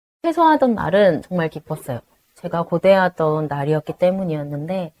퇴소하던 날은 정말 기뻤어요. 제가 고대하던 날이었기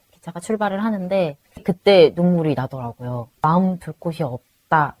때문이었는데 기차가 출발을 하는데 그때 눈물이 나더라고요. 마음 둘 곳이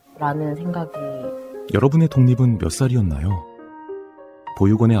없다라는 생각이. 여러분의 독립은 몇 살이었나요?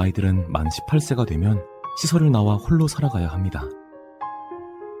 보육원의 아이들은 만 18세가 되면 시설을 나와 홀로 살아가야 합니다.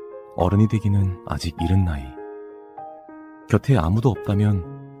 어른이 되기는 아직 이른 나이. 곁에 아무도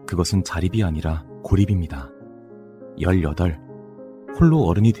없다면 그것은 자립이 아니라 고립입니다. 18, 홀로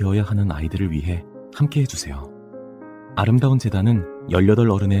어른이 되어야 하는 아이들을 위해 함께 해주세요. 아름다운 재단은 18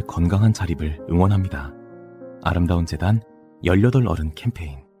 어른의 건강한 자립을 응원합니다. 아름다운 재단 18 어른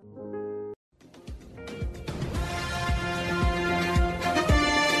캠페인.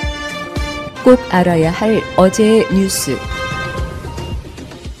 꼭 알아야 할 어제의 뉴스.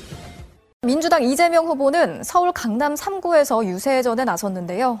 민주당 이재명 후보는 서울 강남 3구에서 유세전에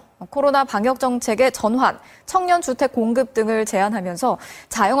나섰는데요. 코로나 방역 정책의 전환, 청년 주택 공급 등을 제안하면서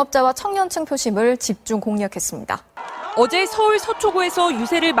자영업자와 청년층 표심을 집중 공략했습니다. 어제 서울 서초구에서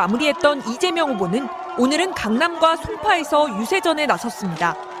유세를 마무리했던 이재명 후보는 오늘은 강남과 송파에서 유세전에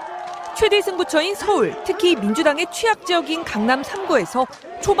나섰습니다. 최대 승부처인 서울, 특히 민주당의 취약 지역인 강남 3구에서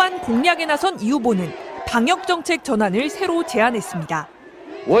초반 공략에 나선 이 후보는 방역 정책 전환을 새로 제안했습니다.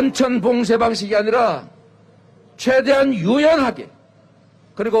 원천 봉쇄 방식이 아니라 최대한 유연하게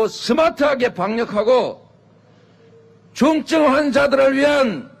그리고 스마트하게 방역하고 중증 환자들을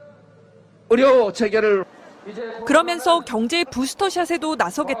위한 의료 체계를. 그러면서 경제 부스터샷에도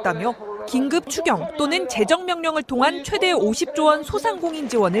나서겠다며 긴급 추경 또는 재정명령을 통한 최대 50조 원 소상공인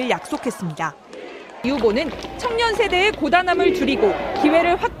지원을 약속했습니다. 이 후보는 청년 세대의 고단함을 줄이고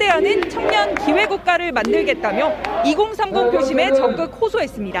기회를 확대하는 청년 기회국가를 만들겠다며 2030 표심에 적극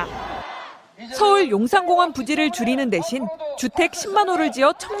호소했습니다. 서울 용산공원 부지를 줄이는 대신 주택 10만 호를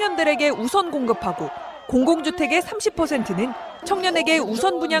지어 청년들에게 우선 공급하고 공공주택의 30%는 청년에게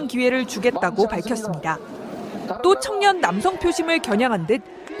우선 분양 기회를 주겠다고 밝혔습니다. 또 청년 남성 표심을 겨냥한 듯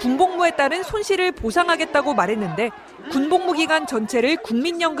군복무에 따른 손실을 보상하겠다고 말했는데 군복무 기간 전체를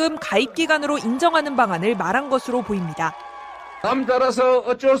국민연금 가입 기간으로 인정하는 방안을 말한 것으로 보입니다. 남자라서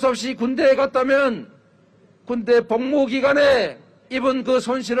어쩔 수 없이 군대에 갔다면 군대 복무 기간에 입은 그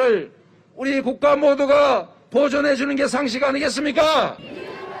손실을 우리 국가 모두가 보존해 주는 게 상식 아니겠습니까?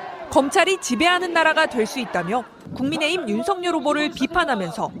 검찰이 지배하는 나라가 될 수 있다며 국민의힘 윤석열 후보를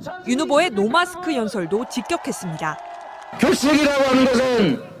비판하면서 윤 후보의 노마스크 연설도 직격했습니다. 규칙이라고 하는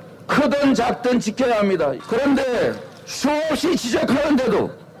것은 크든 작든 지켜야 합니다. 그런데 수없이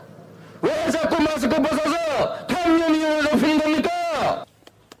지적하는데도 왜 자꾸 마스크 벗어서 감염 위험을 높이는 겁니까?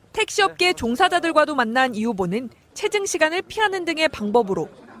 택시업계 종사자들과도 만난 이 후보는 체증 시간을 피하는 등의 방법으로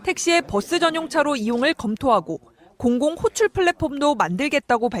택시의 버스 전용차로 이용을 검토하고 공공 호출 플랫폼도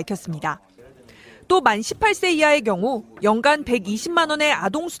만들겠다고 밝혔습니다. 또 만 18세 이하의 경우 연간 120만 원의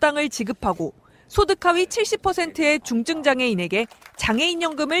아동수당을 지급하고 소득 하위 70%의 중증장애인에게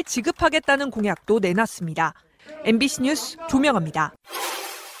장애인연금을 지급하겠다는 공약도 내놨습니다. MBC 뉴스 조명아입니다.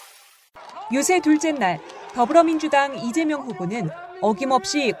 유세 둘째 날 더불어민주당 이재명 후보는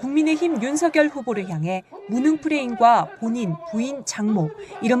어김없이 국민의힘 윤석열 후보를 향해 무능 프레임과 본인, 부인, 장모,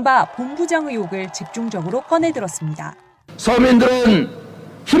 이른바 본부장 의혹을 집중적으로 꺼내들었습니다. 서민들은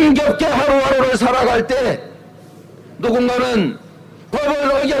힘겹게 하루하루를 살아갈 때 누군가는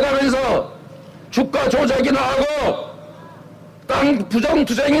법을 어겨가면서 주가 조작이나 하고 땅 부정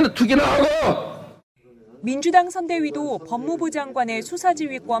투기나 하고. 민주당 선대위도 법무부 장관의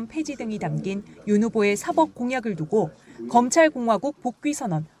수사지휘권 폐지 등이 담긴 윤 후보의 사법 공약을 두고 검찰공화국 복귀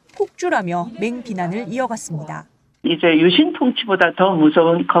선언, 폭주라며 맹비난을 이어갔습니다. 이제 유신 통치보다 더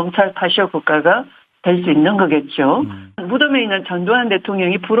무서운 검찰 파쇼 국가가 될 수 있는 거겠죠. 무덤에 있는 전두환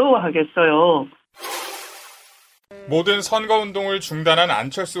대통령이 부러워하겠어요. 모든 선거운동을 중단한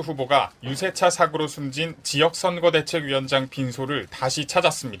안철수 후보가 유세차 사고로 숨진 지역선거대책위원장 빈소를 다시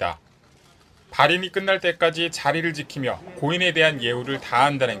찾았습니다. 발인이 끝날 때까지 자리를 지키며 고인에 대한 예우를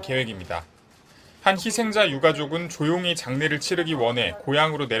다한다는 계획입니다. 한 희생자 유가족은 조용히 장례를 치르기 원해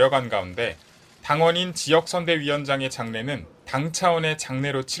고향으로 내려간 가운데 당원인 지역선대위원장의 장례는 당 차원의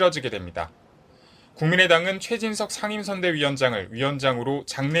장례로 치러지게 됩니다. 국민의당은 최진석 상임선대위원장을 위원장으로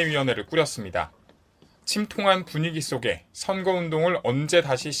장례위원회를 꾸렸습니다. 침통한 분위기 속에 선거운동을 언제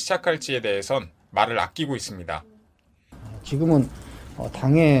다시 시작할지에 대해선 말을 아끼고 있습니다. 지금은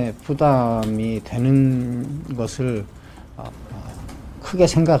당의 부담이 되는 것을 크게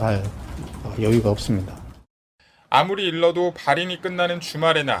생각할 여유가 없습니다. 아무리 일러도 발인이 끝나는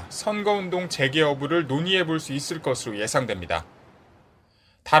주말에나 선거운동 재개 여부를 논의해 볼 수 있을 것으로 예상됩니다.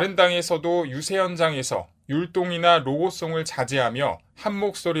 다른 당에서도 유세 현장에서 율동이나 로고송을 자제하며 한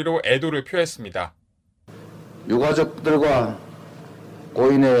목소리로 애도를 표했습니다. 유가족들과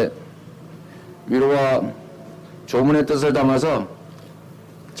고인의 위로와 조문의 뜻을 담아서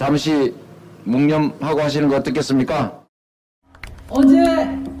잠시 묵념하고 하시는 거 어떻겠습니까? 어제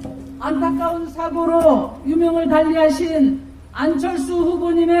안타까운 사고로 유명을 달리하신 안철수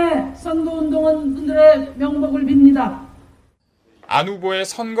후보님의 선거운동원들의 명복을 빕니다. 안 후보의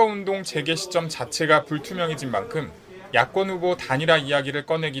선거운동 재개 시점 자체가 불투명해진 만큼 야권 후보 단일화 이야기를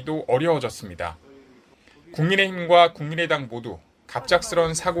꺼내기도 어려워졌습니다. 국민의힘과 국민의당 모두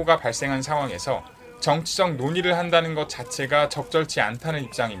갑작스러운 사고가 발생한 상황에서 정치적 논의를 한다는 것 자체가 적절치 않다는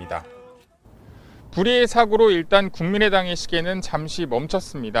입장입니다. 불의의 사고로 일단 국민의당의 시계는 잠시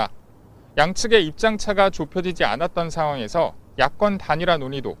멈췄습니다. 양측의 입장차가 좁혀지지 않았던 상황에서 야권 단일화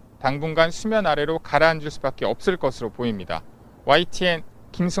논의도 당분간 수면 아래로 가라앉을 수밖에 없을 것으로 보입니다. YTN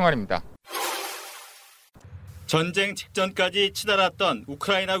김승환입니다. 전쟁 직전까지 치달았던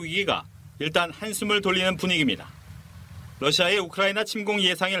우크라이나 위기가 일단 한숨을 돌리는 분위기입니다. 러시아의 우크라이나 침공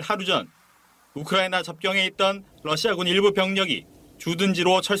예상일 하루 전 우크라이나 접경에 있던 러시아군 일부 병력이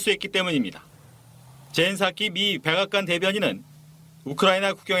주둔지로 철수했기 때문입니다. 젠사키 미 백악관 대변인은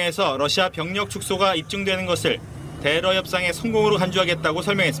우크라이나 국경에서 러시아 병력 축소가 입증되는 것을 대러 협상의 성공으로 간주하겠다고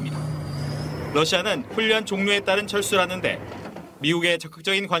설명했습니다. 러시아는 훈련 종료에 따른 철수라는데 미국의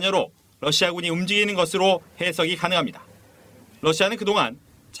적극적인 관여로 러시아군이 움직이는 것으로 해석이 가능합니다. 러시아는 그동안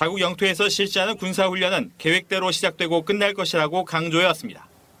자국 영토에서 실시하는 군사훈련은 계획대로 시작되고 끝날 것이라고 강조해왔습니다.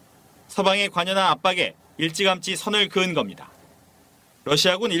 서방의 관여나 압박에 일찌감치 선을 그은 겁니다.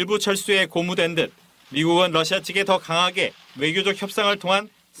 러시아군 일부 철수에 고무된 듯 미국은 러시아 측에 더 강하게 외교적 협상을 통한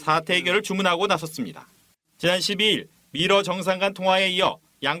사태 해결을 주문하고 나섰습니다. 지난 12일 미러 정상 간 통화에 이어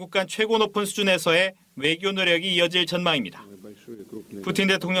양국 간 최고 높은 수준에서의 외교 노력이 이어질 전망입니다. 푸틴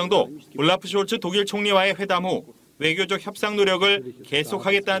대통령도 올라프 숄츠 독일 총리와의 회담 후 외교적 협상 노력을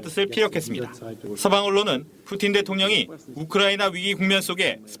계속하겠다는 뜻을 피력했습니다. 서방 언론은 푸틴 대통령이 우크라이나 위기 국면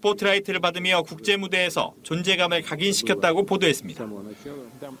속에 스포트라이트를 받으며 국제 무대에서 존재감을 각인시켰다고 보도했습니다.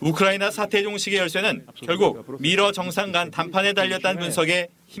 우크라이나 사태 종식의 열쇠는 결국 미러 정상 간 담판에 달렸다는 분석에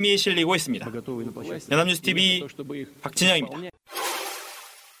힘이 실리고 있습니다. 연합뉴스TV 박진영입니다.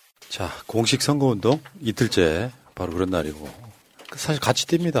 자, 공식 선거운동 이틀째 바로 그런 날이고 사실 같이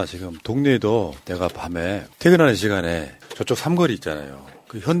뜁니다. 지금 동네에도 내가 밤에 퇴근하는 시간에 저쪽 삼거리 있잖아요.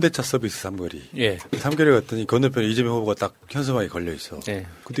 그 현대차 서비스 삼거리. 예. 그 삼거리 갔더니 건너편에 이재명 후보가 딱 현수막에 걸려 있어. 예.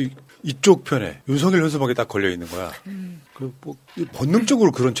 근데 이쪽 편에 윤석열 현수막에 딱 걸려 있는 거야. 그 뭐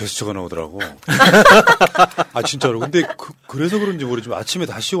본능적으로 그런 제스처가 나오더라고. 아 진짜로. 근데 그래서 그런지 모르지만 아침에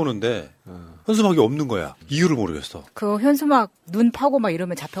다시 오는데 현수막이 없는 거야. 이유를 모르겠어. 그 현수막 눈 파고 막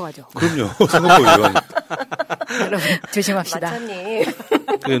이러면 잡혀가죠. 그럼요. 선거법 위반. 여러분 조심합시다. 마차님.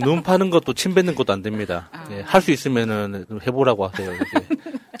 네, 눈 파는 것도 침 뱉는 것도 안 됩니다. 네, 할 수 있으면은 해보라고 하세요.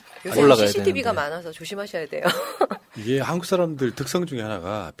 요새 CCTV가 많아서 조심하셔야 돼요. 이게 한국 사람들 특성 중에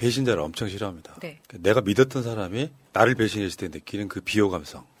하나가 배신자를 엄청 싫어합니다. 네. 내가 믿었던 사람이 나를 배신했을 때 느끼는 그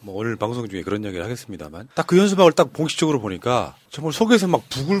비호감성. 뭐 오늘 방송 중에 그런 이야기를 하겠습니다만 딱 그 현수막을 딱 공식적으로 보니까 정말 속에서 막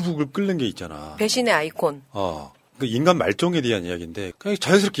부글부글 끓는 게 있잖아. 배신의 아이콘. 그 인간 말종에 대한 이야기인데 그냥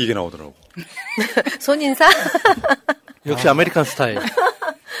자연스럽게 이게 나오더라고. 손인사? 역시 아메리칸 스타일.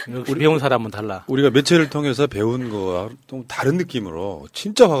 역시 배운 사람은 달라. 우리가 매체를 통해서 배운 거와 좀 다른 느낌으로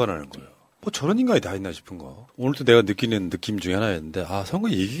진짜 화가 나는 거예요. 뭐 저런 인간이 다 있나 싶은 거. 오늘도 내가 느끼는 느낌 중에 하나였는데 선거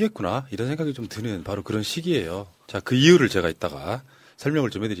이기겠구나 이런 생각이 좀 드는 바로 그런 시기예요. 자, 그 이유를 제가 이따가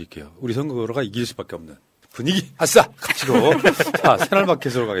설명을 좀 해드릴게요. 우리 선거가 이길 수밖에 없는 분위기 아싸 가지고 자,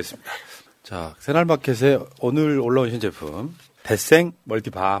 새날마켓으로 가겠습니다. 자, 새날마켓에 오늘 올라온 신제품 대생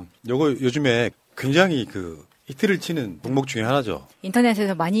멀티밤. 요거 요즘에 굉장히 히트를 치는 종목 중에 하나죠.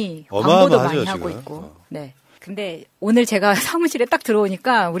 인터넷에서 많이 광고도 많이 지금. 하고 있고. 네. 근데 오늘 제가 사무실에 딱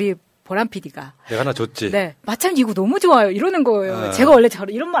들어오니까 우리 보람 PD가 내가 하나 줬지. 네. 마참 이거 너무 좋아요. 이러는 거예요. 제가 원래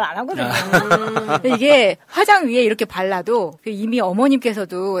이런 말 안 하거든요. 근데 이게 화장 위에 이렇게 발라도 이미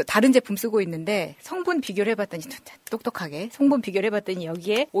어머님께서도 다른 제품 쓰고 있는데 성분 비교를 해봤더니 똑똑하게 성분 비교를 해봤더니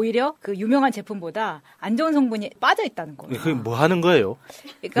여기에 오히려 그 유명한 제품보다 안 좋은 성분이 빠져 있다는 거예요. 그게 뭐 하는 거예요?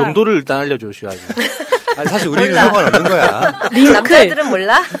 그러니까 용도를 일단 알려주셔야지. 아니, 사실 우리는 상관없는 거야. 남자들은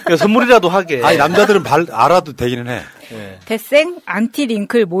몰라? 선물이라도 하게. 아니, 남자들은 알아도 되기는 해. 네. 데생 안티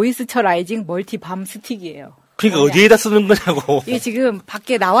링클 모이스처라이징 멀티밤 스틱이에요. 그러니까 어디에다 쓰는 거냐고. 이게 지금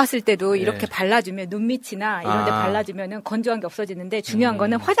밖에 나왔을 때도 이렇게 발라주면 눈 밑이나 이런 데 발라주면은 건조한 게 없어지는데 중요한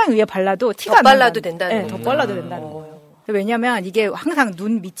거는 화장 위에 발라도 티가 안 나요. 덧발라도 된다는 거예요. 덧발라도 된다는 거예요. 왜냐면 이게 항상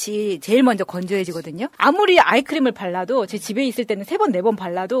눈 밑이 제일 먼저 건조해지거든요. 아무리 아이크림을 발라도 제 집에 있을 때는 3번, 4번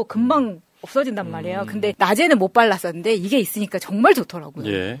발라도 금방 없어진단 말이에요. 근데 낮에는 못 발랐었는데 이게 있으니까 정말 좋더라고요.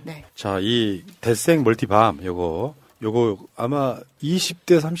 예. 네. 자, 이 데생 멀티밤 요거 요거 아마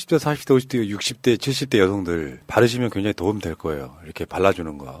 20대, 30대, 40대, 50대, 60대, 70대 여성들 바르시면 굉장히 도움 될 거예요. 이렇게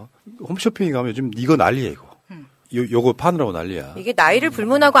발라주는 거. 홈쇼핑에 가면 요즘 이거 난리예요, 이거. 요거 파느라고 난리야. 이게 나이를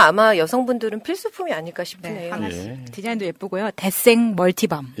불문하고 아마 여성분들은 필수품이 아닐까 싶네요. 하나씩. 디자인도 예쁘고요. 대생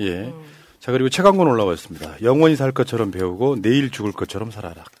멀티밤. 예. 자, 그리고 책 한 권 올라와 있습니다. 영원히 살 것처럼 배우고 내일 죽을 것처럼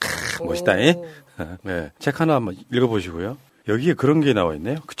살아라. 멋있다, 잉? 네. 책 하나 한번 읽어보시고요. 여기에 그런 게 나와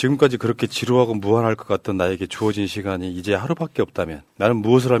있네요. 지금까지 그렇게 지루하고 무한할 것 같던 나에게 주어진 시간이 이제 하루밖에 없다면 나는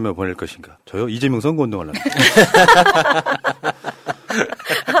무엇을 하며 보낼 것인가? 저요? 이재명 선거운동을 합니다.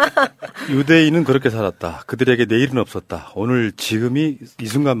 유대인은 그렇게 살았다. 그들에게 내일은 없었다. 오늘 지금이 이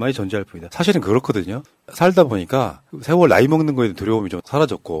순간만이 존재할 뿐이다. 사실은 그렇거든요. 살다 보니까 세월 나이 먹는 거에 두려움이 좀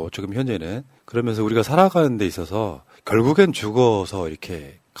사라졌고 지금 현재는 그러면서 우리가 살아가는 데 있어서 결국엔 죽어서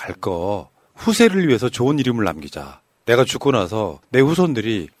이렇게 갈 거 후세를 위해서 좋은 이름을 남기자. 내가 죽고 나서 내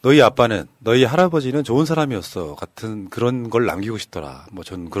후손들이 너희 아빠는 너희 할아버지는 좋은 사람이었어 같은 그런 걸 남기고 싶더라. 뭐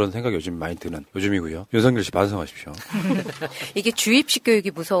전 그런 생각이 요즘 많이 드는 요즘이고요. 윤석열 씨 반성하십시오. 이게 주입식 교육이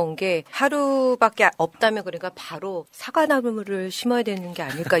무서운 게 하루밖에 없다면 그러니까 바로 사과나무를 심어야 되는 게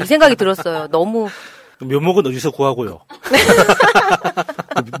아닐까 이 생각이 들었어요. 너무 묘목은 어디서 구하고요?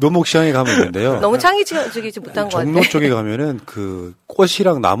 묘목 시장에 가면 있는데요. 너무 창의적이지 못한 것 같아요. 종로 쪽에 가면은 그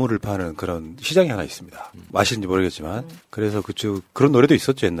꽃이랑 나무를 파는 그런 시장이 하나 있습니다. 맛있는지 모르겠지만. 그래서 그쪽 그런 노래도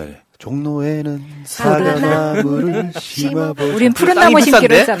있었죠 옛날에. 종로에는 사과나무를 심어보. 우린 푸른 나무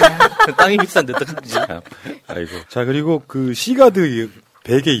심기로 했잖아요. 땅이 비싼데 어떡하지? 아이고. 자 그리고 그 시가드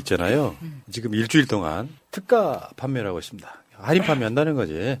베개 있잖아요. 지금 일주일 동안 특가 판매를 하고 있습니다. 할인 판매한다는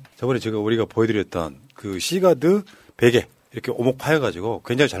거지. 저번에 우리가 보여드렸던 그 시가드 베개 이렇게 오목 파여가지고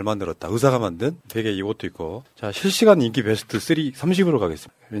굉장히 잘 만들었다. 의사가 만든 베개 이것도 있고. 자 실시간 인기 베스트 30으로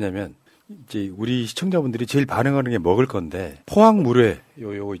가겠습니다. 왜냐면 이제 우리 시청자분들이 제일 반응하는 게 먹을 건데 포항물회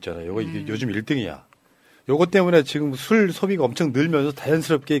요거 있잖아요. 요거 이게 요즘 1등이야. 요거 때문에 지금 술 소비가 엄청 늘면서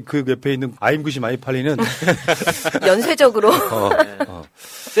자연스럽게 그 옆에 있는 아임굿이 많이 팔리는 연쇄적으로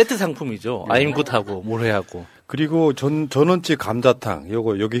세트 상품이죠. 아임굿하고 물회하고. 그리고 전원집 감자탕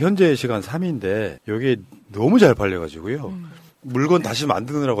여기 현재 시간 3위인데 여기 너무 잘 팔려가지고요. 물건 다시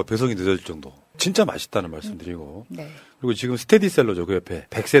만드느라고 배송이 늦어질 정도. 진짜 맛있다는 말씀드리고. 네. 그리고 지금 스테디셀러죠 그 옆에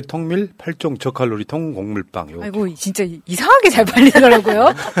백세 통밀 8종 저칼로리 통곡물빵. 아이고 진짜 이상하게 잘 팔리더라고요.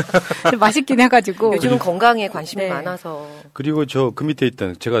 맛있긴 해가지고. 요즘은 건강에 관심이 많아서. 그리고 그 밑에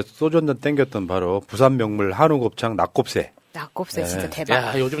있던 제가 소주 한잔 땡겼던 바로 부산 명물 한우곱창 낙곱새. 낙곱새 진짜 대박.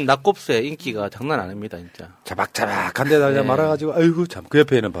 야, 요즘 낙곱새 인기가 장난 아닙니다, 진짜. 자박자박한 데다 말아가지고, 아이고, 참. 그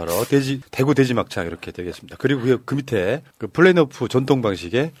옆에는 바로 대구 돼지막창 이렇게 되겠습니다. 그리고 그 밑에 그 플레너프 전통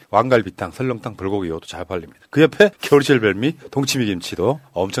방식의 왕갈비탕, 설렁탕, 불고기 이것도 잘 팔립니다. 그 옆에 겨울철 별미, 동치미 김치도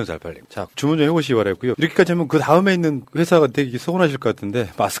엄청 잘 팔립니다. 자, 주문 좀 해보시기 바라고요. 이렇게까지 하면 그 다음에 있는 회사가 되게 서운하실 것 같은데,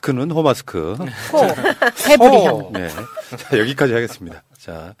 마스크는 호마스크. 페브리형. 네. 자, 여기까지 하겠습니다.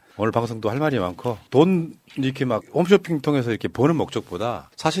 자, 오늘 방송도 할 말이 많고, 돈 이렇게 막 홈쇼핑 통해서 이렇게 보는 목적보다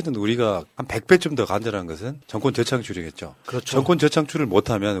사실은 우리가 한 100배쯤 더 간절한 것은 정권 재창출이겠죠. 그렇죠. 정권 재창출을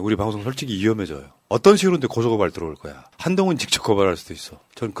못하면 우리 방송 솔직히 위험해져요. 어떤 식으로인데 고소고발 들어올 거야. 한동훈 직접 고발할 수도 있어.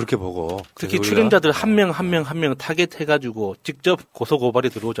 저는 그렇게 보고. 특히 출연자들 한 명 타겟해가지고 직접 고소고발이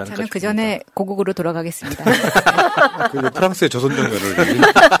들어오지 않을까 저는 그 싶습니다. 전에 고국으로 돌아가겠습니다. 그리고 프랑스의 조선정면을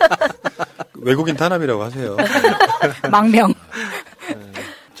외국인 탄압이라고 하세요. 망명.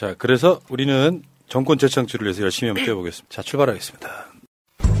 자, 그래서 우리는 정권 재창출을 위해서 열심히 한번 뛰어보겠습니다. 자, 출발하겠습니다.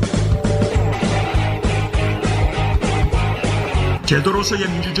 제도로서의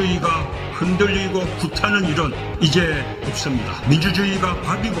민주주의가 흔들리고 구타는 일은 이제 없습니다. 민주주의가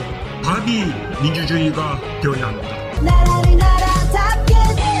밥이고 밥이 민주주의가 되어야 합니다.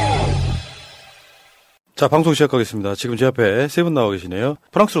 자, 방송 시작하겠습니다. 지금 제 앞에 세 분 나와 계시네요.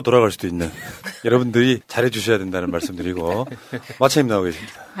 프랑스로 돌아갈 수도 있는 여러분들이 잘해주셔야 된다는 말씀드리고 마차님 나와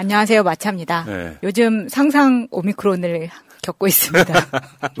계십니다. 안녕하세요, 마차입니다. 네. 요즘 상상 오미크론을 겪고 있습니다.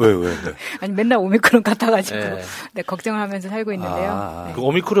 왜? 아니 맨날 오미크론 같아가지고 네, 걱정을 하면서 살고 있는데요. 네. 그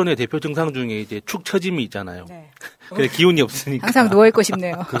오미크론의 대표 증상 중에 이제 축 처짐이 있잖아요. 네. 그래 기운이 없으니까 항상 누워 있고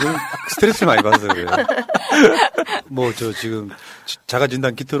싶네요. 그건 스트레스 많이 받아서 그래요. 뭐 저 지금 자가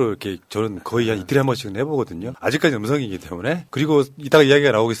진단 키트로 이렇게 저는 거의 한 이틀에 한 번씩은 해보거든요. 아직까지 음성이기 때문에. 그리고 이따가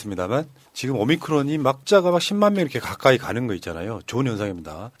이야기가 나오겠습니다만 지금 오미크론이 막자가 막 10만 명 이렇게 가까이 가는 거 있잖아요. 좋은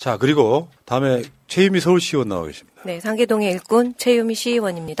현상입니다. 자, 그리고 다음에 최유미 서울시의원 나와 계십니다. 네, 상계동의 일꾼 최유미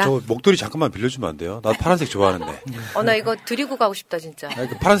시의원입니다. 저 목도리 잠깐만 빌려주면 안 돼요? 나도 파란색 좋아하는데. 나 이거 드리고 가고 싶다 진짜.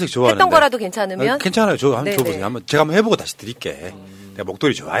 그 파란색 좋아하는데. 했던 거라도 괜찮으면? 괜찮아요. 저 한번 줘보세요. 제가 한번 해보고 다시 드릴게. 내가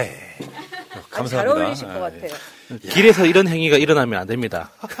목도리 좋아해. 감사합니다. 잘 어울리실 것 같아요. 길에서 이런 행위가 일어나면 안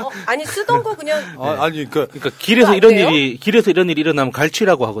됩니다. 아니 쓰던 거 그냥. 아니 그러니까 길에서 이런 일이 일어나면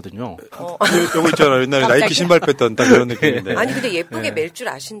갈취라고 하거든요. 요거 있잖아요. 옛날에 나이키 신발 뺐던 딱 그런 느낌인데. 아니 근데 예쁘게 멜 줄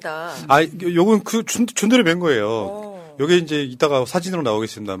아신다. 요건 그 준대로 맨 거예요. 요게 이제 이따가 사진으로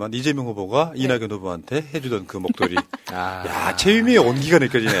나오겠습니다만 이재명 후보가 이낙연 후보한테 해주던 그 목도리. 야, 최유미의 온기가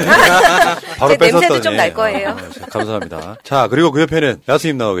느껴지네. 바로 뺏었더니. 냄새도 좀 날 거예요. 감사합니다. 자, 그리고 그 옆에는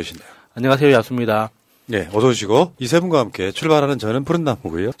야수님 나와 계신데요. 안녕하세요, 야수입니다. 네, 어서 오시고 이 세 분과 함께 출발하는 저는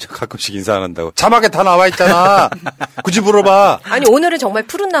푸른나무고요. 가끔씩 인사 안 한다고. 자막에 다 나와 있잖아. 굳이 물어봐. 아니 오늘은 정말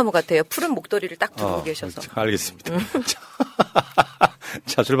푸른 나무 같아요. 푸른 목도리를 딱 두르고 계셔서. 알겠습니다.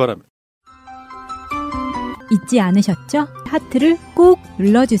 자, 출발합니다. 잊지 않으셨죠? 하트를 꼭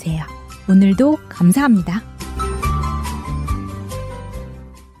눌러주세요. 오늘도 감사합니다.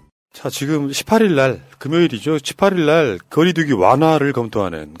 자, 지금 18일 날, 금요일이죠. 18일 날 거리두기 완화를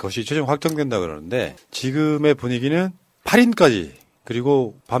검토하는 것이 최종 확정된다 그러는데 지금의 분위기는 8인까지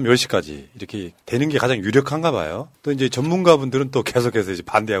그리고 밤 10시까지 이렇게 되는 게 가장 유력한가 봐요. 또 이제 전문가분들은 또 계속해서 이제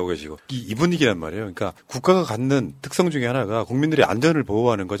반대하고 계시고 이 분위기란 말이에요. 그러니까 국가가 갖는 특성 중에 하나가 국민들의 안전을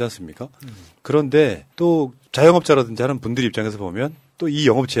보호하는 거지 않습니까? 그런데 또 자영업자라든지 하는 분들 입장에서 보면 또 이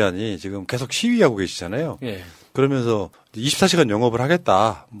영업 제한이 지금 계속 시위하고 계시잖아요. 예. 그러면서 24시간 영업을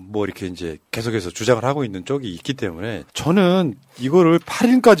하겠다. 뭐 이렇게 이제 계속해서 주장을 하고 있는 쪽이 있기 때문에 저는 이거를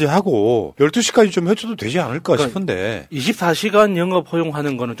 8일까지 하고 12시까지 좀 해줘도 되지 않을까 싶은데. 24시간 영업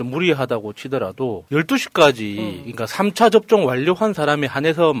허용하는 거는 좀 무리하다고 치더라도 12시까지 그러니까 3차 접종 완료한 사람에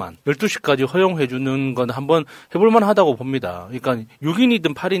한해서만 12시까지 허용해주는 건 한번 해볼만 하다고 봅니다. 그러니까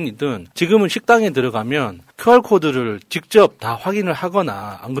 6인이든 8인이든 지금은 식당에 들어가면 QR코드를 직접 다 확인을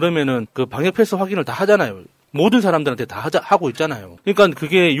하거나 안 그러면은 그 방역 패스 확인을 다 하잖아요. 모든 사람들한테 다 하고 있잖아요. 그러니까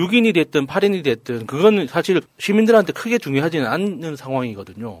그게 6인이 됐든 8인이 됐든 그거는 사실 시민들한테 크게 중요하지는 않는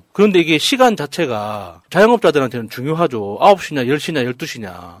상황이거든요. 그런데 이게 시간 자체가 자영업자들한테는 중요하죠. 9시냐 10시냐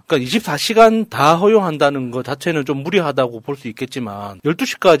 12시냐. 그러니까 24시간 다 허용한다는 것 자체는 좀 무리하다고 볼 수 있겠지만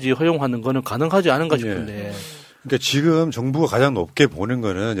 12시까지 허용하는 거는 가능하지 않은가 싶은데. 그러니까 지금 정부가 가장 높게 보는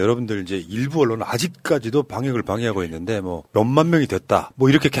거는 여러분들 이제 일부 언론은 아직까지도 방역을 방해하고 있는데 뭐 몇만 명이 됐다. 뭐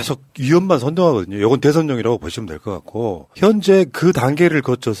이렇게 계속 위험만 선동하거든요. 이건 대선용이라고 보시면 될 것 같고 현재 그 단계를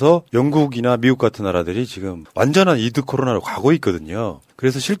거쳐서 영국이나 미국 같은 나라들이 지금 완전한 이드 코로나로 가고 있거든요.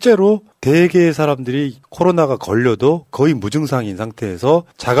 그래서 실제로 대개의 사람들이 코로나가 걸려도 거의 무증상인 상태에서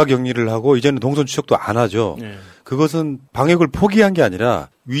자가격리를 하고 이제는 동선 추적도 안 하죠. 그것은 방역을 포기한 게 아니라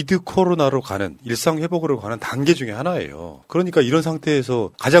위드 코로나로 가는 일상 회복으로 가는 단계 중에 하나예요. 그러니까 이런 상태에서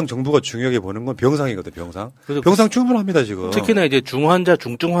가장 정부가 중요하게 보는 건 병상이거든요. 병상 충분합니다 지금. 특히나 이제 중환자,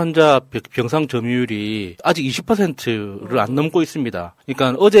 중증 환자 병상 점유율이 아직 20%를 안 넘고 있습니다.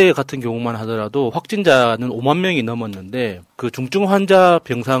 그러니까 어제 같은 경우만 하더라도 확진자는 5만 명이 넘었는데 그 중증 환자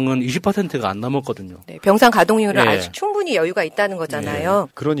병상은 20%가 안 넘었거든요. 네, 병상 가동률은 아직 충분히 여유가 있다는 거잖아요.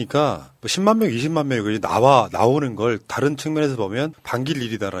 그러니까 10만 명, 20만 명이 나오는 걸 다른 측면에서 보면 반길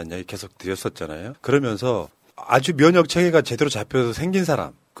일이다라는 이야기 계속 드렸었잖아요. 그러면서 아주 면역 체계가 제대로 잡혀서 생긴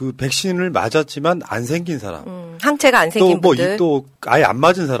사람, 그 백신을 맞았지만 안 생긴 사람, 항체가 안 생긴 분들, 또 아예 안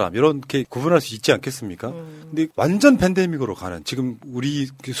맞은 사람 이렇게 구분할 수 있지 않겠습니까? 근데 완전 팬데믹으로 가는 지금 우리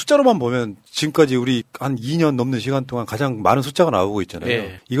숫자로만 보면 지금까지 우리 한 2년 넘는 시간 동안 가장 많은 숫자가 나오고 있잖아요.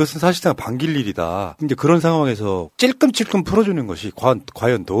 네. 이것은 사실상 반길 일이다. 이제 그런 상황에서 찔끔찔끔 풀어주는 것이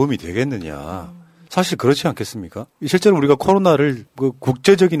과연 도움이 되겠느냐? 사실 그렇지 않겠습니까? 실제로 우리가 코로나를 그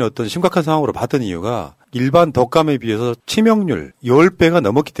국제적인 어떤 심각한 상황으로 봤던 이유가 일반 독감에 비해서 치명률 10배가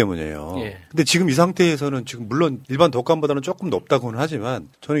넘었기 때문이에요. 근데 지금 이 상태에서는 지금 물론 일반 독감보다는 조금 높다고는 하지만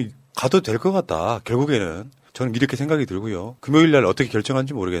저는 가도 될 것 같다. 결국에는. 저는 이렇게 생각이 들고요. 금요일 날 어떻게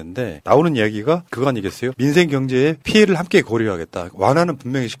결정한지 모르겠는데 나오는 이야기가 그거 아니겠어요? 민생 경제의 피해를 함께 고려하겠다. 완화는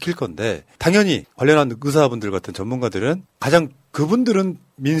분명히 시킬 건데 당연히 관련한 의사분들 같은 전문가들은 그분들은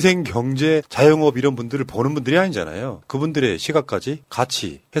민생 경제 자영업 이런 분들을 보는 분들이 아니잖아요. 그분들의 시각까지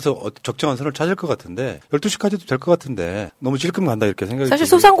같이 해서 적정한 선을 찾을 것 같은데 12시까지도 될 것 같은데 너무 찔끔 간다 이렇게 생각이 사실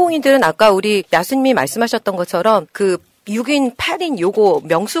들고요. 소상공인들은 아까 우리 야수님이 말씀하셨던 것처럼 그 6인, 8인 요거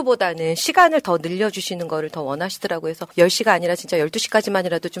명수보다는 시간을 더 늘려주시는 거를 더 원하시더라고요. 그래서 10시가 아니라 진짜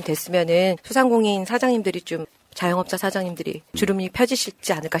 12시까지만이라도 좀 됐으면은 소상공인 사장님들이 좀 자영업자 사장님들이 주름이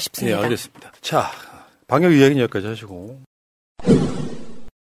펴지실지 않을까 싶습니다. 네, 알겠습니다. 자, 방역 이야기는 여기까지 하시고.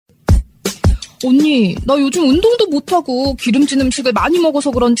 언니, 나 요즘 운동도 못하고 기름진 음식을 많이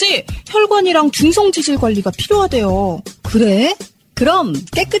먹어서 그런지 혈관이랑 중성지질 관리가 필요하대요. 그래? 그럼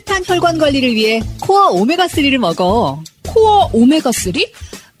깨끗한 혈관 관리를 위해 코어 오메가3를 먹어. 코어 오메가3?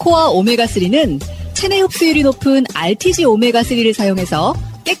 코어 오메가3는 체내 흡수율이 높은 RTG 오메가3를 사용해서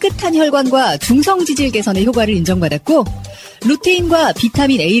깨끗한 혈관과 중성지질 개선의 효과를 인정받았고 루테인과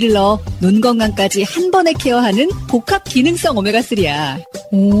비타민 A를 넣어 눈 건강까지 한 번에 케어하는 복합 기능성 오메가3야.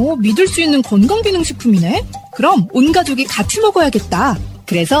 오, 믿을 수 있는 건강기능식품이네? 그럼 온 가족이 같이 먹어야겠다.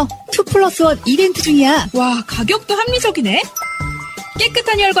 그래서 2+1 이벤트 중이야. 와, 가격도 합리적이네.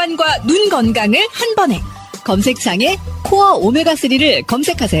 깨끗한 혈관과 눈 건강을 한 번에. 검색창에 코어 오메가3를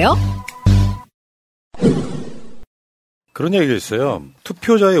검색하세요. 그런 얘기가 있어요.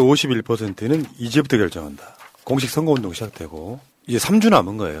 투표자의 51%는 이제부터 결정한다. 공식 선거운동 시작되고 이제 3주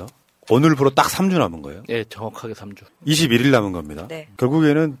남은 거예요. 오늘부로 딱 3주 남은 거예요. 예, 정확하게 3주. 21일 남은 겁니다. 네.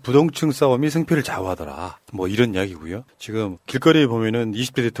 결국에는 부동층 싸움이 승패를 좌우하더라. 뭐 이런 이야기고요. 지금 길거리에 보면은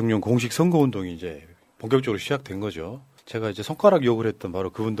 20대 대통령 공식 선거운동이 이제 본격적으로 시작된 거죠. 제가 이제 손가락 욕을 했던 바로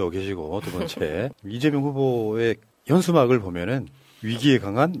그분도 계시고, 두 번째 이재명 후보의 현수막을 보면은 위기에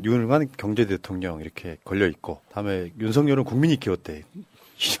강한 유능한 경제 대통령 이렇게 걸려 있고, 다음에 윤석열은 국민이 키웠대.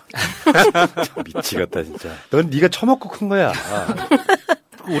 미치겠다 진짜. 넌 네가 처먹고 큰 거야.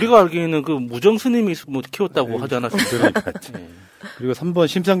 우리가 알기에는 그 무정 스님이 뭐 키웠다고 하지 않았습니까? 그러니까. 그리고 3번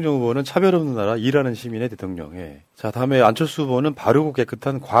심상정 후보는 차별 없는 나라 일하는 시민의 대통령. 자, 다음에 안철수 후보는 바르고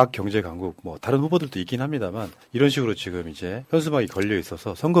깨끗한 과학 경제 강국. 뭐 다른 후보들도 있긴 합니다만 이런 식으로 지금 이제 현수막이 걸려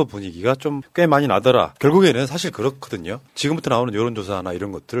있어서 선거 분위기가 좀 꽤 많이 나더라. 결국에는 사실 그렇거든요. 지금부터 나오는 여론조사나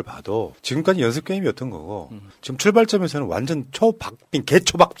이런 것들을 봐도 지금까지 연습 게임이었던 거고 지금 출발점에서는 완전 초박빙,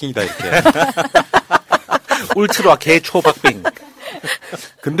 개초박빙이다 이렇게. 울트라 개초박빙.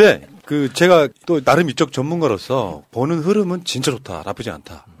 근데 제가 또 나름 이쪽 전문가로서 보는 흐름은 진짜 좋다. 나쁘지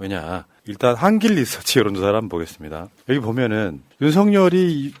않다. 왜냐? 일단 한길 리서치 여론조사를 한번 보겠습니다. 여기 보면은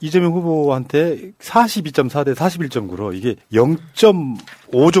윤석열이 이재명 후보한테 42.4 대 41.9로 이게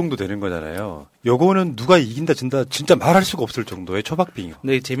 0.5 정도 되는 거잖아요. 요거는 누가 이긴다 진다 진짜 말할 수가 없을 정도의 초박빙이요.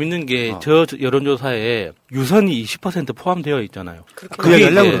 네, 재밌는 게 저 여론조사에 유선이 20% 포함되어 있잖아요. 그 얘기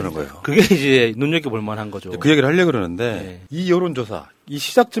하려고 그러는 거예요. 그게 이제 눈여겨볼 만한 거죠. 그 얘기를 하려고 그러는데 이 여론조사, 이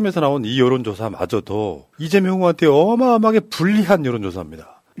시작점에서 나온 이 여론조사마저도 이재명 후보한테 어마어마하게 불리한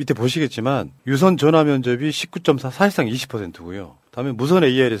여론조사입니다. 밑에 보시겠지만 유선 전화 면접이 19.4 사실상 20%고요. 다음에 무선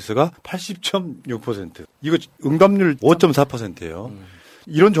ARS가 80.6%. 이거 응답률 5.4%예요.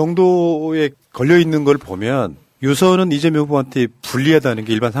 이런 정도에 걸려 있는 걸 보면 유선은 이재명 후보한테 불리하다는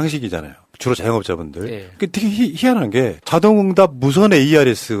게 일반 상식이잖아요. 주로 자영업자분들. 되게 희한한 게 자동응답 무선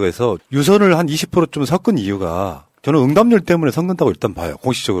ARS에서 유선을 한 20%좀 섞은 이유가 저는 응답률 때문에 섞는다고 일단 봐요.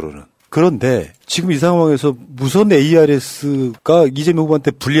 공식적으로는. 그런데 지금 이 상황에서 무선 ARS가 이재명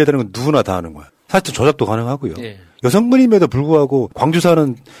후보한테 불리하다는 건 누구나 다 아는 거야. 사실 조작도 가능하고요. 여성분임에도 불구하고 광주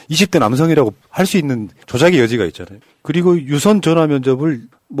사는 20대 남성이라고 할 수 있는 조작의 여지가 있잖아요. 그리고 유선 전화 면접을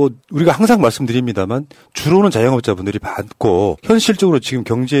뭐 우리가 항상 말씀드립니다만 주로는 자영업자분들이 받고 현실적으로 지금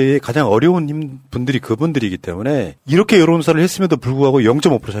경제에 가장 어려운 분들이 그분들이기 때문에 이렇게 여론조사를 했음에도 불구하고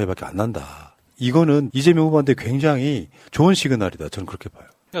 0.5% 차이밖에 안 난다. 이거는 이재명 후보한테 굉장히 좋은 시그널이다. 저는 그렇게 봐요.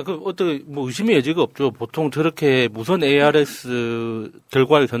 어떻게 뭐 의심의 여지가 없죠. 보통 저렇게 무선 ARS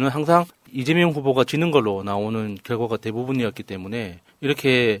결과에서는 항상 이재명 후보가 지는 걸로 나오는 결과가 대부분이었기 때문에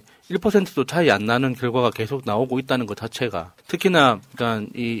이렇게 1%도 차이 안 나는 결과가 계속 나오고 있다는 것 자체가 특히나 그러니까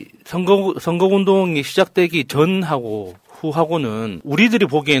이 선거 운동이 시작되기 전하고 후하고는 우리들이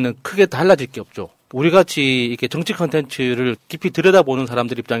보기에는 크게 달라질 게 없죠. 우리같이 이렇게 정치 컨텐츠를 깊이 들여다보는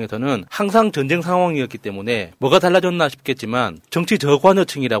사람들 입장에서는 항상 전쟁 상황이었기 때문에 뭐가 달라졌나 싶겠지만 정치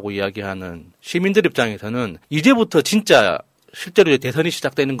저관여층이라고 이야기하는 시민들 입장에서는 이제부터 진짜 실제로 대선이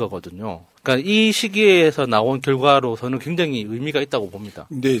시작되는 거거든요. 그러니까 이 시기에서 나온 결과로서는 굉장히 의미가 있다고 봅니다.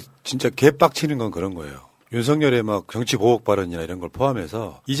 근데 진짜 개빡치는 건 그런 거예요. 윤석열의 막 정치 보복 발언이나 이런 걸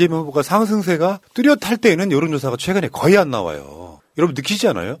포함해서 이재명 후보가 상승세가 뚜렷할 때에는 여론조사가 최근에 거의 안 나와요. 여러분 느끼지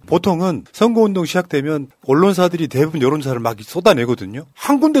않아요? 보통은 선거운동 시작되면 언론사들이 대부분 여론조사를 막 쏟아내거든요.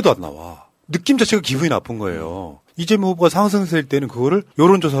 한 군데도 안 나와. 느낌 자체가 기분이 나쁜 거예요. 이재명 후보가 상승세일 때는 그거를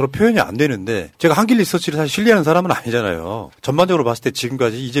여론조사로 표현이 안 되는데 제가 한길 리서치를 사실 신뢰하는 사람은 아니잖아요. 전반적으로 봤을 때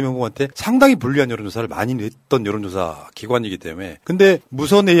지금까지 이재명 후보한테 상당히 불리한 여론조사를 많이 냈던 여론조사 기관이기 때문에 근데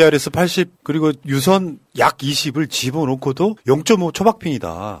무선 ARS 80 그리고 유선 약 20을 집어넣고도 0.5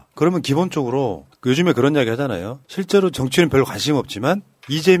 초박빙이다. 그러면 기본적으로 요즘에 그런 이야기 하잖아요. 실제로 정치는 별로 관심 없지만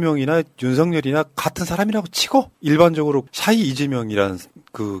이재명이나 윤석열이나 같은 사람이라고 치고 일반적으로 샤이 이재명이라는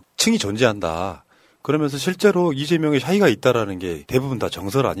그 층이 존재한다. 그러면서 실제로 이재명의 샤이가 있다라는 게 대부분 다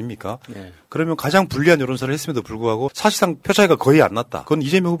정설 아닙니까? 그러면 가장 불리한 여론조사를 했음에도 불구하고 사실상 표 차이가 거의 안 났다. 그건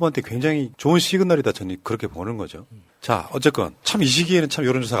이재명 후보한테 굉장히 좋은 시그널이다. 저는 그렇게 보는 거죠. 자, 어쨌건 참 이 시기에는 참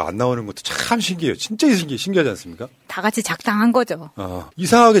여론조사가 안 나오는 것도 참 신기해요. 진짜 신기하지 않습니까? 다 같이 작당한 거죠.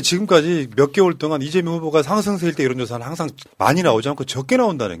 이상하게 지금까지 몇 개월 동안 이재명 후보가 상승세일 때 여론조사는 항상 많이 나오지 않고 적게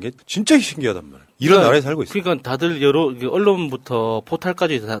나온다는 게 진짜 신기하단 말이에요. 이런 나라에 살고 있어요. 그러니까 다들 여러 언론부터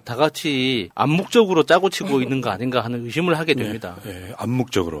포탈까지 다 같이 암묵적으로 짜고 치고 있는 거 아닌가 하는 의심을 하게 됩니다. 예,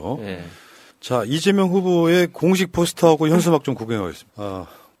 암묵적으로. 예. 자, 이재명 후보의 공식 포스터하고 현수막 좀 구경하겠습니다.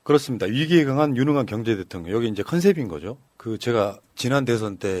 그렇습니다. 위기에 강한 유능한 경제 대통령. 여기 이제 컨셉인 거죠. 제가 지난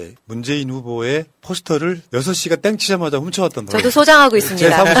대선 때 문재인 후보의 포스터를 6시가 땡 치자마자 훔쳐왔던 저도 소장하고 있습니다.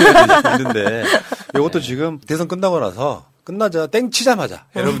 제 사무실에 있는데 이것도 지금 대선 끝나고 나서 끝나자 땡 치자마자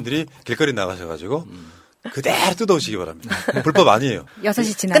여러분들이 길거리 나가셔가지고 그대로 뜯어오시기 바랍니다. 불법 아니에요.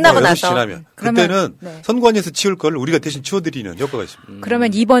 6시 지나면. 끝나고 6시 나서. 지나면. 그러면, 그때는 네. 선관위에서 치울 걸 우리가 대신 치워드리는 효과가 있습니다.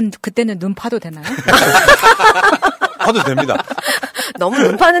 그러면 이번 그때는 눈 파도 되나요? 파도 됩니다. 너무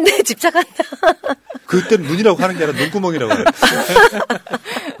눈 파는데 집착한다. 그때는 눈이라고 하는 게 아니라 눈구멍이라고 해요.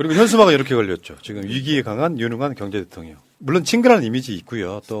 그리고 현수막은 이렇게 걸렸죠. 지금 위기에 강한 유능한 경제 대통령. 물론 친근한 이미지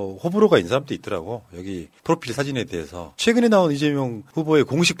있고요. 또 호불호가 있는 사람도 있더라고. 여기 프로필 사진에 대해서 최근에 나온 이재명 후보의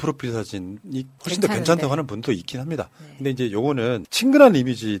공식 프로필 사진이 훨씬 더 괜찮다고 하는 분도 있긴 합니다. 근데 이제 요거는 친근한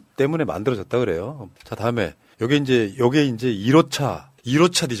이미지 때문에 만들어졌다 그래요. 자, 다음에 요게 이제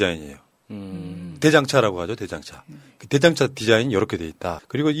 1호차 디자인이에요. 대장차라고 하죠, 대장차. 그 대장차 디자인이 이렇게 돼 있다.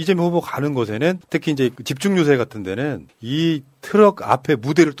 그리고 이재명 후보 가는 곳에는 특히 이제 집중 유세 같은 데는 이 트럭 앞에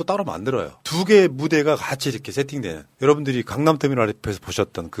무대를 또 따로 만들어요. 2개의 무대가 같이 이렇게 세팅되는. 여러분들이 강남터미널 앞에서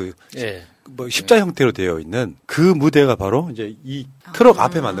보셨던 십자 형태로 되어 있는 그 무대가 바로 이제 이 트럭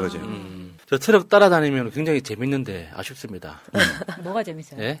앞에 만들어져요. 저 트럭 따라다니면 굉장히 재밌는데 아쉽습니다. 뭐가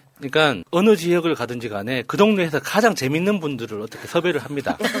재밌어요? 예? 그러니까 어느 지역을 가든지 간에 그 동네에서 가장 재밌는 분들을 어떻게 섭외를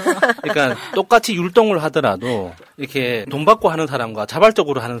합니다. 그러니까 똑같이 율동을 하더라도 이렇게 돈 받고 하는 사람과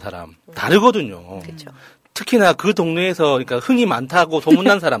자발적으로 하는 사람 다르거든요. 그렇죠. 특히나 그 동네에서 그러니까 흥이 많다고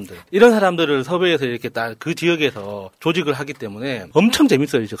소문난 사람들 이런 사람들을 섭외해서 이렇게 딱 그 지역에서 조직을 하기 때문에 엄청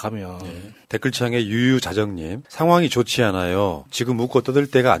재밌어요. 이제 가면. 댓글창에 유유자정님 상황이 좋지 않아요. 지금 웃고 떠들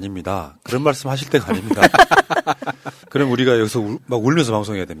때가 아닙니다. 그런 말씀 하실 때가 아닙니다. 그럼 우리가 여기서 막 울면서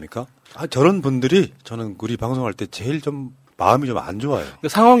방송해야 됩니까? 저런 분들이 저는 우리 방송할 때 제일 좀 마음이 좀 안 좋아요.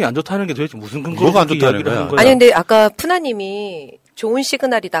 상황이 안 좋다는 게 도대체 무슨 근거로 뭐가 안 좋다는 거야? 아니 근데 아까 푸나님이 좋은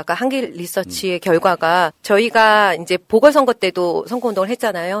시그널이다가 한길 리서치의 결과가 저희가 이제 보궐선거 때도 선거운동을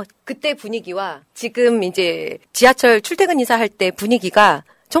했잖아요. 그때 분위기와 지금 이제 지하철 출퇴근 인사할 때 분위기가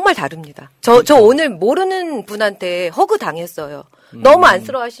정말 다릅니다. 저 오늘 모르는 분한테 허그 당했어요. 너무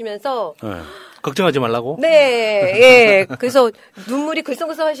안쓰러워하시면서 걱정하지 말라고? 네, 예. 그래서 눈물이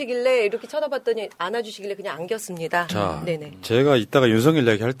글썽글썽 하시길래 이렇게 쳐다봤더니 안아주시길래 그냥 안겼습니다. 자, 네네. 제가 이따가 윤석열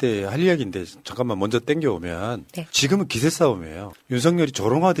이야기 할 때 할 이야기인데 잠깐만 먼저 땡겨오면 지금은 기세 싸움이에요. 윤석열이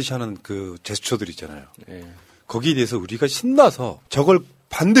조롱하듯이 하는 그 제스처들 있잖아요. 거기에 대해서 우리가 신나서 저걸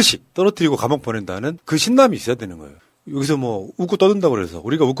반드시 떨어뜨리고 감옥 보낸다는 그 신남이 있어야 되는 거예요. 여기서 뭐 웃고 떠든다고 그래서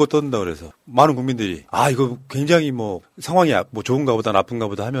우리가 웃고 떠든다고 그래서 많은 국민들이 이거 굉장히 뭐 상황이 뭐 좋은가 보다 나쁜가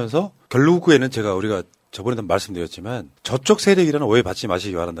보다 하면서 결국에는 우리가 저번에도 말씀드렸지만 저쪽 세력이라는 오해 받지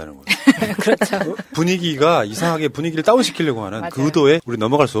마시기 바란다는 거예요. 그렇죠. 분위기가 이상하게 분위기를 다운시키려고 하는 그 의도에 우리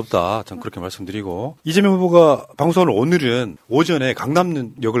넘어갈 수 없다. 전 그렇게 말씀드리고 이재명 후보가 방송을 오늘은 오전에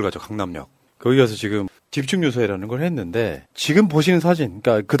강남역을 가죠. 강남역. 거기 가서 지금 집중유세라는 걸 했는데 지금 보시는 사진,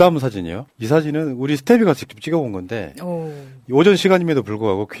 그러니까 그 다음 사진이요. 이 사진은 우리 스태프가 직접 찍어본 건데 오전 시간임에도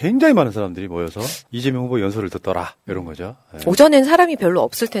불구하고 굉장히 많은 사람들이 모여서 이재명 후보 연설을 듣더라 이런 거죠. 오전엔 사람이 별로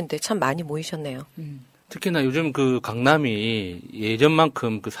없을 텐데 참 많이 모이셨네요. 특히나 요즘 그 강남이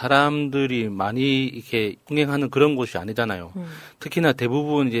예전만큼 그 사람들이 많이 이렇게 흥행하는 그런 곳이 아니잖아요. 특히나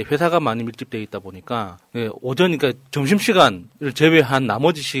대부분 이제 회사가 많이 밀집되어 있다 보니까 오전 그러니까 점심시간을 제외한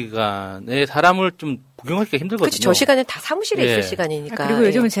나머지 시간에 사람을 좀 구경하기가 힘들거든요. 그렇죠. 저 시간에 다 사무실에 있을 시간이니까. 그리고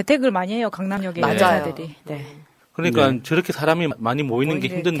요즘은 재택을 많이 해요. 강남역의 회사들이. 네. 그러니까 저렇게 사람이 많이 모이는 게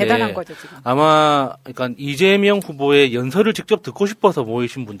힘든데 대단한 거죠, 지금. 아마 그러니까 이재명 후보의 연설을 직접 듣고 싶어서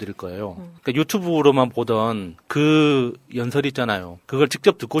모이신 분들일 거예요. 그러니까 유튜브로만 보던 그 연설 있잖아요. 그걸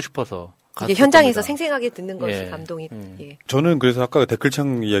직접 듣고 싶어서 이게 현장에서 생생하게 듣는 것이 감동이. 저는 그래서 아까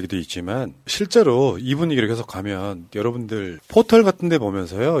댓글창 이야기도 있지만 실제로 이 분위기를 계속 가면 여러분들 포털 같은 데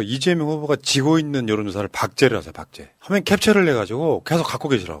보면서요. 이재명 후보가 지고 있는 여론조사를 박제를 하세요. 박제. 화면 캡처를 해가지고 계속 갖고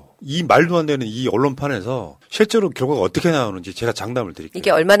계시라고. 이 말도 안 되는 이 언론판에서 실제로 결과가 어떻게 나오는지 제가 장담을 드릴게요.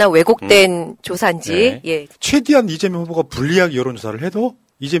 이게 얼마나 왜곡된 조사인지. 최대한 이재명 후보가 불리하게 여론조사를 해도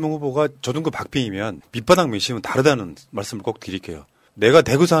이재명 후보가 저등급 박빙이면 밑바닥 민심은 다르다는 말씀을 꼭 드릴게요. 내가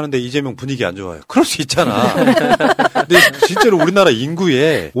대구 사는데 이재명 분위기 안 좋아요. 그럴 수 있잖아. 근데 실제로 우리나라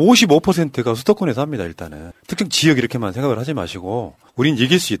인구의 55%가 수도권에 삽니다, 일단은. 특정 지역 이렇게만 생각을 하지 마시고, 우린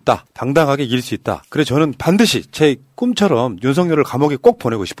이길 수 있다. 당당하게 이길 수 있다. 그래, 저는 반드시 제 꿈처럼 윤석열을 감옥에 꼭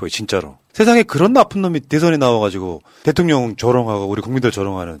보내고 싶어요, 진짜로. 세상에 그런 나쁜 놈이 대선에 나와가지고 대통령 조롱하고 우리 국민들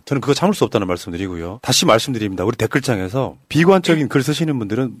조롱하는, 저는 그거 참을 수 없다는 말씀드리고요. 다시 말씀드립니다. 우리 댓글창에서 비관적인 글 쓰시는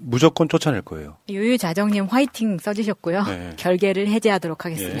분들은 무조건 쫓아낼 거예요. 유유자정님 화이팅 써주셨고요. 네. 결계를 해제하도록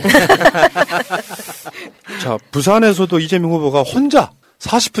하겠습니다. 예. 자, 부산에서도 이재명 후보가 혼자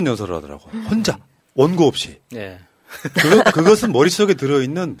 40분 연설을 하더라고. 혼자. 원고 없이. 네. 그것은 머릿속에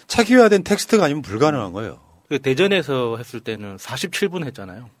들어있는 체계화된 텍스트가 아니면 불가능한 거예요. 대전에서 했을 때는 47분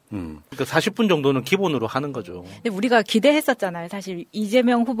했잖아요. 그러니까 40분 정도는 기본으로 하는 거죠. 근데 우리가 기대했었잖아요. 사실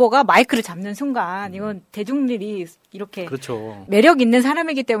이재명 후보가 마이크를 잡는 순간 이건 대중들이 이렇게 그렇죠. 매력 있는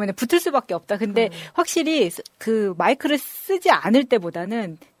사람이기 때문에 붙을 수밖에 없다. 근데 확실히 그 마이크를 쓰지 않을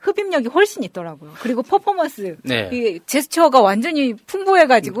때보다는 흡입력이 훨씬 있더라고요. 그리고 퍼포먼스, 네. 이 제스처가 완전히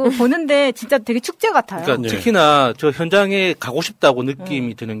풍부해가지고 보는데 진짜 되게 축제 같아요. 그러니까 특히나 저 현장에 가고 싶다고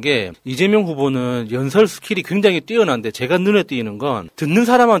느낌이 드는 게 이재명 후보는 연설 스킬이 굉장히 뛰어난데 제가 눈에 띄는 건 듣는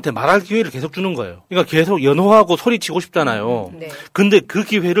사람한테 말할 기회를 계속 주는 거예요. 그러니까 계속 연호하고 소리치고 싶잖아요. 네. 근데 그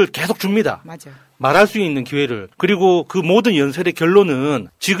기회를 계속 줍니다. 맞아요. 말할 수 있는 기회를. 그리고 그 모든 연설의 결론은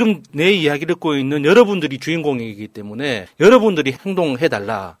지금 내 이야기를 듣고 있는 여러분들이 주인공이기 때문에 여러분들이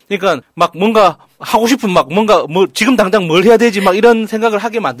행동해달라. 그러니까 막 뭔가 하고 싶은 막 뭔가 뭐 지금 당장 뭘 해야 되지 막 이런 생각을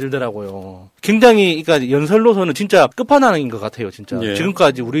하게 만들더라고요. 굉장히 그러니까 연설로서는 진짜 끝판왕인 것 같아요. 진짜. 예.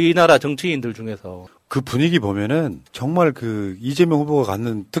 지금까지 우리나라 정치인들 중에서. 그 분위기 보면은 정말 그 이재명 후보가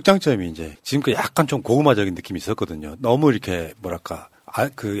갖는 특장점이 이제 지금까지 약간 좀 고구마적인 느낌이 있었거든요. 너무 이렇게 뭐랄까.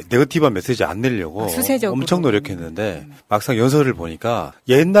 그 네거티브한 메시지 안 내려고 수세적으로. 엄청 노력했는데 막상 연설을 보니까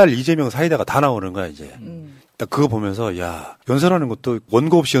옛날 이재명 사이다가 다 나오는 거야 이제. 딱 그거 보면서 야, 연설하는 것도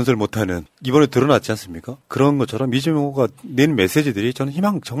원고 없이 연설 못하는 이번에 드러났지 않습니까? 그런 것처럼 이재명 후보가 낸 메시지들이 저는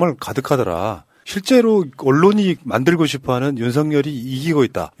희망 정말 가득하더라. 실제로 언론이 만들고 싶어하는 윤석열이 이기고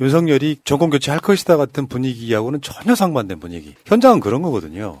있다. 윤석열이 정권 교체할 것이다 같은 분위기하고는 전혀 상반된 분위기. 현장은 그런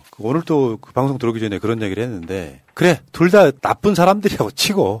거거든요. 오늘 또 그 방송 들어오기 전에 그런 얘기를 했는데 그래 둘 다 나쁜 사람들이라고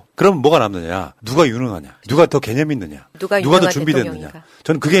치고 그러면 뭐가 남느냐. 누가 유능하냐. 누가 더 개념 있느냐. 누가 더 준비됐느냐. 대통령인가.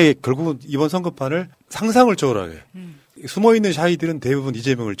 저는 그게 결국은 이번 선거판을 상상을 초월하게 숨어있는 샤이들은 대부분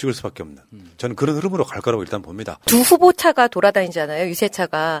이재명을 찍을 수밖에 없는. 저는 그런 흐름으로 갈 거라고 일단 봅니다. 두 후보차가 돌아다니잖아요.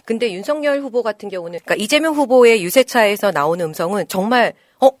 유세차가. 근데 윤석열 후보 같은 경우는 그러니까 이재명 후보의 유세차에서 나오는 음성은 정말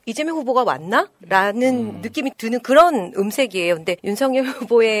이재명 후보가 왔나? 라는 느낌이 드는 그런 음색이에요. 근데 윤석열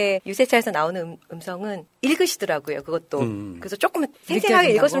후보의 유세차에서 나오는 음성은 읽으시더라고요. 그것도. 그래서 조금 생생하게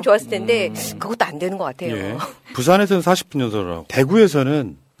느껴진다고? 읽었으면 좋았을 텐데 그것도 안 되는 것 같아요. 예. 부산에서는 40분 연설을 하고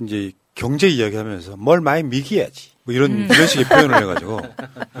대구에서는 이제 경제 이야기하면서 뭘 많이 미기야지. 뭐 이런 식의 표현을 해가지고.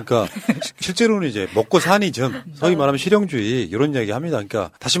 그러니까 실제로는 이제 먹고 사니 좀 소위 말하면 실용주의 이런 이야기 합니다. 그러니까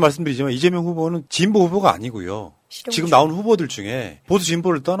다시 말씀드리지만 이재명 후보는 진보 후보가 아니고요. 지금 나온 후보들 중에 보수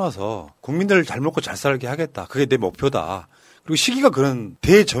진보를 떠나서 국민들을 잘 먹고 잘 살게 하겠다. 그게 내 목표다. 그리고 시기가 그런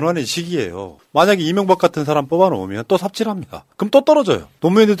대전환의 시기예요. 만약에 이명박 같은 사람 뽑아놓으면 또 삽질합니다. 그럼 또 떨어져요.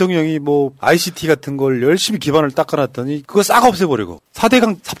 노무현 대통령이 뭐 ICT 같은 걸 열심히 기반을 닦아놨더니 그거 싹 없애버리고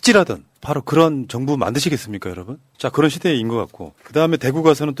 4대강 삽질하던 바로 그런 정부 만드시겠습니까, 여러분? 자, 그런 시대인 것 같고. 그 다음에 대구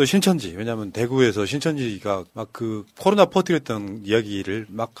가서는 또 신천지. 왜냐하면 대구에서 신천지가 막 그 코로나 퍼뜨렸던 이야기를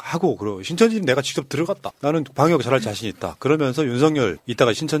막 하고, 그러고 신천지는 내가 직접 들어갔다. 나는 방역 잘할 자신 있다. 그러면서 윤석열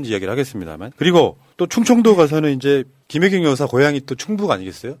이따가 신천지 이야기를 하겠습니다만. 그리고 또 충청도 가서는 이제 김혜경 여사 고향이 또 충북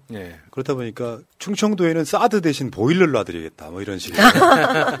아니겠어요? 네. 그렇다 보니까 충청도에는 사드 대신 보일러를 놔드리겠다. 뭐 이런 식으로.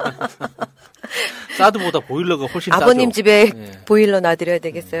 사드보다 보일러가 훨씬 아버님 싸죠. 집에 네. 보일러 놔드려야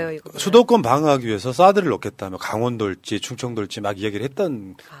되겠어요. 이거. 수도권 방어하기 위해서 사드를 넣겠다며 강원도일지 충청도일지 막 이야기를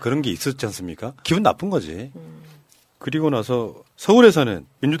했던 그런 게 있었지 않습니까? 기분 나쁜 거지. 그리고 나서 서울에서는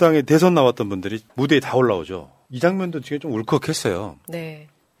민주당에 대선 나왔던 분들이 무대에 다 올라오죠. 이 장면도 되게 좀 울컥했어요. 네.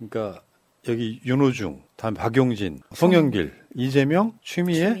 그러니까 여기 윤호중, 다음 박용진, 송영길, 이재명,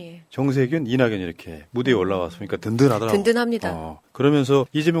 추미애, 정세균, 이낙연 이렇게 무대에 올라왔으니까 든든하더라고요. 든든합니다. 그러면서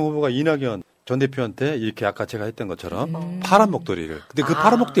이재명 후보가 이낙연 전 대표한테 이렇게 아까 제가 했던 것처럼 파란 목도리를. 근데 그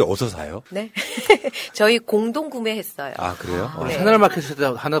파란 목도리 어디서 사요? 네. 저희 공동 구매했어요. 아, 그래요? 네.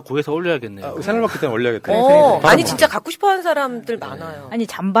 새날마켓에서 하나 구해서 올려야겠네요. 새날마켓에 올려야겠다. 아니 진짜 갖고 싶어하는 사람들 많아요. 아니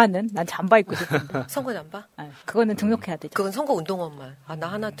잠바는? 난 잠바 입고 싶은데. 선거 잠바? 그거는 등록해야 되죠. 그건 선거 운동원만.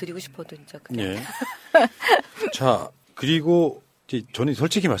 나 하나 드리고 싶어도 진짜 그냥. 예. 자, 그리고 저는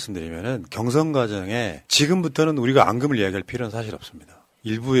솔직히 말씀드리면은 경선 과정에 지금부터는 우리가 앙금을 이야기할 필요는 사실 없습니다.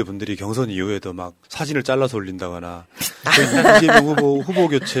 일부의 분들이 경선 이후에도 막 사진을 잘라서 올린다거나 이재명 후보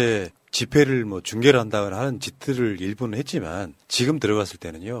교체 집회를 뭐 중계를 한다거나 하는 짓들을 일부는 했지만 지금 들어갔을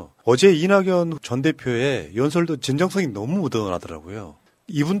때는요. 어제 이낙연 전 대표의 연설도 진정성이 너무 묻어나더라고요.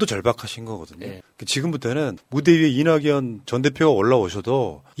 이분도 절박하신 거거든요. 네. 지금부터는 무대 위에 이낙연 전 대표가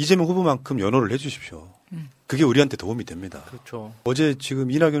올라오셔도 이재명 후보만큼 연호를 해 주십시오. 그게 우리한테 도움이 됩니다. 그렇죠. 어제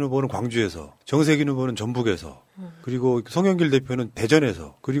지금 이낙연 후보는 광주에서, 정세균 후보는 전북에서, 그리고 송영길 대표는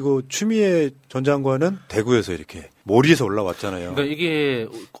대전에서, 그리고 추미애 전 장관은 대구에서 이렇게 몰이에서 올라왔잖아요. 그러니까 이게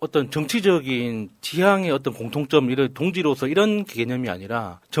어떤 정치적인 지향의 어떤 공통점, 이런 동지로서 이런 개념이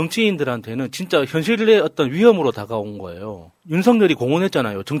아니라 정치인들한테는 진짜 현실의 어떤 위험으로 다가온 거예요. 윤석열이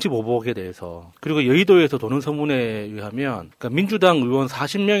공언했잖아요. 정치 보복에 대해서. 그리고 여의도에서 도는 소문에 의하면 그러니까 민주당 의원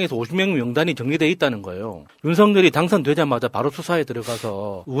 40명에서 50명 명단이 정리돼 있다는 거예요. 윤석열이 당선되자마자 바로 수사에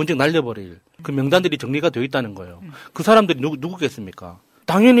들어가서 의원직 날려버릴 그 명단들이 정리가 되어 있다는 거예요. 그 사람들이 누구겠습니까?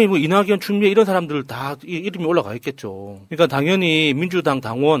 당연히 뭐 이낙연, 추미애 이런 사람들 다 이름이 올라가 있겠죠. 그러니까 당연히 민주당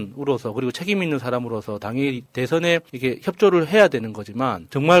당원으로서 그리고 책임 있는 사람으로서 당연히 대선에 이게 협조를 해야 되는 거지만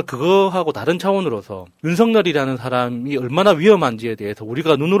정말 그거하고 다른 차원으로서 윤석열이라는 사람이 얼마나 위험한지에 대해서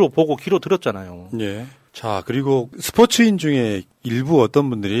우리가 눈으로 보고 귀로 들었잖아요. 예. 자, 그리고 스포츠인 중에 일부 어떤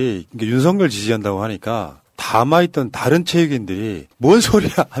분들이 윤석열 지지한다고 하니까 담아있던 다른 체육인들이 뭔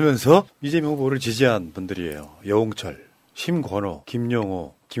소리야 하면서 이재명 후보를 지지한 분들이에요. 여홍철, 심권호,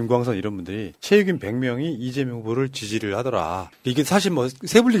 김용호, 김광선 이런 분들이 체육인 100명이 이재명 후보를 지지를 하더라. 이게 사실 뭐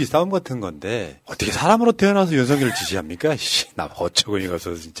세불리기 싸움 같은 건데 어떻게 사람으로 태어나서 윤석열을 지지합니까? 나 어쩌고니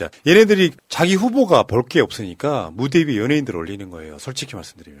가서 진짜. 얘네들이 자기 후보가 볼 게 없으니까 무대 위에 연예인들 올리는 거예요. 솔직히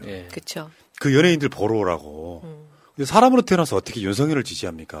말씀드리면. 예. 그렇죠. 그 연예인들 보러 오라고. 근데 사람으로 태어나서 어떻게 윤석열을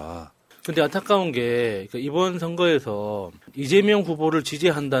지지합니까? 근데 안타까운 게 이번 선거에서 이재명 후보를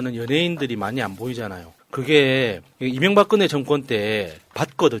지지한다는 연예인들이 많이 안 보이잖아요. 그게 이명박근혜 정권 때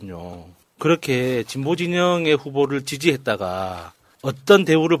봤거든요. 그렇게 진보 진영의 후보를 지지했다가 어떤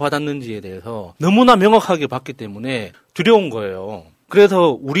대우를 받았는지에 대해서 너무나 명확하게 봤기 때문에 두려운 거예요.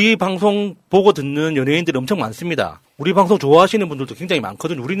 그래서 우리 방송 보고 듣는 연예인들이 엄청 많습니다. 우리 방송 좋아하시는 분들도 굉장히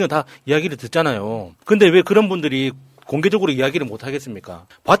많거든요. 우리는 다 이야기를 듣잖아요. 근데 왜 그런 분들이 공개적으로 이야기를 못 하겠습니까?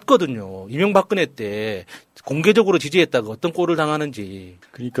 봤거든요. 이명박근혜 때 공개적으로 지지했다가 어떤 꼴을 당하는지.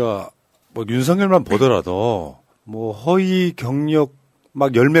 그러니까 뭐 윤석열만 보더라도 뭐 허위 경력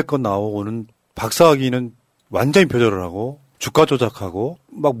막 열몇 건 나오고는 박사학위는 완전히 표절을 하고 주가 조작하고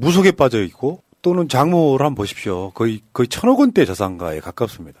막 무속에 빠져 있고 또는 장모를 한번 보십시오. 거의 1,000억 원대 자산가에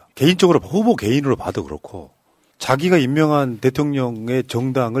가깝습니다. 개인적으로 후보 개인으로 봐도 그렇고 자기가 임명한 대통령의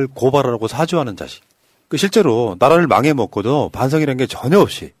정당을 고발하라고 사주하는 자식. 실제로 나라를 망해먹고도 반성이라는 게 전혀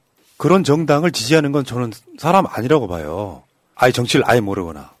없이 그런 정당을 지지하는 건 저는 사람 아니라고 봐요. 아예 정치를 아예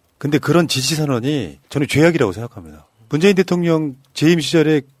모르거나. 근데 그런 지지 선언이 저는 죄악이라고 생각합니다. 문재인 대통령 재임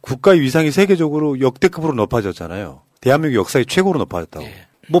시절에 국가의 위상이 세계적으로 역대급으로 높아졌잖아요. 대한민국 역사의 최고로 높아졌다고.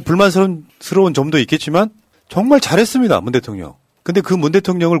 뭐 불만스러운 점도 있겠지만 정말 잘했습니다. 문 대통령. 근데 그 문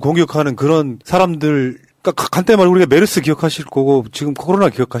대통령을 공격하는 그런 사람들, 그러니까 간단히 말해 우리가 메르스 기억하실 거고 지금 코로나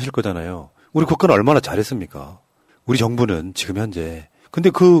기억하실 거잖아요. 우리 국가는 얼마나 잘했습니까? 우리 정부는 지금 현재. 근데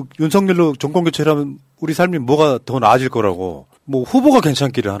그 윤석열로 정권 교체를 하면 우리 삶이 뭐가 더 나아질 거라고. 뭐 후보가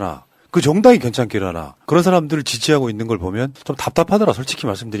괜찮기를 하나. 그 정당이 괜찮기를 하나. 그런 사람들을 지지하고 있는 걸 보면 좀 답답하더라. 솔직히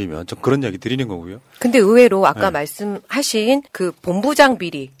말씀드리면. 좀 그런 이야기 드리는 거고요. 근데 의외로 아까 말씀하신 그 본부장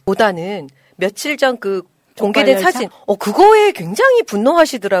비리보다는 며칠 전 그 공개된 사진, 그거에 굉장히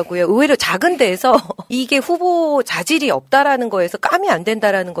분노하시더라고요. 의외로 작은 데에서 이게 후보 자질이 없다라는 거에서 깜이 안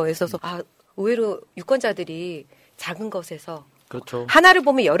된다라는 거에서 의외로 유권자들이 작은 것에서 그렇죠. 하나를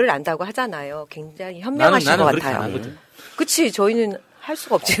보면 열을 안다고 하잖아요. 굉장히 현명하신 것 같아요. 그치, 저희는 할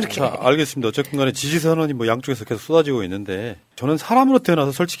수가 없지, 이렇게. 자, 알겠습니다. 어쨌든 간에 지지선언이 뭐 양쪽에서 계속 쏟아지고 있는데 저는 사람으로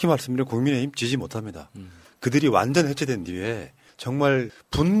태어나서 솔직히 말씀드리면 국민의힘 지지 못합니다. 그들이 완전 해체된 뒤에 정말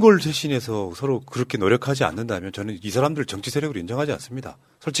분골쇄신해서 서로 그렇게 노력하지 않는다면 저는 이 사람들 정치 세력으로 인정하지 않습니다.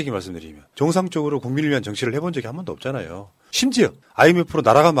 솔직히 말씀드리면. 정상적으로 국민을 위한 정치를 해본 적이 한 번도 없잖아요. 심지어 IMF로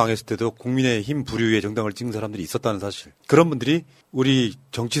나라가 망했을 때도 국민의힘 부류의 정당을 찍는 사람들이 있었다는 사실. 그런 분들이 우리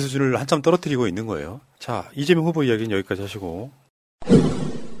정치 수준을 한참 떨어뜨리고 있는 거예요. 자, 이재명 후보 이야기는 여기까지 하시고.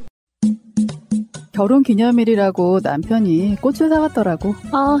 결혼기념일이라고 남편이 꽃을 사왔더라고.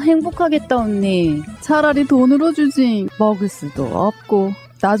 아, 행복하겠다 언니. 차라리 돈으로 주지. 먹을 수도 없고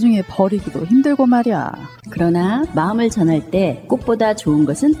나중에 버리기도 힘들고 말이야. 그러나 마음을 전할 때 꽃보다 좋은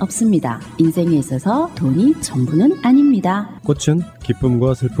것은 없습니다. 인생에 있어서 돈이 전부는 아닙니다. 꽃은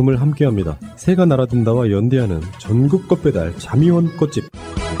기쁨과 슬픔을 함께합니다. 새가 날아든다와 연대하는 전국 꽃배달 자미원 꽃집.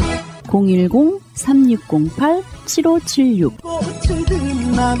 010-3608-7576.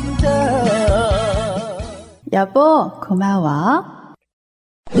 여보, 고마워.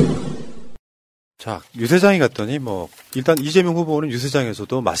 자, 유세장에 갔더니 일단 이재명 후보는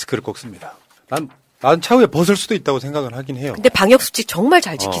유세장에서도 마스크를 꼭 씁니다. 난 차후에 벗을 수도 있다고 생각을 하긴 해요. 근데 방역수칙 정말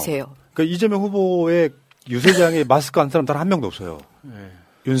잘 지키세요. 그러니까 이재명 후보의 유세장에 마스크 안 사람 단 한 명도 없어요.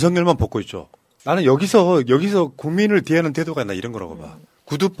 윤석열만 벗고 있죠. 나는 여기서 국민을 대하는 태도가 나 이런 거라고 봐.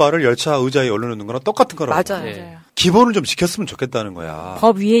 구두발을 열차 의자에 올려놓는 거랑 똑같은 거라고. 맞아요. 맞아요. 기본을 좀 지켰으면 좋겠다는 거야.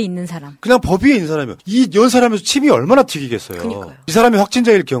 법 위에 있는 사람. 그냥 법 위에 있는 사람이요. 이 연사람에서 침이 얼마나 튀기겠어요. 그러니까요. 이 사람이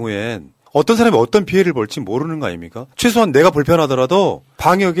확진자일 경우엔 어떤 사람이 어떤 피해를 볼지 모르는 거 아닙니까? 최소한 내가 불편하더라도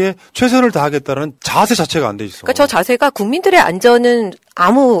방역에 최선을 다하겠다는 자세 자체가 안 돼 있어. 그러니까 저 자세가 국민들의 안전은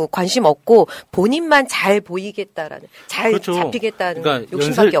아무 관심 없고 본인만 잘 보이겠다라는, 잘 그렇죠. 잡히겠다는 그러니까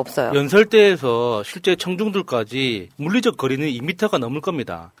욕심밖에 없어요. 연설대에서 실제 청중들까지 물리적 거리는 2m가 넘을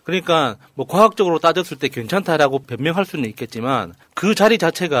겁니다. 그러니까 뭐 과학적으로 따졌을 때 괜찮다라고 변명할 수는 있겠지만 그 자리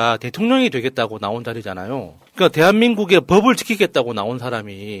자체가 대통령이 되겠다고 나온 자리잖아요. 그러니까 대한민국의 법을 지키겠다고 나온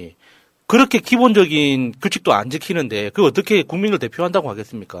사람이 그렇게 기본적인 규칙도 안 지키는데 그 어떻게 국민을 대표한다고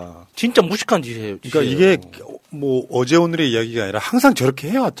하겠습니까? 진짜 무식한 짓이에요. 그러니까 이게 뭐 어제 오늘의 이야기가 아니라 항상 저렇게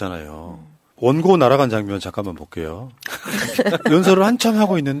해왔잖아요. 원고 날아간 장면 잠깐만 볼게요. 연설을 한참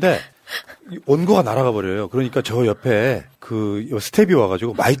하고 있는데 원고가 날아가 버려요. 그러니까 저 옆에 그 스텝이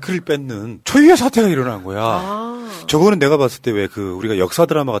와가지고 마이크를 뺏는 초유의 사태가 일어난 거야. 저거는 내가 봤을 때 왜 그 우리가 역사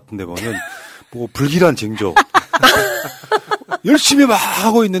드라마 같은데 보면 뭐 불길한 징조. 열심히 막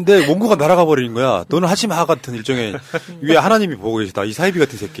하고 있는데 원고가 날아가 버리는 거야. 너는 하지 마 같은 일종의 위에 하나님이 보고 계시다. 이 사이비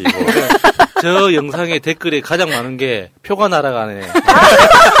같은 새끼 이거. 저 영상의 댓글에 가장 많은 게 표가 날아가네.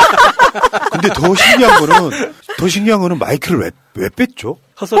 근데 더 신기한 거는 마이크를 왜 뺐죠?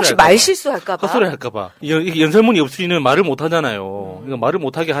 혹시 말 실수할까봐. 헛소리 할까봐. 연설문이 없으면 말을 못 하잖아요. 이거 말을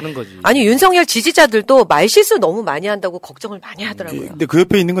못 하게 하는 거지. 아니 윤석열 지지자들도 말 실수 너무 많이 한다고 걱정을 많이 하더라고요. 근데 그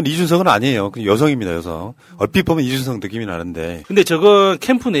옆에 있는 건 이준석은 아니에요. 여성입니다, 여성. 얼핏 보면 이준석 느낌이 나는데. 근데 저건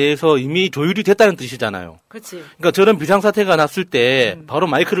캠프 내에서 이미 조율이 됐다는 뜻이잖아요. 그렇지. 그러니까 저런 비상사태가 났을 때 바로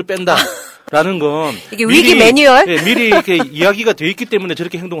마이크를 뺀다. 라는 건 이게 위기 매뉴얼? 예, 미리 이렇게 이야기가 돼 있기 때문에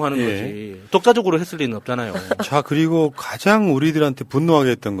저렇게 행동하는 거지. 독자적으로 했을 리는 없잖아요. 자, 그리고 가장 우리들한테 분노하게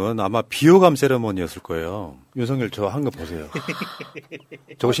했던 건 아마 비호감 세레머니였을 거예요. 윤석열 저 한 거 보세요.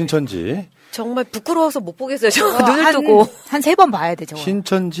 저거 신천지. 정말 부끄러워서 못 보겠어요. 저 눈을 뜨고. 한 3번 봐야 돼, 저거.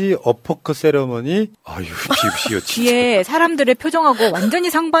 신천지 어퍼컷 세레머니. 아유, 비읍시오, 진짜. 뒤에 사람들의 표정하고 완전히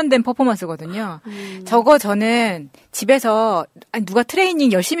상반된 퍼포먼스거든요. 저거 저는 집에서 누가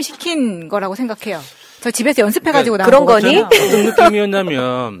트레이닝 열심히 시킨 거라고 생각해요. 저 집에서 연습해가지고 나온 그런 거니? 어떤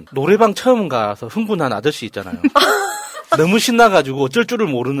느낌이었냐면 노래방 처음 가서 흥분한 아저씨 있잖아요. 너무 신나가지고 어쩔 줄을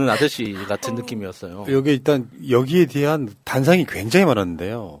모르는 아저씨 같은 느낌이었어요. 여기 일단 여기에 대한 단상이 굉장히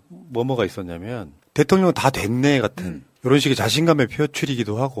많았는데요. 뭐가 있었냐면 대통령 다 됐네 같은 이런 식의 자신감의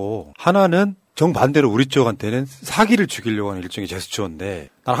표출이기도 하고, 하나는 정반대로 우리 쪽한테는 사기를 죽이려고 하는 일종의 제스처인데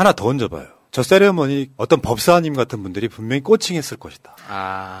난 하나 더 얹어봐요. 저 세레머니 어떤 법사님 같은 분들이 분명히 코칭했을 것이다.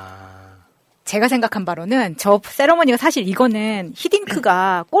 제가 생각한 바로는 저 세레머니가 사실 이거는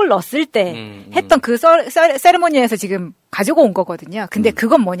히딩크가 골 넣었을 때 했던 그 세레머니에서 지금 가지고 온 거거든요. 근데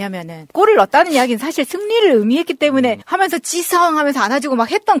그건 뭐냐면은 골을 넣었다는 이야기는 사실 승리를 의미했기 때문에 하면서 지성하면서 안아주고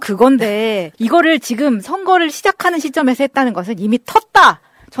막 했던 그건데 이거를 지금 선거를 시작하는 시점에서 했다는 것은 이미 텄다.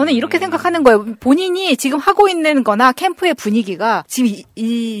 저는 이렇게 생각하는 거예요. 본인이 지금 하고 있는 거나 캠프의 분위기가 지금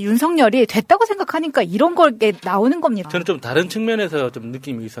이 윤석열이 됐다고 생각하니까 이런 게 나오는 겁니다. 저는 좀 다른 측면에서 좀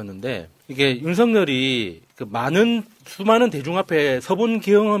느낌이 있었는데, 이게 윤석열이 그 수많은 대중 앞에 서본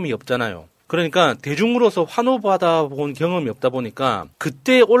경험이 없잖아요. 그러니까 대중으로서 환호받아본 경험이 없다 보니까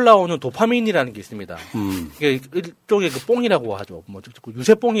그때 올라오는 도파민이라는 게 있습니다. 이게 일종의 그 뽕이라고 하죠. 뭐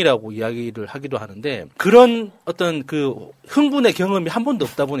유세뽕이라고 이야기를 하기도 하는데, 그런 어떤 그 흥분의 경험이 한 번도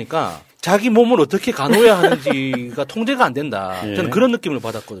없다 보니까 자기 몸을 어떻게 가눠야 하는지가 통제가 안 된다. 저는 그런 느낌을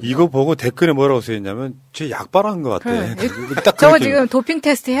받았거든요. 이거 보고 댓글에 뭐라고 써있냐면 제 약발한 것 같아. 딱 저거 지금 도핑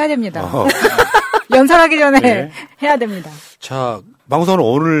테스트 해야 됩니다. 연설하기 전에 해야 됩니다. 자, 방송은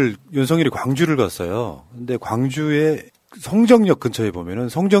오늘 윤석열이 광주를 갔어요. 근데 광주에 성정역 근처에 보면은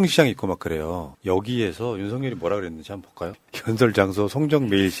성정시장 있고 막 그래요. 여기에서 윤석열이 뭐라 그랬는지 한번 볼까요? 연설 장소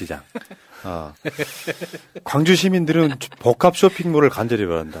성정매일시장. 광주 시민들은 복합 쇼핑몰을 간절히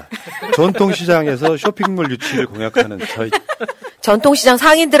바란다. 전통시장에서 쇼핑몰 유치를 공약하는 저희. 전통시장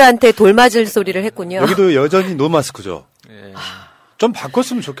상인들한테 돌맞을 소리를 했군요. 여기도 여전히 노마스크죠. 좀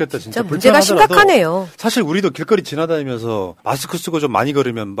바꿨으면 좋겠다, 진짜. 문제가 심각하네요. 사실 우리도 길거리 지나다니면서 마스크 쓰고 좀 많이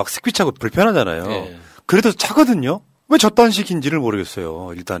걸으면 막 스피 차고 불편하잖아요. 그래도 차거든요? 왜 저딴 식인지를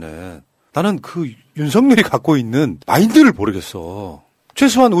모르겠어요, 일단은. 나는 그 윤석열이 갖고 있는 마인드를 모르겠어.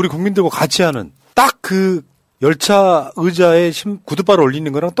 최소한 우리 국민들과 같이 하는 딱 그 열차 의자에 구두발을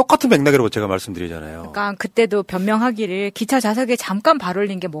올리는 거랑 똑같은 맥락이라고 제가 말씀드리잖아요. 그러니까 그때도 변명하기를 기차 좌석에 잠깐 발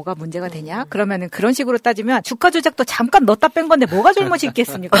올린 게 뭐가 문제가 되냐? 그러면은 그런 식으로 따지면 주가 조작도 잠깐 넣었다 뺀 건데 뭐가 잘못이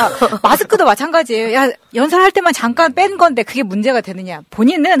있겠습니까? 마스크도 마찬가지예요. 야, 연설할 때만 잠깐 뺀 건데 그게 문제가 되느냐?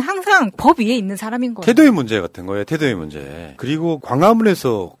 본인은 항상 법 위에 있는 사람인 거예요. 태도의 문제 같은 거예요. 태도의 문제. 그리고 광화문,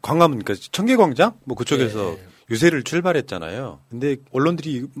 그러니까 청계광장? 뭐 그쪽에서 유세를 출발했잖아요. 근데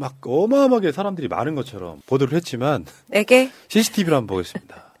언론들이 막 어마어마하게 사람들이 많은 것처럼 보도를 했지만 CCTV로 한번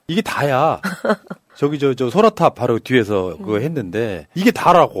보겠습니다. 이게 다야. 저기 저 소라탑 바로 뒤에서 그거 했는데 이게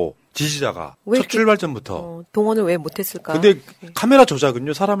다라고. 지지자가 첫 출발 전부터 동원을 왜 못했을까? 근데 카메라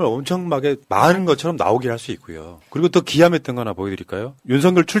조작은요 사람을 엄청나게 많은 것처럼 나오게 할 수 있고요. 그리고 또 기함했던 거 하나 보여드릴까요?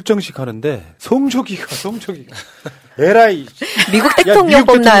 윤석열 출정식 하는데 송조기가 에라이 미국 대통령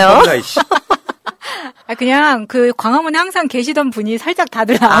뽑나요? 그냥 그 광화문에 항상 계시던 분이 살짝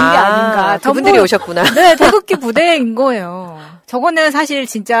다들 나온 게 아닌가. 그분들이 오셨구나. 네, 태극기 부대인 거예요. 저거는 사실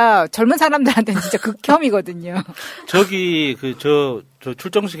진짜 젊은 사람들한테는 진짜 극혐이거든요. 저기 저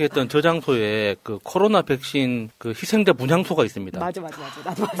출정식 했던 저 장소에 그 코로나 백신 그 희생자 분향소가 있습니다. 맞아.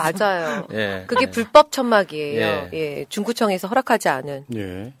 나도 맞아요. 예. 그게 불법 천막이에요. 예. 중구청에서 허락하지 않은.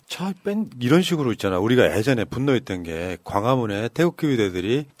 예. 이런 식으로 있잖아. 우리가 예전에 분노했던 게 광화문에 태극기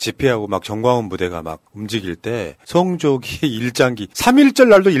부대들이 집회하고 막 정광훈 부대가 막 움직일 때 송조기 일장기 3.1절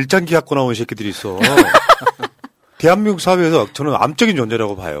날도 일장기 갖고 나온 새끼들이 있어. 대한민국 사회에서 저는 암적인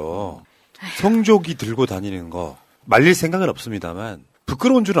존재라고 봐요. 송조기 들고 다니는 거 말릴 생각은 없습니다만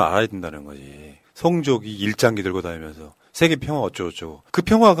부끄러운 줄은 알아야 된다는 거지. 송조기 일장기 들고 다니면서 세계 평화 어쩌고저쩌고. 그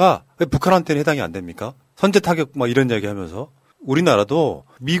평화가 왜 북한한테는 해당이 안 됩니까? 선제 타격 막 이런 이야기 하면서 우리나라도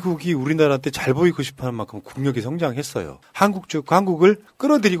미국이 우리나라한테 잘 보이고 싶어하는 만큼 국력이 성장했어요. 한국을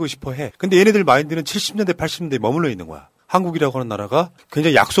끌어들이고 싶어 해. 근데 얘네들 마인드는 70년대 80년대에 머물러 있는 거야. 한국이라고 하는 나라가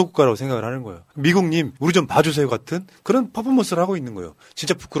굉장히 약소국가라고 생각을 하는 거예요. 미국님 우리 좀 봐주세요 같은 그런 퍼포먼스를 하고 있는 거예요.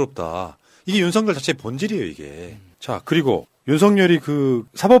 진짜 부끄럽다. 이게 윤석열 자체의 본질이에요 이게. 자 그리고 윤석열이 그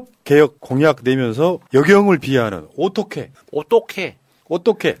사법개혁 공약 내면서 여경을 비하하는 어떻게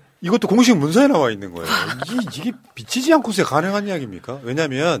이것도 공식 문서에 나와 있는 거예요. 이게 미치지 않고서 가능한 이야기입니까?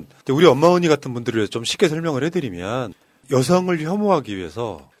 왜냐하면 우리 엄마 언니 같은 분들을 좀 쉽게 설명을 해드리면 여성을 혐오하기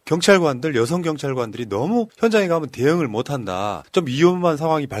위해서 경찰관들, 여성 경찰관들이 너무 현장에 가면 대응을 못한다. 좀 위험한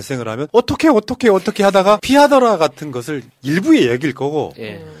상황이 발생을 하면 어떻게 하다가 피하더라 같은 것을 일부의 얘기일 거고.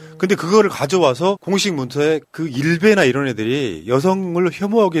 근데 그거를 가져와서 공식 문서에 그 일베나 이런 애들이 여성을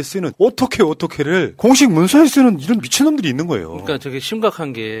혐오하게 쓰는 어떻게를 공식 문서에 쓰는 이런 미친놈들이 있는 거예요. 그러니까 저게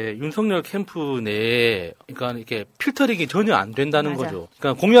심각한 게 윤석열 캠프 내에 그러니까 이렇게 필터링이 전혀 안 된다는 거죠.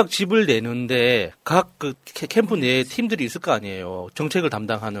 그러니까 공약집을 내는데 각 그 캠프 내에 팀들이 있을 거 아니에요. 정책을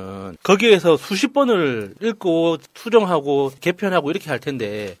담당하는. 거기에서 수십 번을 읽고 수정하고 개편하고 이렇게 할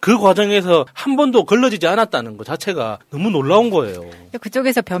텐데 그 과정에서 한 번도 걸러지지 않았다는 것 자체가 너무 놀라운 거예요.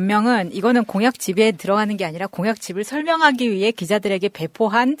 그쪽에서 변명은 이거는 공약집에 들어가는 게 아니라 공약집을 설명하기 위해 기자들에게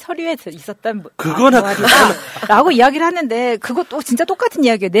배포한 서류에 있었던 라고 이야기를 하는데 그것도 진짜 똑같은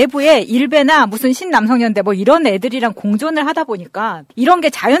이야기예요. 내부에 일베나 무슨 신남성연대 뭐 이런 애들이랑 공존을 하다 보니까 이런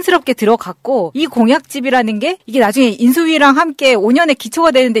게 자연스럽게 들어갔고 이 공약집이라는 게 이게 나중에 인수위랑 함께 5년의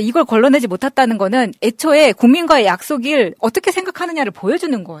기초가 되는데 이걸 걸러내지 못했다는 거는 애초에 국민과의 약속을 어떻게 생각하느냐를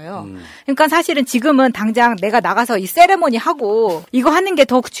보여주는 거예요. 그러니까 사실은 지금은 당장 내가 나가서 이 세레모니 하고 이거 하는 게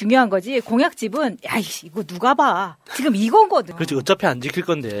더 중요한 거지. 공약집은 야 이거 누가 봐. 지금 이거거든. 그렇지. 어차피 안 지킬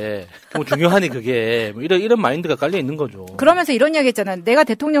건데 뭐 중요하니 그게 뭐 이런 마인드가 깔려 있는 거죠. 그러면서 이런 이야기 했잖아요. 내가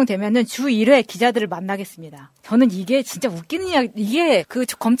대통령 되면은 주 1회 기자들을 만나겠습니다. 저는 이게 진짜 웃기는 이야기. 이게 그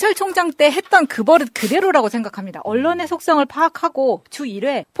검찰총장 때 했던 그 버릇 그대로라고 생각합니다. 언론의 속성을 파악하고 주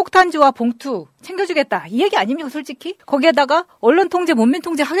 1회 폭탄주와 봉투 챙겨주겠다. 이 얘기 아닙니까 솔직히? 거기에다가 언론 통제, 문민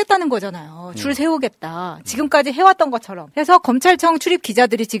통제 하겠다는 거잖아요. 줄 세우겠다. 지금까지 해왔던 것처럼. 그래서 검찰청 출입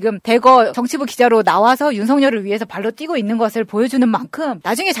기자들이 지금 대거 정치부 기자로 나와서 윤석열을 위해서 발로 뛰고 있는 것을 보여주는 만큼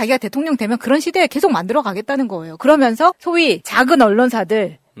나중에 자기가 대통령 되면 그런 시대에 계속 만들어 가겠다는 거예요. 그러면서 소위 작은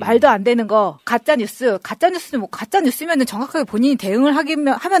언론사들 말도 안 되는 거 가짜뉴스는 뭐 가짜뉴스면은 정확하게 본인이 대응을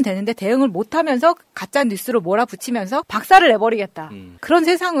하면 되는데 대응을 못하면서 가짜뉴스로 몰아붙이면서 박살을 내버리겠다. 그런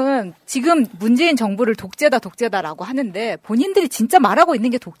세상은 지금 문재인 정부를 독재다라고 하는데 본인들이 진짜 말하고 있는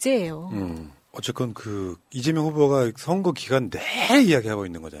게 독재예요. 어쨌건 그 이재명 후보가 선거 기간 내내 이야기하고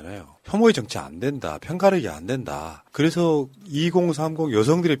있는 거잖아요. 혐오의 정치 안 된다. 편가르기 안 된다. 그래서 2030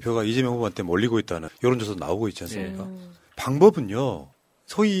 여성들의 표가 이재명 후보한테 몰리고 있다는 여론조사 나오고 있지 않습니까? 방법은요.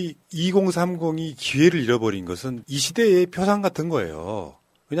 소위 2030이 기회를 잃어버린 것은 이 시대의 표상 같은 거예요.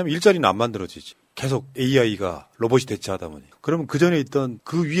 왜냐하면 일자리는 안 만들어지지. 계속 AI가 로봇이 대체하다 보니. 그러면 그 전에 있던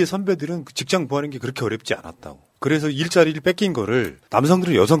그 위에 선배들은 직장 구하는 게 그렇게 어렵지 않았다고. 그래서 일자리를 뺏긴 거를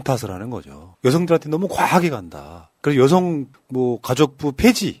남성들은 여성 탓을 하는 거죠. 여성들한테 너무 과하게 간다. 그래서 여성 가족부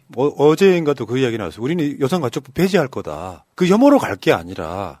폐지. 어제인가도 그 이야기 나왔어요. 우리는 여성 가족부 폐지할 거다. 그 혐오로 갈 게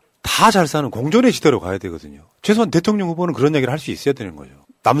아니라 다 잘 사는 공존의 시대로 가야 되거든요. 최소한 대통령 후보는 그런 얘기를 할 수 있어야 되는 거죠.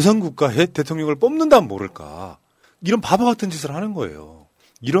 남성 국가에 대통령을 뽑는다면 모를까. 이런 바보 같은 짓을 하는 거예요.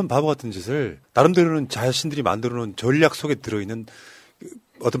 이런 바보 같은 짓을 나름대로는 자신들이 만들어 놓은 전략 속에 들어있는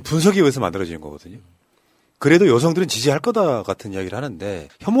어떤 분석에 의해서 만들어지는 거거든요. 그래도 여성들은 지지할 거다 같은 이야기를 하는데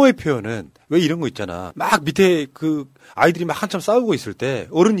혐오의 표현은 왜 이런 거 있잖아. 막 밑에 그 아이들이 막 한참 싸우고 있을 때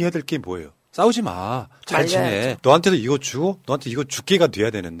어른이 해야 될 게 뭐예요? 싸우지 마. 잘 지내. 너한테도 이거 주고 너한테 이거 줄게가 돼야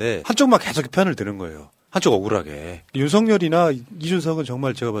되는데 한쪽만 계속 편을 드는 거예요. 한쪽 억울하게. 윤석열이나 이준석은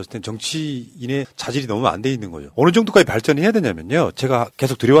정말 제가 봤을 땐 정치인의 자질이 너무 안 돼 있는 거죠. 어느 정도까지 발전해야 되냐면요. 제가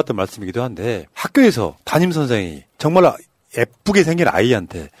계속 드려왔던 말씀이기도 한데 학교에서 담임 선생이 정말 예쁘게 생긴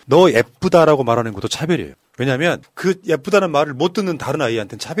아이한테 너 예쁘다라고 말하는 것도 차별이에요. 왜냐하면 그 예쁘다는 말을 못 듣는 다른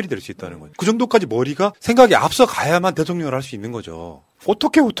아이한테는 차별이 될 수 있다는 거예요. 그 정도까지 머리가 생각이 앞서 가야만 대통령을 할 수 있는 거죠.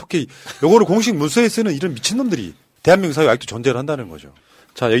 어떻게 요거를 공식 문서에 쓰는 이런 미친놈들이 대한민국 사회에 아직도 존재를 한다는 거죠.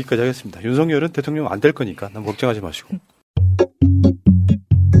 자, 여기까지 하겠습니다. 윤석열은 대통령 안 될 거니까 너무 걱정하지 마시고.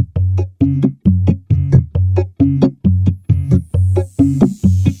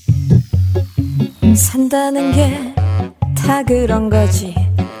 산다는 게 다 그런 거지.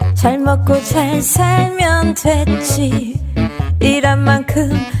 잘 먹고 잘 살면 됐지. 일한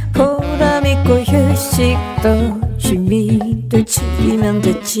만큼 보람 있고 휴식도 취미도 즐기면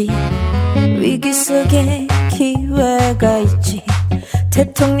됐지. 위기 속에 기회가 있지.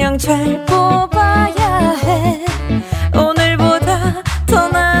 대통령 잘 뽑아야 해. 오늘보다 더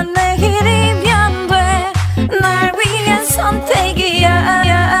나은 내일이면 돼. 날 위한 선택이야.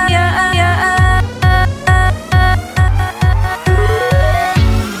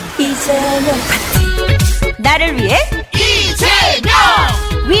 이재명 파티. 나를 위해 이재명.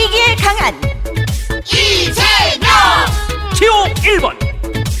 위기에 강한 이재명. 기호 1번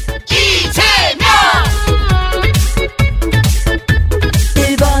이재명.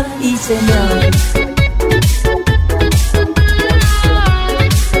 1번 이재명.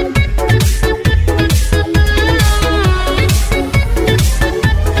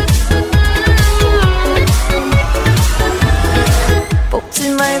 뽑지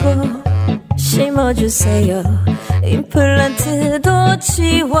말고 심어주세요. 임플란트도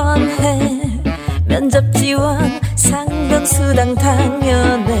지원해. 면접 지원 상병수당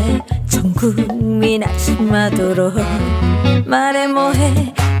당연해. 전 국민 안심하도록. 말해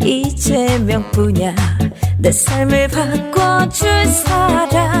뭐해 이재명뿐이야. 내 삶을 바꿔줄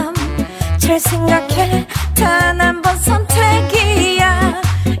사람. 잘 생각해 단 한 번 선택이야.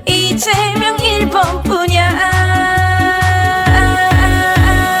 이재명 1번뿐이야.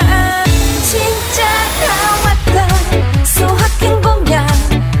 소확행공약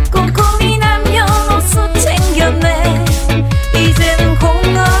꼼꼼히 남녀노소 챙겼네. 이제는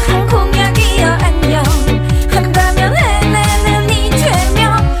공허한 공약이여 안녕. 한다면 해내는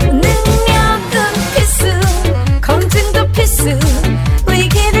이재명. 능력은 필수 검증도 필수.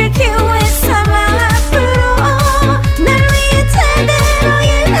 위기를 기회 삼아 앞으로 날 위해 제대로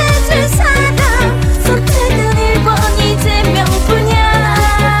일해줄 사람. 선택은 1번 이재명뿐이야.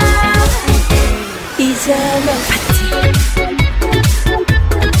 이재명 파티.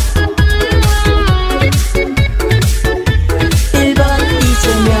 1번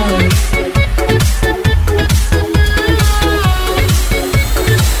이재명.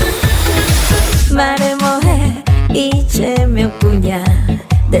 말해 뭐해 이재명뿐이야.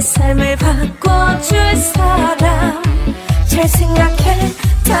 내 삶을 바꿔줄 사람. 잘 생각해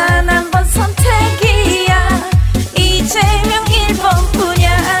단 한 번 선택이야. 이재명 1번뿐이야.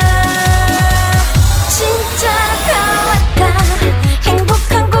 진짜가 왔다.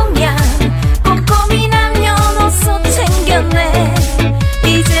 행복한 공약 꼼꼼히 남녀노소 챙겼네.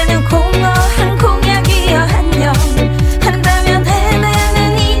 이제는 공허한 공약이여 안녕. 한다면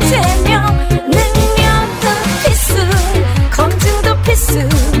해내는 이재명. 능력은 필수 검증도 필수.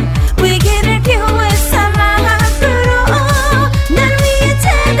 위기를 기회 삼아 앞으로 날 위해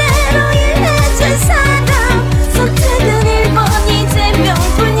제대로 일해줄 사람. 선택은 1번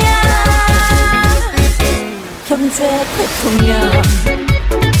이재명뿐이야. 경제 대통령.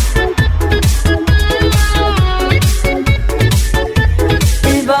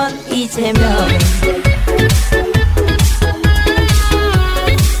 1번 이재명.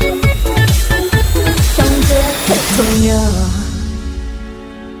 경제 대통령.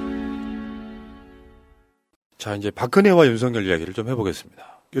 자, 이제 박근혜와 윤석열 이야기를 좀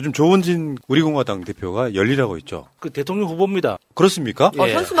해보겠습니다. 요즘 조원진 우리공화당 대표가 열리라고 있죠. 그 대통령 후보입니다. 그렇습니까?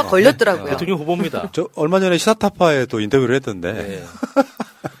 현수막 걸렸더라고요. 대통령 후보입니다. 저 얼마 전에 시사타파에 또 인터뷰를 했던데.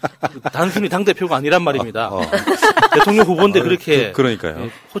 단순히 당대표가 아니란 말입니다. 대통령 후보인데 그렇게. 그러니까요.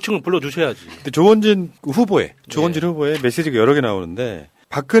 호칭을 불러주셔야지. 근데 조원진 후보의 메시지가 여러 개 나오는데,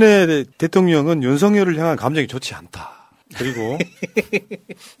 박근혜 대통령은 윤석열을 향한 감정이 좋지 않다. 그리고,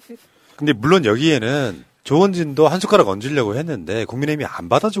 근데 물론 여기에는 조원진도 한 숟가락 얹으려고 했는데 국민의힘이 안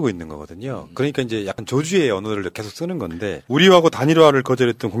받아주고 있는 거거든요. 그러니까 이제 약간 조주의 언어를 계속 쓰는 건데 우리하고 단일화를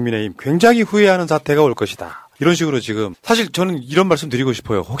거절했던 국민의힘 굉장히 후회하는 사태가 올 것이다. 이런 식으로 지금 사실 저는 이런 말씀 드리고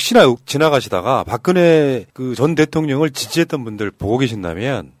싶어요. 혹시나 지나가시다가 박근혜 그 전 대통령을 지지했던 분들 보고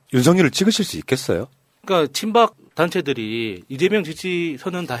계신다면 윤석열을 찍으실 수 있겠어요? 그러니까 친박 단체들이 이재명 지지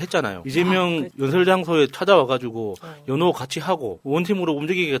선언 다 했잖아요. 이재명 연설 장소에 찾아와가지고 연호 같이 하고 원팀으로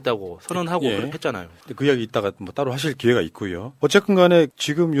움직이겠다고 선언하고 예. 그렇게 했잖아요. 그 이야기 이따가 뭐 따로 하실 기회가 있고요. 어쨌든 간에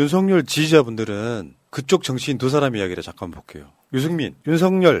지금 윤석열 지지자분들은 그쪽 정치인 두 사람 이야기를 잠깐 볼게요. 유승민,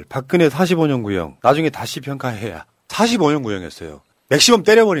 윤석열, 박근혜 45년 구형. 나중에 다시 평가해야. 45년 구형했어요. 맥시멈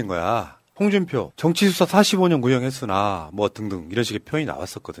때려버린 거야. 홍준표, 정치수사 45년 구형했으나 뭐 등등 이런 식의 표현이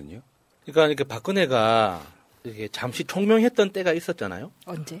나왔었거든요. 그러니까 박근혜가 이게 잠시 총명했던 때가 있었잖아요.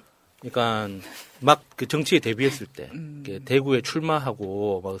 언제? 그러니까 막 그 정치에 데뷔했을 때 대구에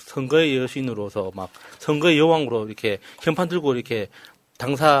출마하고 막 선거의 여신으로서 막 선거의 여왕으로 이렇게 현판 들고 이렇게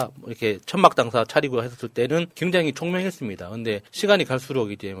당사 이렇게 천막 당사 차리고 했을 때는 굉장히 총명했습니다. 근데 시간이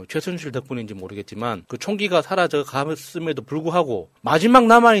갈수록 이제 최순실 덕분인지 모르겠지만 그 총기가 사라져 갔음에도 불구하고 마지막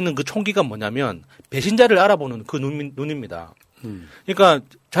남아 있는 그 총기가 뭐냐면 배신자를 알아보는 그 눈입니다. 그러니까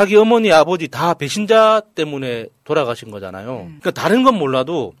자기 어머니 아버지 다 배신자 때문에 돌아가신 거잖아요. 그러니까 다른 건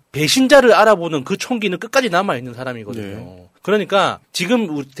몰라도 배신자를 알아보는 그 총기는 끝까지 남아 있는 사람이거든요. 네. 그러니까 지금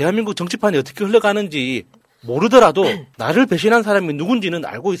우리 대한민국 정치판이 어떻게 흘러가는지 모르더라도 나를 배신한 사람이 누군지는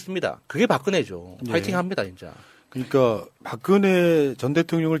알고 있습니다. 그게 박근혜죠. 파이팅합니다, 진짜. 그러니까 박근혜 전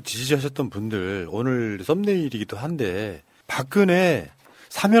대통령을 지지하셨던 분들 오늘 썸네일이기도 한데 박근혜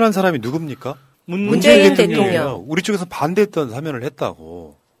사면한 사람이 누굽니까? 문재인 대통령. 우리 쪽에서 반대했던 사면을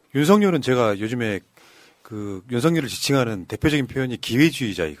했다고. 윤석열은 제가 요즘에 그 윤석열을 지칭하는 대표적인 표현이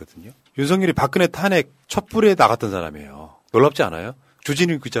기회주의자이거든요. 윤석열이 박근혜 탄핵 촛불에 나갔던 사람이에요. 놀랍지 않아요?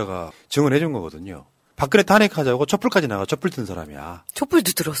 주진우 기자가 증언해 준 거거든요. 박근혜 탄핵하자고 촛불까지 나가 촛불 든 사람이야.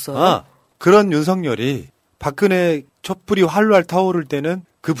 촛불도 들었어요? 그런 윤석열이 박근혜 촛불이 활활 타오를 때는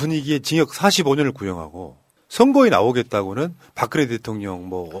그 분위기에 징역 45년을 구형하고 선거에 나오겠다고는 박근혜 대통령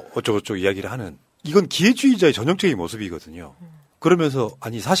뭐 어쩌고저쩌고 이야기를 하는 이건 기회주의자의 전형적인 모습이거든요. 그러면서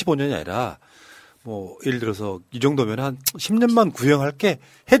아니 45년이 아니라 뭐 예를 들어서 이 정도면 한 10년만 구형할게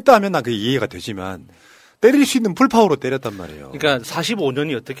했다 하면 난 그게 이해가 되지만 때릴 수 있는 풀파워로 때렸단 말이에요. 그러니까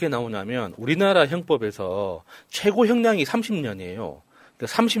 45년이 어떻게 나오냐면 우리나라 형법에서 최고 형량이 30년이에요.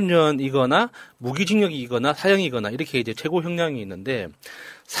 30년이거나 무기징역이거나 사형이거나 이렇게 이제 최고 형량이 있는데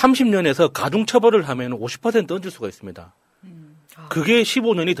 30년에서 가중처벌을 하면 50% 얹을 수가 있습니다. 그게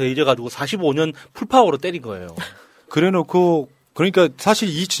 15년이 더해져가지고 45년 풀파워로 때린 거예요. 그래놓고 그러니까 사실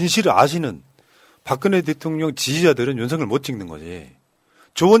이 진실을 아시는 박근혜 대통령 지지자들은 윤석열 못 찍는 거지.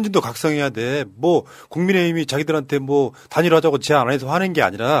 조원진도 각성해야 돼. 뭐 국민의힘이 자기들한테 뭐 단일화하자고 제안 안 해서 화낸 게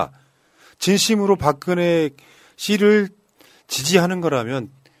아니라 진심으로 박근혜 씨를 지지하는 거라면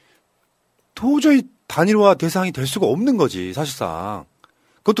도저히 단일화 대상이 될 수가 없는 거지 사실상.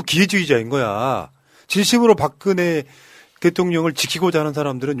 그것도 기회주의자인 거야. 진심으로 박근혜 대통령을 지키고자 하는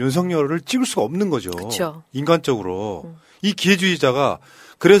사람들은 윤석열을 찍을 수가 없는 거죠. 그쵸. 인간적으로. 이 기회주의자가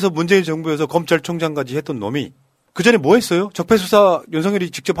그래서 문재인 정부에서 검찰총장까지 했던 놈이 그 전에 뭐 했어요? 적폐수사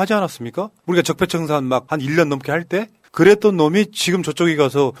윤석열이 직접 하지 않았습니까? 우리가 적폐청산 막 한 1년 넘게 할 때 그랬던 놈이 지금 저쪽에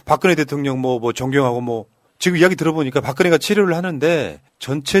가서 박근혜 대통령 뭐 존경하고 뭐 지금 이야기 들어보니까 박근혜가 치료를 하는데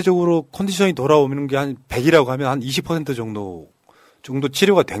전체적으로 컨디션이 돌아오는 게 한 100이라고 하면 한 20% 정도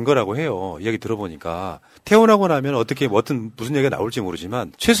치료가 된 거라고 해요. 이야기 들어보니까. 퇴원하고 나면 어떻게 무슨 얘기가 나올지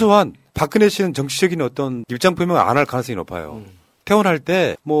모르지만 최소한 박근혜 씨는 정치적인 어떤 입장 표명을 안 할 가능성이 높아요. 퇴원할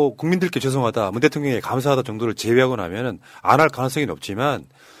때 뭐 국민들께 죄송하다, 문 대통령에게 감사하다 정도를 제외하고 나면은 안 할 가능성이 높지만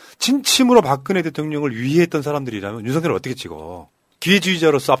진심으로 박근혜 대통령을 위해했던 사람들이라면 윤석열을 어떻게 찍어?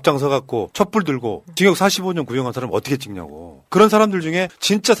 기회주의자로서 앞장서 갖고 촛불 들고 징역 45년 구형한 사람 어떻게 찍냐고. 그런 사람들 중에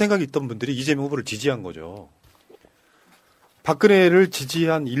진짜 생각이 있던 분들이 이재명 후보를 지지한 거죠. 박근혜를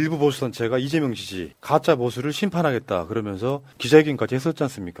지지한 일부 보수단체가 이재명 지지, 가짜 보수를 심판하겠다 그러면서 기자회견까지 했었지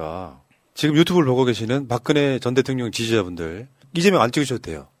않습니까? 지금 유튜브를 보고 계시는 박근혜 전 대통령 지지자분들 이재명 안 찍으셔도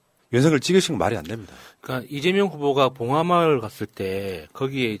돼요. 윤석열 찍으시면 말이 안 됩니다. 그러니까 이재명 후보가 봉하마을 갔을 때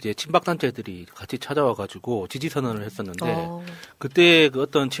거기에 이제 친박 단체들이 같이 찾아와가지고 지지 선언을 했었는데 그때 그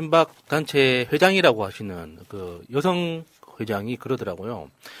어떤 친박 단체 회장이라고 하시는 그 여성 회장이 그러더라고요.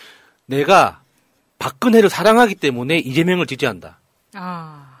 내가 박근혜를 사랑하기 때문에 이재명을 지지한다.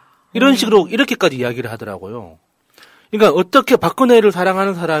 이런 식으로 이렇게까지 이야기를 하더라고요. 그러니까 어떻게 박근혜를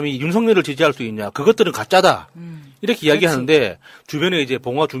사랑하는 사람이 윤석열을 지지할 수 있냐? 그것들은 가짜다. 이렇게 이야기하는데 주변에 이제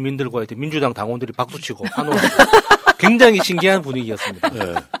봉화 주민들과 이제 민주당 당원들이 박수치고 환호하고 굉장히 신기한 분위기였습니다.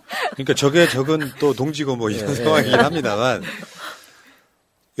 네. 그러니까 적은 또 동지고 뭐 이런 상황이긴 합니다만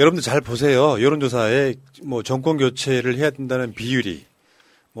여러분들 잘 보세요. 여론조사에 뭐 정권 교체를 해야 된다는 비율이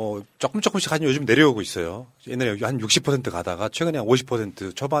뭐 조금씩 한 요즘 내려오고 있어요. 옛날에 한 60% 가다가 최근에 한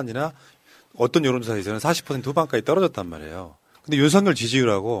 50% 초반이나 어떤 여론조사에서는 40% 후반까지 떨어졌단 말이에요. 근데 윤석열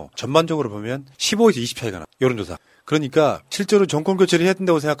지지율하고 전반적으로 보면 15에서 20 차이가 나. 여론조사. 그러니까 실제로 정권 교체를 해야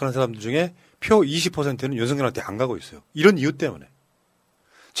된다고 생각하는 사람들 중에 표 20%는 윤석열한테 안 가고 있어요. 이런 이유 때문에.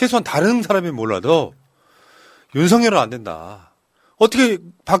 최소한 다른 사람이 몰라도 윤석열은 안 된다. 어떻게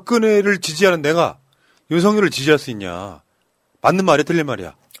박근혜를 지지하는 내가 윤석열을 지지할 수 있냐. 맞는 말이야, 틀린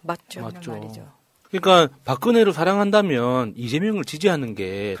말이야? 맞죠. 말이죠. 그러니까 박근혜를 사랑한다면 이재명을 지지하는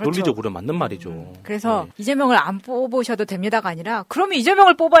게 그렇죠. 논리적으로 맞는 말이죠. 그래서 이재명을 안 뽑으셔도 됩니다가 아니라 그러면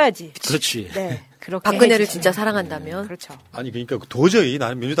이재명을 뽑아야지. 그렇지. 네. 그렇게 박근혜를 진짜 사랑한다면. 그렇죠. 아니 그러니까 도저히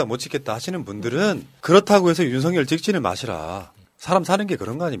나는 민주당 못 찍겠다 하시는 분들은 그렇다고 해서 윤석열 찍지는 마시라. 사람 사는 게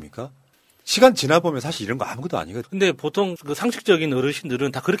그런 거 아닙니까? 시간 지나보면 사실 이런 거 아무것도 아니거든. 근데 보통 그 상식적인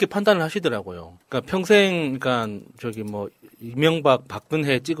어르신들은 다 그렇게 판단을 하시더라고요. 그러니까 평생, 그러니까 저기 뭐 이명박,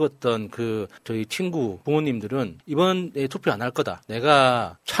 박근혜 찍었던 그 저희 친구 부모님들은 이번에 투표 안 할 거다.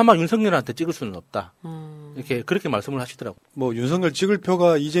 내가 차마 윤석열한테 찍을 수는 없다. 이렇게 그렇게 말씀을 하시더라고요. 뭐 윤석열 찍을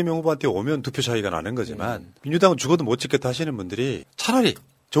표가 이재명 후보한테 오면 두 표 차이가 나는 거지만 민주당은 죽어도 못 찍겠다 하시는 분들이 차라리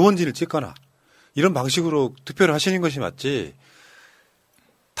조원진을 찍거나 이런 방식으로 투표를 하시는 것이 맞지.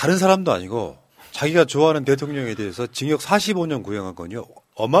 다른 사람도 아니고 자기가 좋아하는 대통령에 대해서 징역 45년 구형한 건요.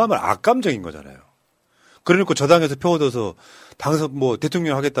 어마어마한 악감정인 거잖아요. 그러니까 저 당에서 표 얻어서 당선 뭐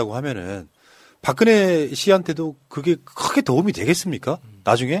대통령 하겠다고 하면은 박근혜 씨한테도 그게 크게 도움이 되겠습니까?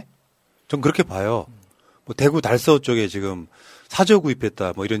 나중에? 전 그렇게 봐요. 뭐 대구 달서 쪽에 지금 사저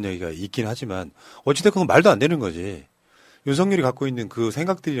구입했다 뭐 이런 얘기가 있긴 하지만 어찌됐건 말도 안 되는 거지. 윤석열이 갖고 있는 그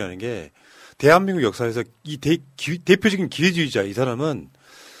생각들이라는 게 대한민국 역사에서 이 대표적인 기회주의자 이 사람은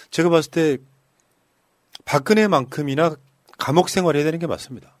제가 봤을 때 박근혜만큼이나 감옥 생활해야 되는 게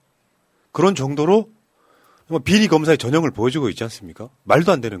맞습니다. 그런 정도로 비리 검사의 전형을 보여주고 있지 않습니까?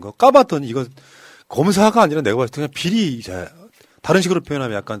 말도 안 되는 거. 까봤더니 이거 검사가 아니라 내가 봤을 때 그냥 비리자. 다른 식으로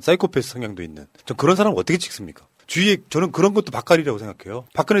표현하면 약간 사이코패스 성향도 있는. 전 그런 사람을 어떻게 찍습니까? 주위에 저는 그런 것도 박갈이라고 생각해요.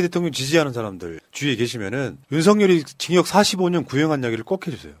 박근혜 대통령 지지하는 사람들 주위에 계시면은 윤석열이 징역 45년 구형한 이야기를 꼭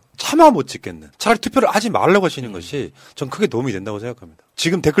해주세요. 차마 못 찍겠는. 차라리 투표를 하지 말라고 하시는 것이 전 크게 도움이 된다고 생각합니다.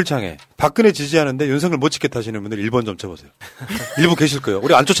 지금 댓글창에 박근혜 지지하는데 윤석열 못 찍겠다 하시는 분들 1번 좀 쳐보세요. 일부 계실 거예요.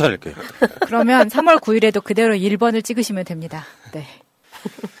 우리 안 쫓아낼게요. 그러면 3월 9일에도 그대로 1번을 찍으시면 됩니다. 네.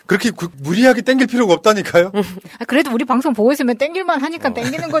 그렇게 무리하게 땡길 필요가 없다니까요. 그래도 우리 방송 보고 있으면 땡길만 하니까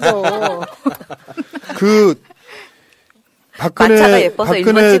땡기는 거죠. 마차가 예뻐서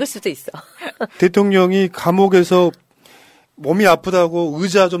 1번 찍을 수도 있어. 대통령이 감옥에서 몸이 아프다고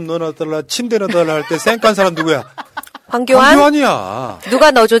의자 좀 넣어놔달라, 침대 넣어달라 할 때 쌩깐 사람 누구야? 황교안? 황교안이야.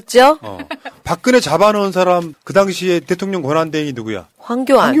 누가 넣어줬죠? 박근혜 잡아놓은 사람 그 당시에 대통령 권한대행이 누구야?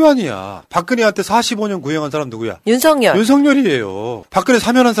 황교안이야. 박근혜한테 45년 구형한 사람 누구야? 윤석열이에요. 박근혜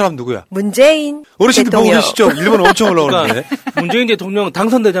사면한 사람 누구야? 문재인 어르신들 대통령. 보고 계시죠? 일본 엄청 올라오는데. 그러니까 문재인 대통령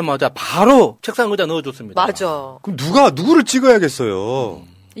당선되자마자 바로 책상 의자 넣어줬습니다. 맞아. 그럼 누구를 찍어야겠어요?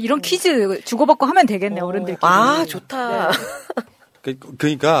 이런 퀴즈 주고받고 하면 되겠네, 어른들끼리. 아, 좋다. 네.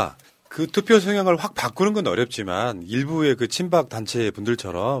 그러니까 그 투표 성향을 확 바꾸는 건 어렵지만 일부의 그 친박 단체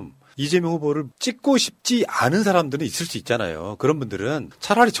분들처럼 이재명 후보를 찍고 싶지 않은 사람들은 있을 수 있잖아요. 그런 분들은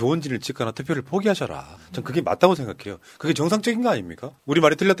차라리 조원진을 찍거나 투표를 포기하셔라. 전 그게 맞다고 생각해요. 그게 정상적인 거 아닙니까? 우리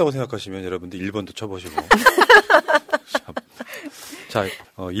말이 틀렸다고 생각하시면 여러분들 1번도 쳐보시고. 자,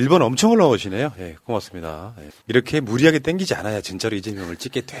 1번 엄청 올라오시네요. 예, 고맙습니다. 예. 이렇게 무리하게 땡기지 않아야 진짜로 이재명을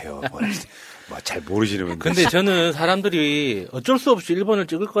찍게 돼요. 잘 모르시는 분들. 근데 저는 사람들이 어쩔 수 없이 1번을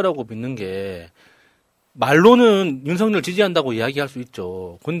찍을 거라고 믿는 게 말로는 윤석열 지지한다고 이야기할 수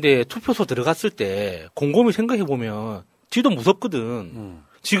있죠. 근데 투표소 들어갔을 때 곰곰이 생각해보면 지도 무섭거든.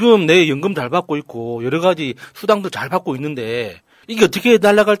 지금 내 연금 잘 받고 있고 여러 가지 수당도 잘 받고 있는데 이게 어떻게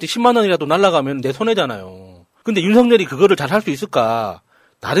날아갈 때 10만 원이라도 날아가면 내 손해잖아요. 근데 윤석열이 그거를 잘 할 수 있을까?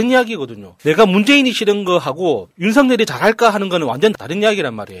 다른 이야기거든요. 내가 문재인이 싫은 거 하고 윤석열이 잘할까 하는 거는 완전 다른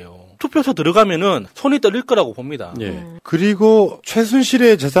이야기란 말이에요. 투표소 들어가면은 손이 떨릴 거라고 봅니다. 예. 그리고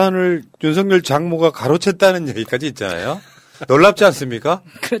최순실의 재산을 윤석열 장모가 가로챘다는 얘기까지 있잖아요. 놀랍지 않습니까?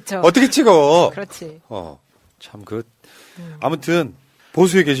 그렇죠. 어떻게 찍어? 그렇지. 참 아무튼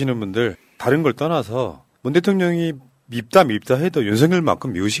보수에 계시는 분들 다른 걸 떠나서 문 대통령이 밉다 해도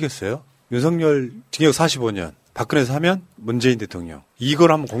윤석열만큼 미우시겠어요? 윤석열 징역 45년, 박근혜 사면, 문재인 대통령.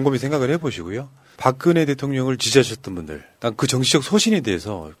 이걸 한번 곰곰이 생각을 해보시고요. 박근혜 대통령을 지지하셨던 분들, 난 그 정치적 소신에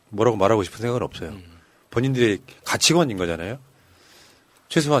대해서 뭐라고 말하고 싶은 생각은 없어요. 본인들의 가치관인 거잖아요.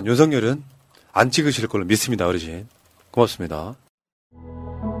 최소한 윤석열은 안 찍으실 걸로 믿습니다, 어르신. 고맙습니다.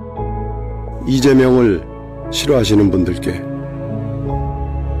 이재명을 싫어하시는 분들께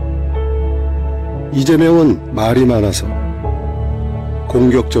이재명은 말이 많아서,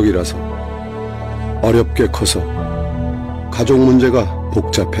 공격적이라서, 어렵게 커서, 가족 문제가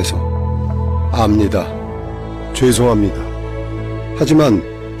복잡해서, 압니다. 죄송합니다. 하지만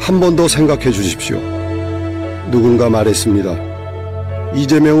한 번 더 생각해 주십시오. 누군가 말했습니다.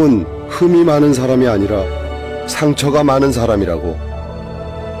 이재명은 흠이 많은 사람이 아니라 상처가 많은 사람이라고.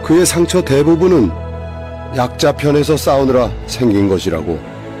 그의 상처 대부분은 약자 편에서 싸우느라 생긴 것이라고.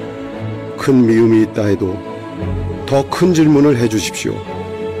 큰 미움이 있다 해도 더 큰 질문을 해주십시오.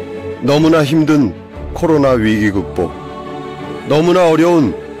 너무나 힘든 코로나 위기 극복, 너무나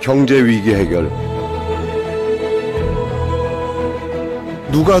어려운 경제 위기 해결,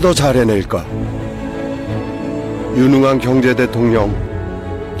 누가 더 잘해낼까? 유능한 경제 대통령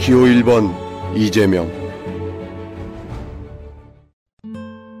기호 1번 이재명.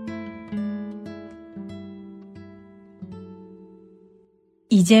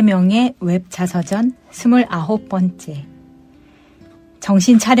 이재명의 웹자서전 29번째.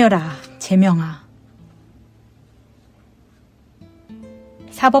 정신 차려라, 재명아.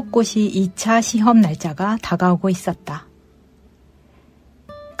 사법고시 2차 시험 날짜가 다가오고 있었다.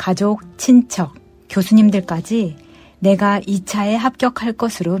 가족, 친척, 교수님들까지 내가 2차에 합격할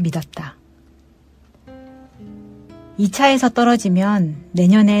것으로 믿었다. 2차에서 떨어지면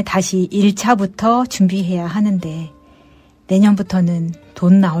내년에 다시 1차부터 준비해야 하는데 내년부터는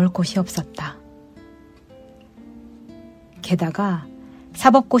돈 나올 곳이 없었다. 게다가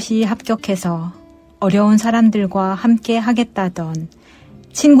사법고시 합격해서 어려운 사람들과 함께 하겠다던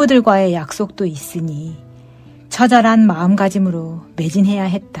친구들과의 약속도 있으니 처절한 마음가짐으로 매진해야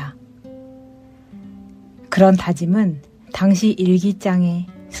했다. 그런 다짐은 당시 일기장에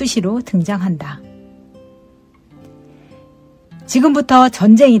수시로 등장한다. 지금부터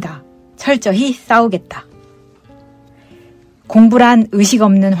전쟁이다. 철저히 싸우겠다. 공부란 의식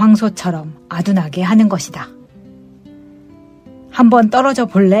없는 황소처럼 아둔하게 하는 것이다. 한번 떨어져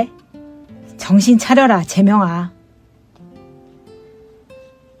볼래? 정신 차려라, 재명아.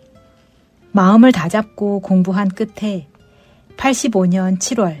 마음을 다잡고 공부한 끝에 85년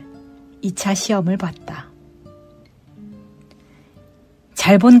 7월 2차 시험을 봤다.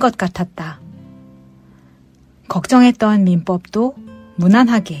 잘 본 것 같았다. 걱정했던 민법도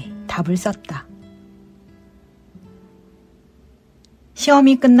무난하게 답을 썼다.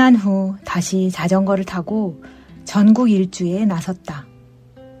 시험이 끝난 후 다시 자전거를 타고 전국 일주에 나섰다.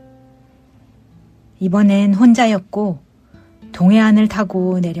 이번엔 혼자였고 동해안을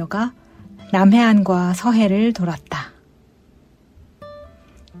타고 내려가 남해안과 서해를 돌았다.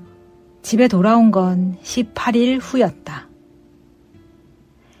 집에 돌아온 건 18일 후였다.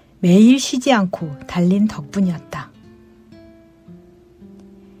 매일 쉬지 않고 달린 덕분이었다.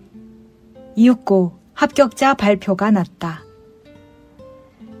 이윽고 합격자 발표가 났다.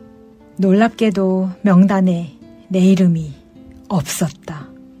 놀랍게도 명단에 내 이름이 없었다.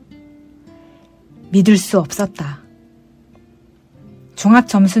 믿을 수 없었다. 종합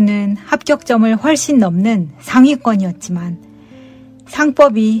점수는 합격점을 훨씬 넘는 상위권이었지만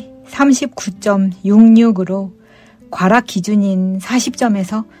상법이 39.66으로 과락 기준인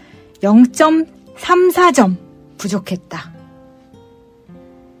 40점에서 0.34점 부족했다.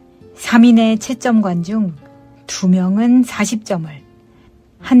 3인의 채점관 중 2명은 40점을,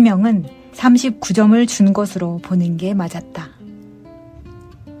 1명은 39점을 준 것으로 보는 게 맞았다.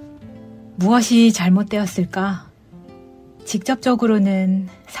 무엇이 잘못되었을까? 직접적으로는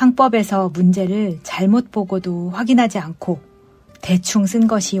상법에서 문제를 잘못 보고도 확인하지 않고 대충 쓴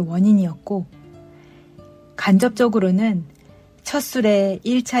것이 원인이었고, 간접적으로는 첫 술에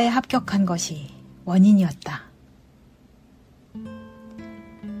 1차에 합격한 것이 원인이었다.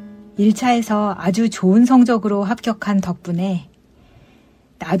 1차에서 아주 좋은 성적으로 합격한 덕분에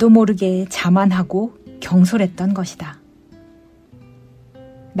나도 모르게 자만하고 경솔했던 것이다.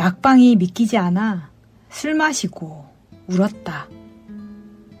 낙방이 믿기지 않아 술 마시고 울었다.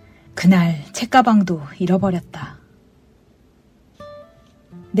 그날 책가방도 잃어버렸다.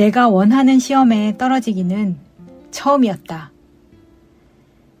 내가 원하는 시험에 떨어지기는 처음이었다.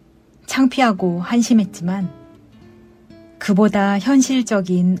 창피하고 한심했지만 그보다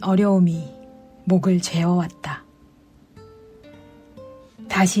현실적인 어려움이 목을 죄어왔다.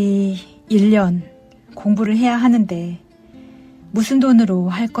 다시 1년 공부를 해야 하는데 무슨 돈으로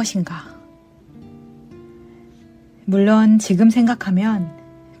할 것인가? 물론 지금 생각하면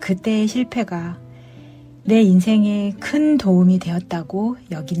그때의 실패가 내 인생에 큰 도움이 되었다고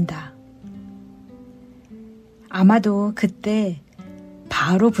여긴다. 아마도 그때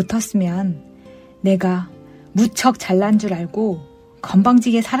바로 붙었으면 내가 무척 잘난 줄 알고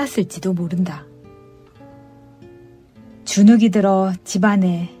건방지게 살았을지도 모른다. 주눅이 들어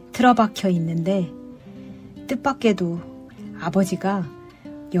집안에 틀어박혀 있는데 뜻밖에도 아버지가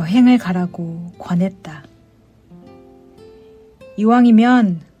여행을 가라고 권했다.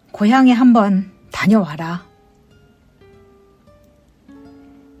 이왕이면 고향에 한번 다녀와라.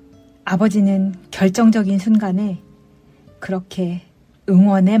 아버지는 결정적인 순간에 그렇게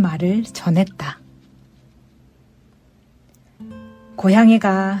응원의 말을 전했다. 고향에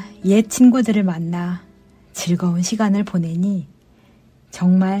가 옛 친구들을 만나 즐거운 시간을 보내니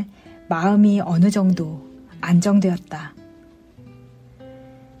정말 마음이 어느 정도 안정되었다.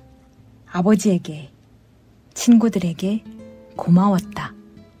 아버지에게, 친구들에게 고마웠다.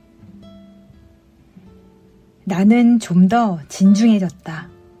 나는 좀 더 진중해졌다.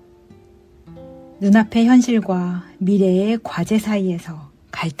 눈앞의 현실과 미래의 과제 사이에서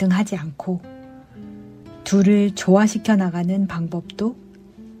갈등하지 않고 둘을 조화시켜 나가는 방법도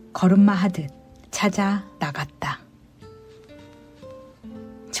걸음마 하듯 찾아 나갔다.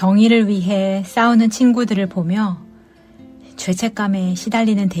 정의를 위해 싸우는 친구들을 보며 죄책감에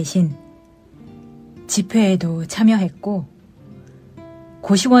시달리는 대신 집회에도 참여했고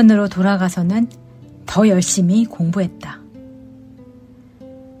고시원으로 돌아가서는 더 열심히 공부했다.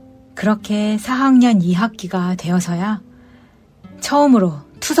 그렇게 4학년 2학기가 되어서야 처음으로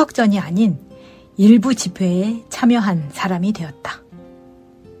투석전이 아닌 일부 집회에 참여한 사람이 되었다.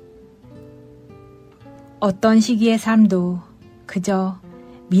 어떤 시기의 삶도 그저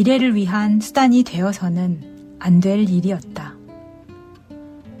미래를 위한 수단이 되어서는 안 될 일이었다.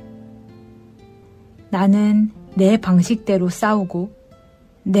 나는 내 방식대로 싸우고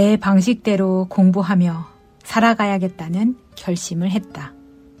내 방식대로 공부하며 살아가야겠다는 결심을 했다.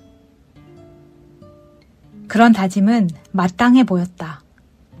 그런 다짐은 마땅해 보였다.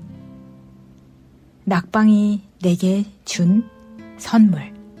 낙방이 내게 준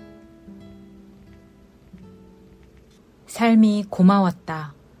선물. 삶이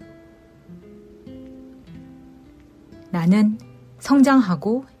고마웠다. 나는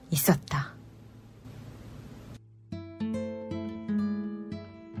성장하고 있었다.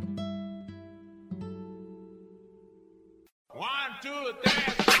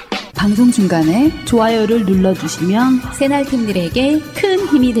 방송 중간에 좋아요를 눌러주시면 새날팀들에게 큰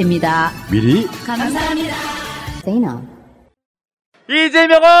힘이 됩니다. 미리 감사합니다.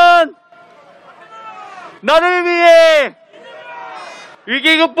 이재명은 나를 위해,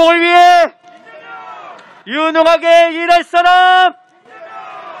 위기 극복을 위해 유능하게 일할 사람.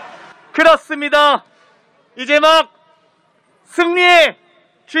 그렇습니다. 이제 막 승리의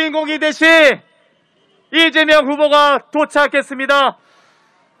주인공이 되실 이재명 후보가 도착했습니다.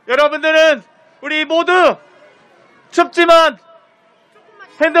 여러분들은 우리 모두 춥지만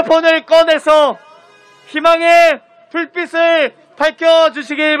핸드폰을 꺼내서 희망의 불빛을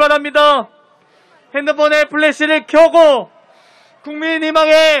밝혀주시길 바랍니다. 핸드폰의 플래시를 켜고 국민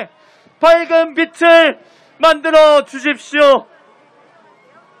희망의 밝은 빛을 만들어 주십시오.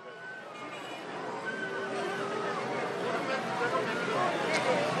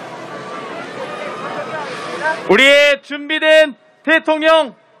 우리의 준비된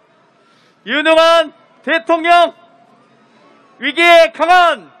대통령, 유능한 대통령, 위기에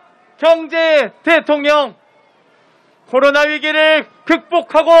강한 경제 대통령, 코로나 위기를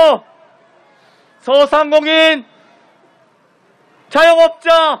극복하고 소상공인,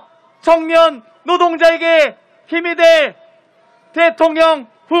 자영업자, 청년, 노동자에게 힘이 될 대통령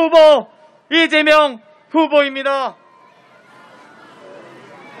후보 이재명 후보입니다.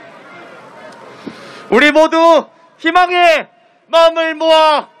 우리 모두 희망의 마음을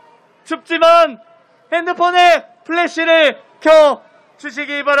모아 춥지만 핸드폰에 플래시를 켜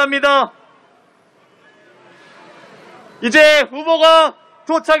주시기 바랍니다. 이제 후보가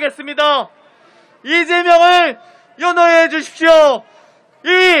도착했습니다. 이재명을 연호해 주십시오.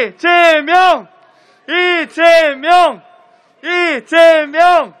 이재명, 이재명,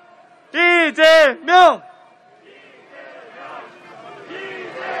 이재명, 이재명,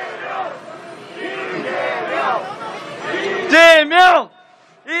 이재명,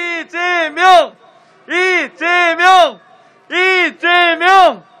 이재명, 이재명,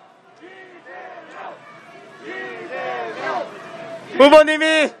 이재명.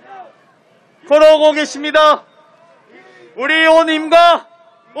 후보님이 걸어오고 계십니다. 우리 온 힘과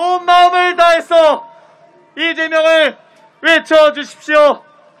온 마음을 다해서 이재명을 외쳐주십시오.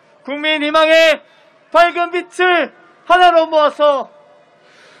 국민 희망의 밝은 빛을 하나로 모아서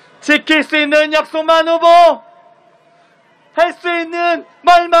지킬 수 있는 약속만 후보, 할 수 있는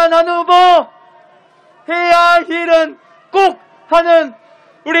말만 한 후보, 해야 할 일은 꼭 하는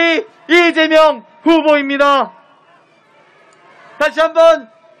우리 이재명 후보입니다. 다시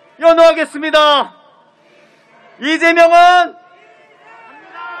한번 연호하겠습니다. 이재명은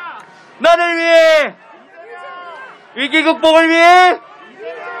나를 위해, 위기 극복을 위해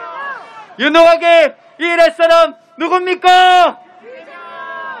유능하게 일할 사람 누굽니까?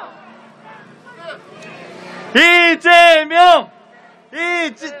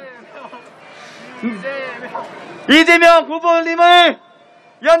 이재명 후보님을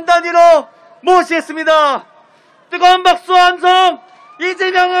연단위로 모시겠습니다. 뜨거운 박수 함성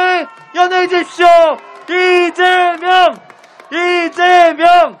이재명을 연호해 주십시오. 이재명.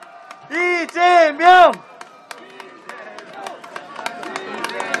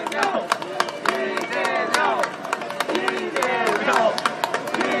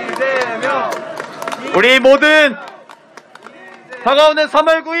 우리 모든 다가오는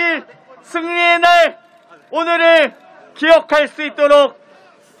 3월 9일 승리의 날 오늘을 기억할 수 있도록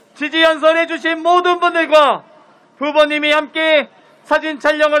지지 연설해 주신 모든 분들과 후보님이 함께 사진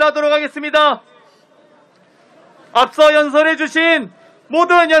촬영을 하도록 하겠습니다. 앞서 연설해 주신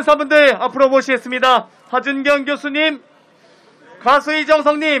모든 연사분들 앞으로 모시겠습니다. 하준경 교수님, 가수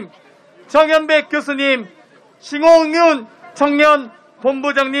이정성님, 정현백 교수님, 신홍윤 청년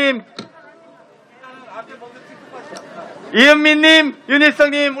본부장님, 이은민님,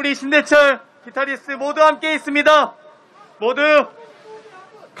 윤일성님, 우리 신대철 기타리스트 모두 함께 있습니다. 모두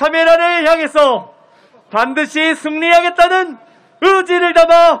카메라를 향해서 반드시 승리하겠다는 의지를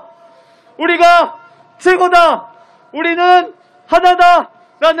담아 우리가 최고다, 우리는 하나다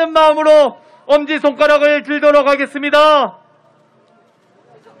라는 마음으로 엄지손가락을 들도록 하겠습니다.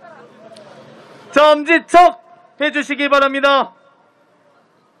 자, 엄지척 해주시기 바랍니다.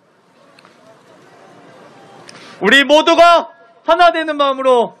 우리 모두가 하나 되는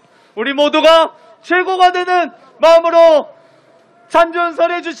마음으로, 우리 모두가 최고가 되는 마음으로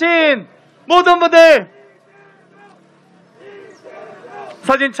찬준설 해주신 모든 분들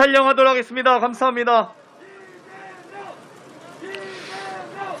사진 촬영하도록 하겠습니다. 감사합니다.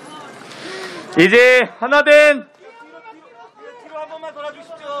 이제 하나된 뒤로 한 번만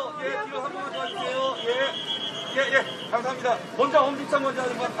돌아주십시오. 뒤로 한 번만 돌아주세요. 감사합니다. 먼저 엄지척 먼저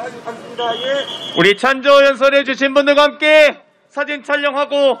하겠습니다. 우리 찬조 연설해 주신 분들과 함께 사진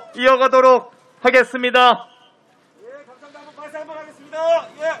촬영하고 이어가도록 하겠습니다. 감사합니다. 한번 발사 한번 하겠습니다.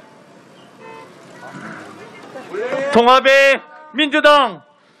 통합의 민주당,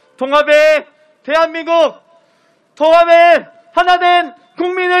 통합의 대한민국, 통합의 하나된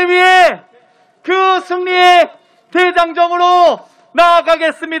국민을 위해 그 승리의 대장정으로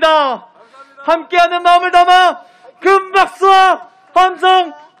나아가겠습니다. 함께하는 마음을 담아 큰 박수와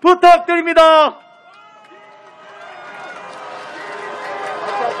함성 부탁드립니다.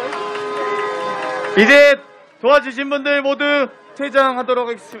 이제 도와주신 분들 모두 퇴장하도록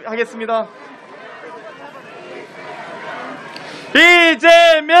하겠습니다.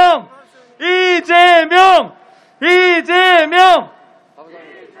 이재명!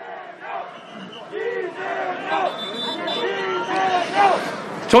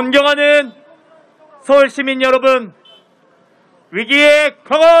 존경하는 서울 시민 여러분, 위기에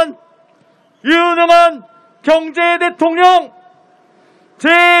강한 유능한 경제 대통령,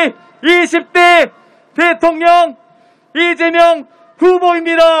 제20대 대통령 이재명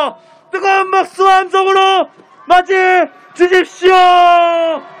후보입니다. 뜨거운 박수와 함성으로 맞이해 주십시오.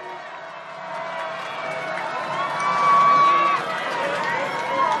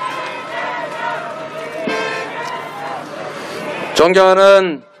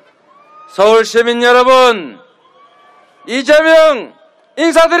 존경하는 서울 시민 여러분, 이재명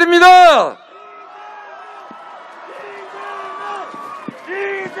인사드립니다.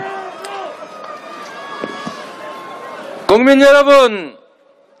 국민 여러분,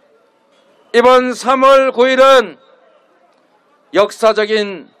 이번 3월 9일은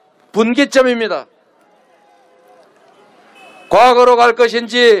역사적인 분기점입니다. 과거로 갈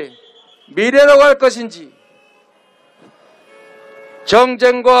것인지 미래로 갈 것인지,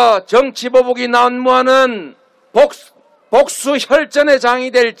 정쟁과 정치보복이 난무하는 복수 혈전의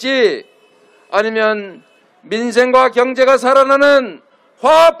장이 될지, 아니면 민생과 경제가 살아나는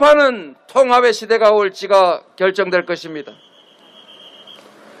화합하는 통합의 시대가 올지가 결정될 것입니다.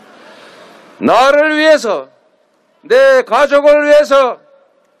 나를 위해서, 내 가족을 위해서,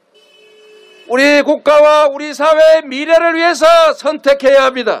 우리 국가와 우리 사회의 미래를 위해서 선택해야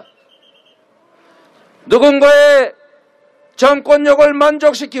합니다. 누군가의 정권력을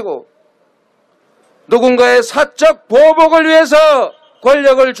만족시키고 누군가의 사적 보복을 위해서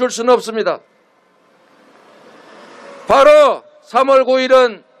권력을 줄 수는 없습니다. 바로 3월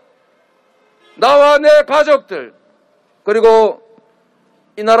 9일은 나와 내 가족들, 그리고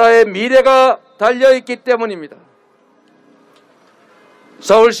이 나라의 미래가 달려있기 때문입니다.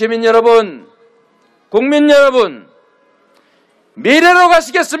 서울 시민 여러분, 국민 여러분, 미래로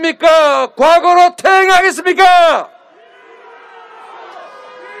가시겠습니까? 과거로 퇴행하겠습니까?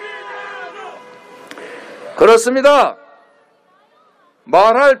 그렇습니다.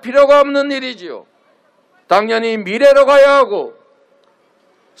 말할 필요가 없는 일이지요. 당연히 미래로 가야 하고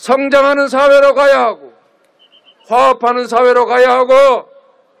성장하는 사회로 가야 하고 화합하는 사회로 가야 하고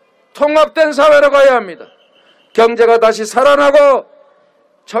통합된 사회로 가야 합니다. 경제가 다시 살아나고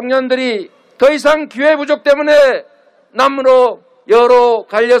청년들이 더 이상 기회 부족 때문에 남으로 여로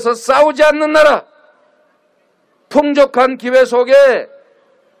갈려서 싸우지 않는 나라, 풍족한 기회 속에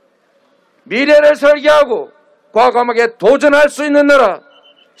미래를 설계하고 과감하게 도전할 수 있는 나라,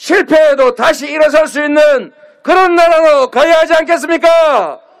 실패해도 다시 일어설 수 있는 그런 나라로 가야 하지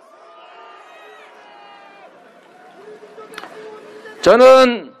않겠습니까?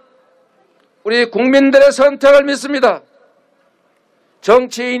 저는 우리 국민들의 선택을 믿습니다.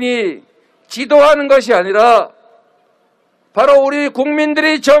 정치인이 지도하는 것이 아니라 바로 우리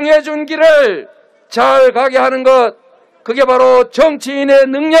국민들이 정해준 길을 잘 가게 하는 것, 그게 바로 정치인의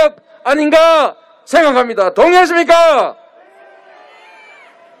능력 아닌가 생각합니다. 동의하십니까?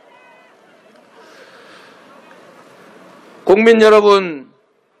 국민 여러분,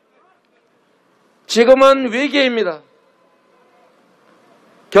 지금은 위기입니다.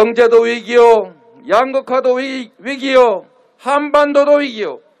 경제도 위기요, 양극화도 위기요, 한반도도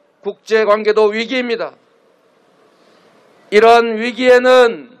위기요, 국제관계도 위기입니다. 이러한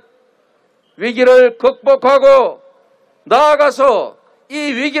위기에는 위기를 극복하고 나아가서 이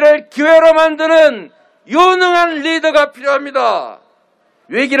위기를 기회로 만드는 유능한 리더가 필요합니다.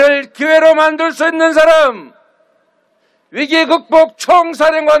 위기를 기회로 만들 수 있는 사람, 위기 극복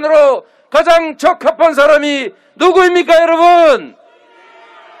총사령관으로 가장 적합한 사람이 누구입니까, 여러분?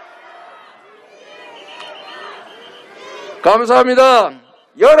 감사합니다.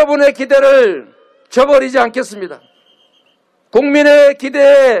 여러분의 기대를 저버리지 않겠습니다. 국민의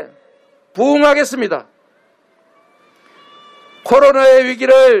기대에 부응하겠습니다. 코로나의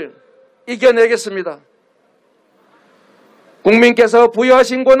위기를 이겨내겠습니다. 국민께서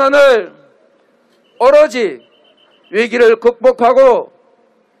부여하신 권한을 오로지 위기를 극복하고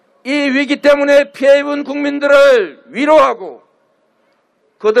이 위기 때문에 피해 입은 국민들을 위로하고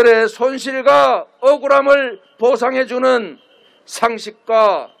그들의 손실과 억울함을 보상해주는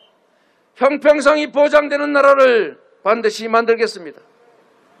상식과 형평성이 보장되는 나라를 반드시 만들겠습니다.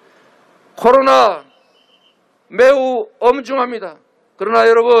 코로나 매우 엄중합니다. 그러나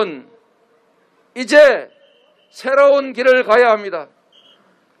여러분, 이제 새로운 길을 가야 합니다.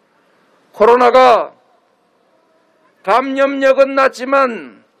 코로나가 감염력은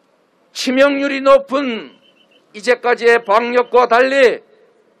낮지만 치명률이 높은 이제까지의 방역과 달리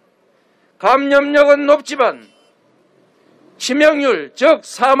감염력은 높지만 치명률, 즉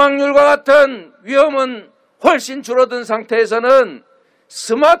사망률과 같은 위험은 훨씬 줄어든 상태에서는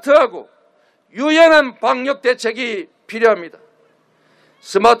스마트하고 유연한 방역 대책이 필요합니다.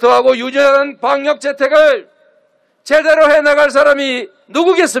 스마트하고 유연한 방역 대책을 제대로 해나갈 사람이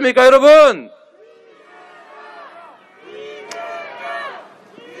누구겠습니까, 여러분?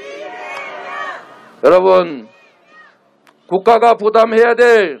 여러분, 국가가 부담해야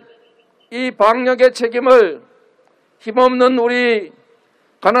될 이 방역의 책임을 힘없는 우리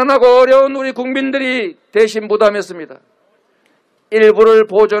가난하고 어려운 우리 국민들이 대신 부담했습니다. 일부를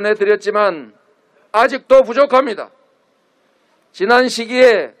보존해 드렸지만 아직도 부족합니다. 지난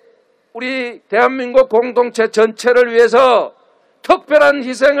시기에 우리 대한민국 공동체 전체를 위해서 특별한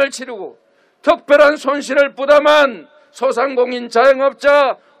희생을 치르고 특별한 손실을 부담한 소상공인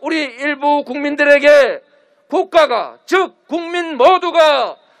자영업자 우리 일부 국민들에게 국가가, 즉 국민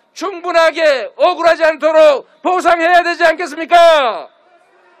모두가 충분하게 억울하지 않도록 보상해야 되지 않겠습니까?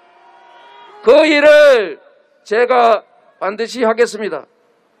 그 일을 제가 반드시 하겠습니다.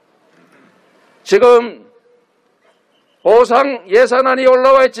 지금 보상 예산안이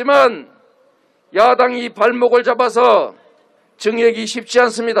올라와 있지만 야당이 발목을 잡아서 증액이 쉽지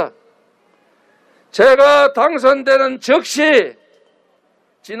않습니다. 제가 당선되는 즉시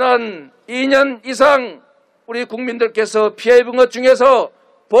지난 2년 이상 우리 국민들께서 피해 입은 것 중에서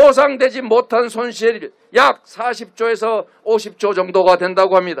보상되지 못한 손실이 약 40조에서 50조 정도가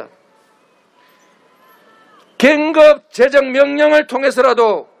된다고 합니다. 긴급 재정 명령을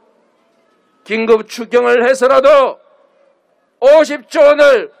통해서라도 긴급 추경을 해서라도 50조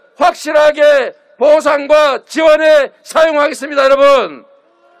원을 확실하게 보상과 지원에 사용하겠습니다, 여러분.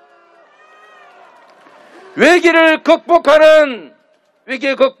 위기를 극복하는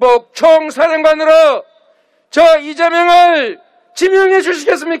위기 극복 총사령관으로 저 이재명을 지명해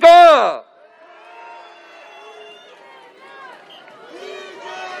주시겠습니까?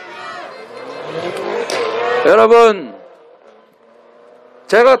 여러분,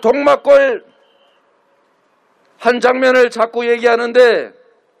 제가 동막골 한 장면을 자꾸 얘기하는데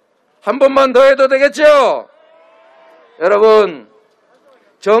한 번만 더 해도 되겠죠? 여러분,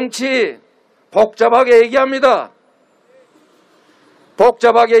 정치 복잡하게 얘기합니다.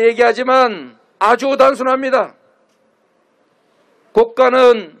 복잡하게 얘기하지만 아주 단순합니다.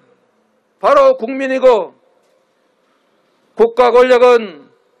 국가는 바로 국민이고 국가 권력은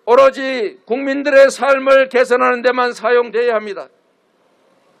오로지 국민들의 삶을 개선하는 데만 사용돼야 합니다.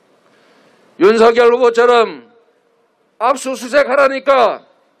 윤석열 후보처럼 압수수색하라니까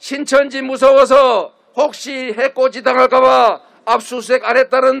신천지 무서워서 혹시 해코지 당할까봐 압수수색 안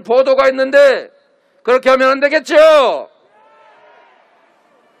했다는 보도가 있는데 그렇게 하면 안 되겠죠?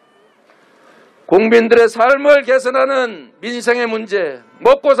 국민들의 삶을 개선하는 민생의 문제,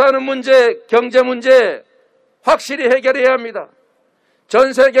 먹고 사는 문제, 경제 문제 확실히 해결해야 합니다.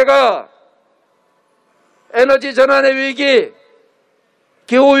 전 세계가 에너지 전환의 위기,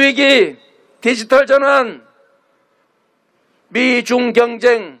 기후 위기, 디지털 전환, 미중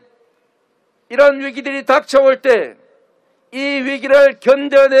경쟁 이런 위기들이 닥쳐올 때 이 위기를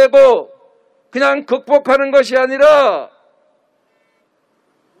견뎌내고 그냥 극복하는 것이 아니라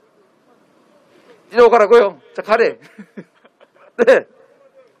이리로 가라고요. 자, 가래.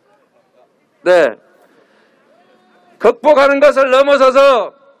 네. 극복하는 것을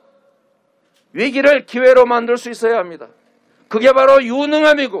넘어서서 위기를 기회로 만들 수 있어야 합니다. 그게 바로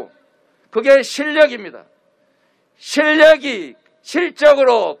유능함이고 그게 실력입니다. 실력이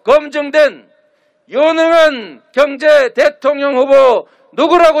실적으로 검증된 유능한 경제 대통령 후보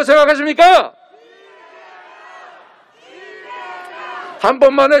누구라고 생각하십니까? 한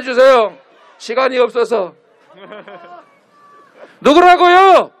번만 해주세요. 시간이 없어서.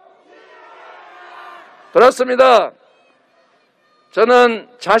 누구라고요? 그렇습니다. 저는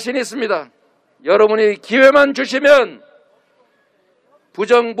자신 있습니다. 여러분이 기회만 주시면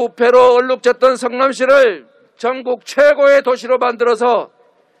부정부패로 얼룩졌던 성남시를 전국 최고의 도시로 만들어서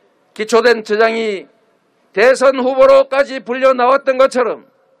기초된 저장이 대선 후보로까지 불려 나왔던 것처럼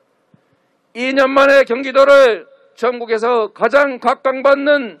 2년 만에 경기도를 전국에서 가장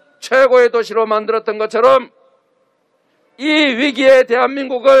각광받는 최고의 도시로 만들었던 것처럼 이 위기에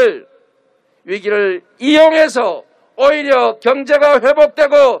대한민국을 위기를 이용해서 오히려 경제가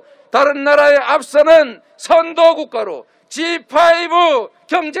회복되고 다른 나라에 앞서는 선도국가로 G5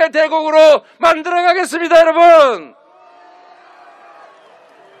 경제대국으로 만들어가겠습니다, 여러분.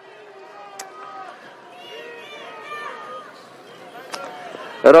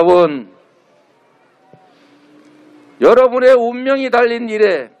 여러분, 여러분의 운명이 달린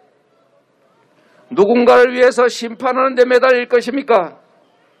일에 누군가를 위해서 심판하는 데 매달릴 것입니까?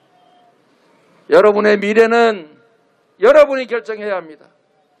 여러분의 미래는 여러분이 결정해야 합니다.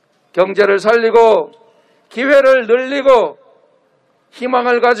 경제를 살리고 기회를 늘리고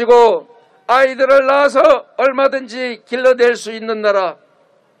희망을 가지고 아이들을 낳아서 얼마든지 길러낼 수 있는 나라,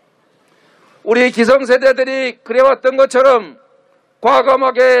 우리 기성세대들이 그래왔던 것처럼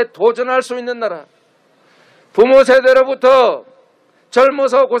과감하게 도전할 수 있는 나라, 부모 세대로부터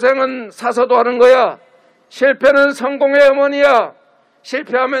젊어서 고생은 사서도 하는 거야, 실패는 성공의 어머니야,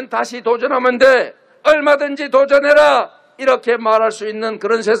 실패하면 다시 도전하면 돼, 얼마든지 도전해라, 이렇게 말할 수 있는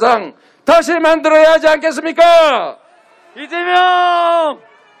그런 세상 다시 만들어야 하지 않겠습니까?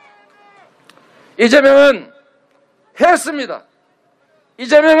 이재명은 했습니다.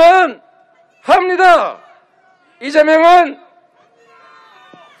 이재명은 합니다.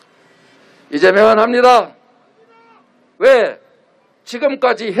 이재명은 합니다. 왜?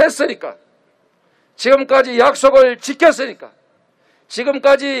 지금까지 했으니까. 지금까지 약속을 지켰으니까.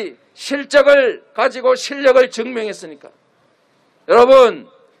 지금까지 실적을 가지고 실력을 증명했으니까. 여러분,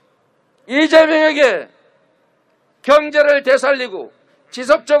 이재명에게 경제를 되살리고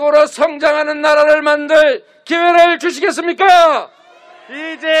지속적으로 성장하는 나라를 만들 기회를 주시겠습니까?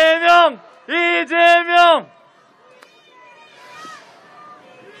 이재명!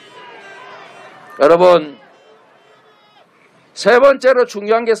 여러분, 세 번째로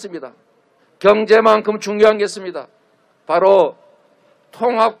중요한 게 있습니다. 경제만큼 중요한 게 있습니다. 바로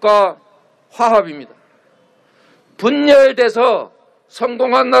통합과 화합입니다. 분열돼서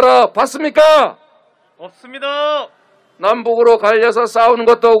성공한 나라 봤습니까? 없습니다. 남북으로 갈려서 싸우는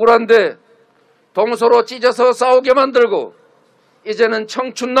것도 억울한데 동서로 찢어서 싸우게 만들고 이제는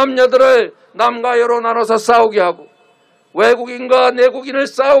청춘 남녀들을 남과 여로 나눠서 싸우게 하고 외국인과 내국인을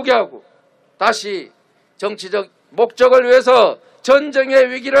싸우게 하고 다시 정치적 목적을 위해서 전쟁의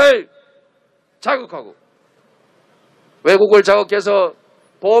위기를 자극하고 외국을 자극해서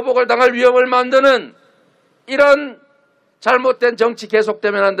보복을 당할 위험을 만드는 이런 잘못된 정치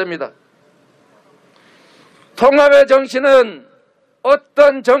계속되면 안 됩니다. 통합의 정신은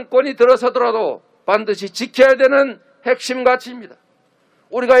어떤 정권이 들어서더라도 반드시 지켜야 되는 핵심 가치입니다.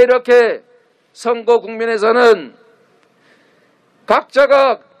 우리가 이렇게 선거 국면에서는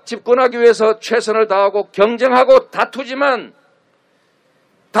각자가 집권하기 위해서 최선을 다하고 경쟁하고 다투지만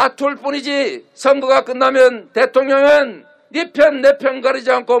다툴 뿐이지 선거가 끝나면 대통령은 네 편 내 편 가리지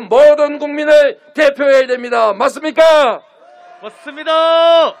않고 모든 국민을 대표해야 됩니다. 맞습니까?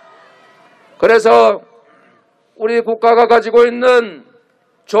 맞습니다. 그래서 우리 국가가 가지고 있는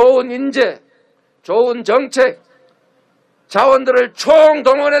좋은 인재, 좋은 정책, 자원들을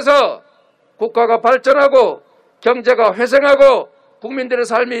총동원해서 국가가 발전하고 경제가 회생하고 국민들의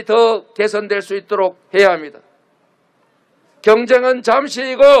삶이 더 개선될 수 있도록 해야 합니다. 경쟁은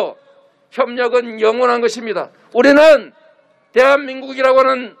잠시이고 협력은 영원한 것입니다. 우리는 대한민국이라고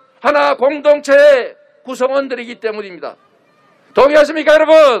하는 하나 공동체의 구성원들이기 때문입니다. 동의하십니까,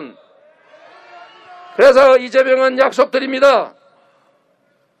 여러분? 그래서 이재명은 약속드립니다.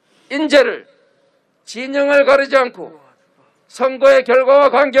 인재를, 진영을 가리지 않고 선거의 결과와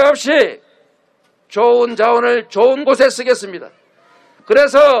관계없이 좋은 자원을 좋은 곳에 쓰겠습니다.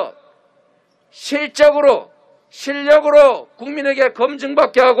 그래서 실적으로, 실력으로 국민에게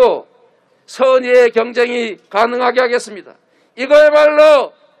검증받게 하고 선의의 경쟁이 가능하게 하겠습니다.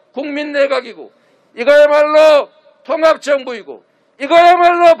 이거야말로 국민내각이고, 이거야말로 통합정부이고,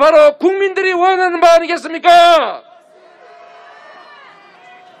 이거야말로 바로 국민들이 원하는 바 아니겠습니까?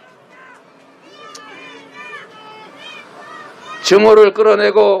 증오를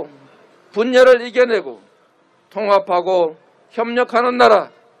끌어내고 분열을 이겨내고 통합하고 협력하는 나라,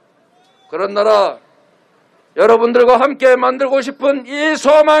 그런 나라, 여러분들과 함께 만들고 싶은 이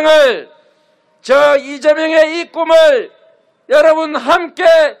소망을, 저 이재명의 이 꿈을 여러분 함께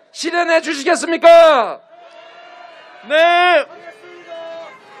실현해 주시겠습니까? 네.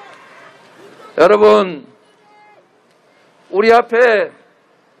 여러분, 우리 앞에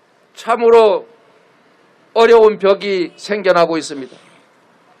참으로 어려운 벽이 생겨나고 있습니다.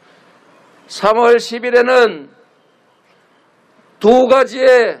 3월 10일에는 두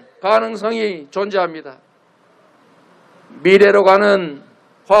가지의 가능성이 존재합니다. 미래로 가는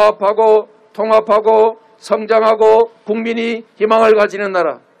화합하고 통합하고 성장하고 국민이 희망을 가지는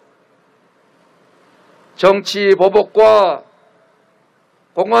나라, 정치 보복과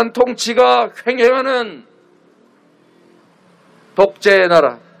공안 통치가 횡행하는 독재의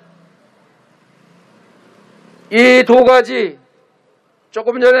나라. 이 두 가지,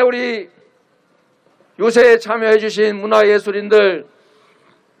 조금 전에 우리 유세에 참여해 주신 문화예술인들,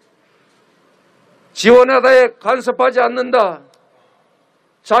 지원하다에 간섭하지 않는다,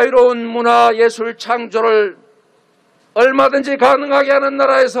 자유로운 문화예술 창조를 얼마든지 가능하게 하는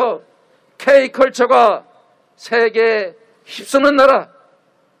나라에서 K컬처가 세계에 휩쓰는 나라,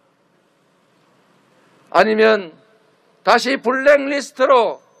 아니면 다시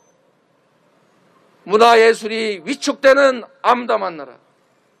블랙리스트로 문화예술이 위축되는 암담한 나라.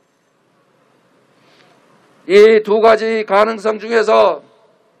 이 두 가지 가능성 중에서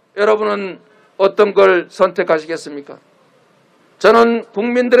여러분은 어떤 걸 선택하시겠습니까? 저는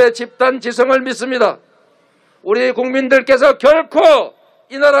국민들의 집단 지성을 믿습니다. 우리 국민들께서 결코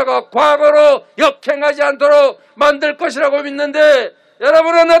이 나라가 과거로 역행하지 않도록 만들 것이라고 믿는데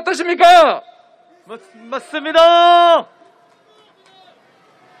여러분은 어떠십니까? 맞습니다.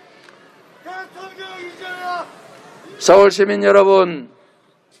 서울 시민 여러분,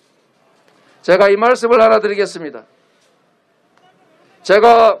 제가 이 말씀을 하나 드리겠습니다.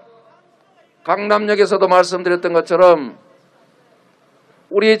 제가 강남역에서도 말씀드렸던 것처럼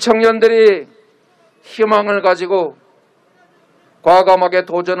우리 청년들이 희망을 가지고 과감하게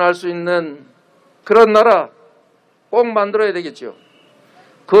도전할 수 있는 그런 나라 꼭 만들어야 되겠죠.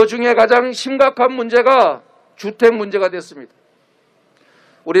 그 중에 가장 심각한 문제가 주택 문제가 됐습니다.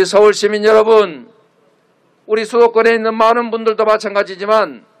 우리 서울 시민 여러분, 우리 수도권에 있는 많은 분들도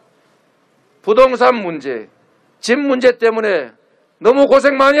마찬가지지만 부동산 문제, 집 문제 때문에 너무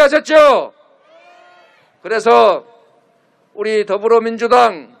고생 많이 하셨죠? 그래서 우리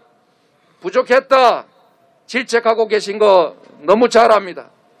더불어민주당 부족했다 질책하고 계신 거 너무 잘 압니다.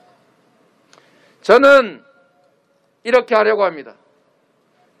 저는 이렇게 하려고 합니다.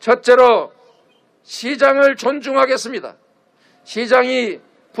 첫째로 시장을 존중하겠습니다. 시장이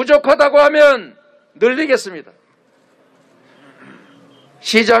부족하다고 하면 늘리겠습니다.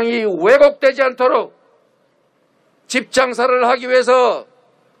 시장이 왜곡되지 않도록 집 장사를 하기 위해서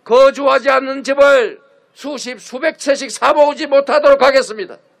거주하지 않는 집을 수십 수백 채씩 사모으지 못하도록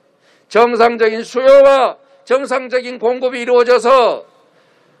하겠습니다. 정상적인 수요와 정상적인 공급이 이루어져서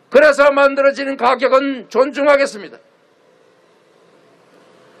그래서 만들어지는 가격은 존중하겠습니다.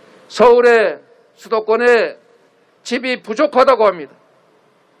 서울의 수도권에 집이 부족하다고 합니다.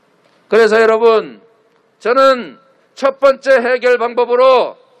 그래서 여러분, 저는 첫 번째 해결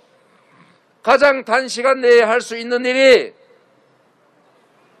방법으로 가장 단시간 내에 할 수 있는 일이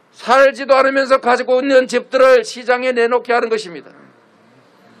살지도 않으면서 가지고 있는 집들을 시장에 내놓게 하는 것입니다.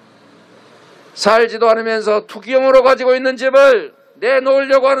 살지도 않으면서 투기용으로 가지고 있는 집을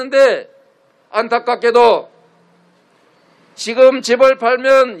내놓으려고 하는데 안타깝게도 지금 집을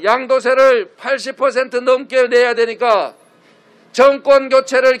팔면 양도세를 80% 넘게 내야 되니까 정권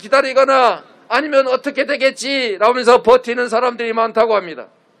교체를 기다리거나 아니면 어떻게 되겠지 라면서 버티는 사람들이 많다고 합니다.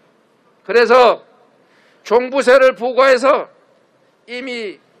 그래서 종부세를 부과해서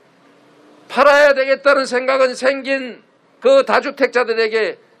이미 팔아야 되겠다는 생각은 생긴 그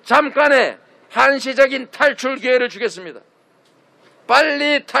다주택자들에게 잠깐의 한시적인 탈출 기회를 주겠습니다.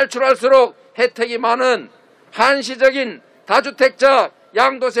 빨리 탈출할수록 혜택이 많은 한시적인 다주택자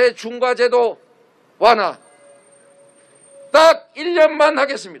양도세 중과제도 완화. 딱 1년만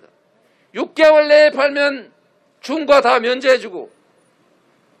하겠습니다. 6개월 내에 팔면 중과 다 면제해주고,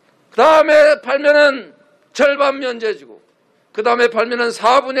 그 다음에 팔면은 절반 면제해주고, 그 다음에 팔면은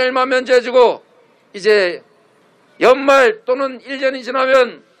 4분의 1만 면제해주고, 이제 연말 또는 1년이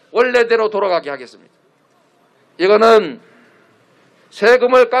지나면 원래대로 돌아가게 하겠습니다. 이거는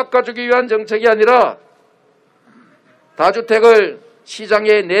세금을 깎아주기 위한 정책이 아니라 다주택을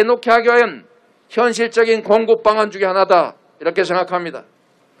시장에 내놓게 하기 위한 현실적인 공급 방안 중에 하나다, 이렇게 생각합니다.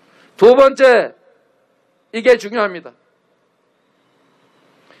 두 번째, 이게 중요합니다.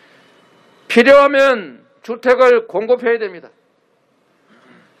 필요하면 주택을 공급해야 됩니다.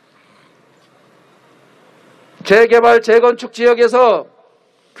 재개발, 재건축 지역에서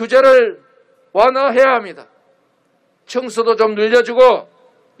규제를 완화해야 합니다. 층수도 좀 늘려주고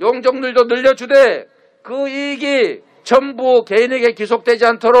용적률도 늘려주되 그 이익이 전부 개인에게 귀속되지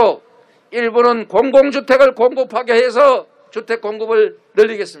않도록 일부는 공공주택을 공급하게 해서 주택 공급을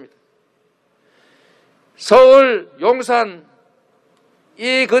늘리겠습니다. 서울 용산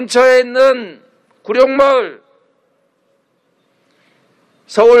이 근처에 있는 구룡마을,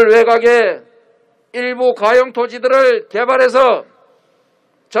 서울 외곽의 일부 가용 토지들을 개발해서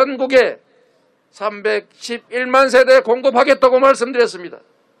전국에 311만 세대 공급하겠다고 말씀드렸습니다.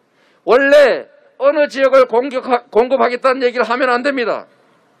 원래 어느 지역을 공급하겠다는 얘기를 하면 안 됩니다.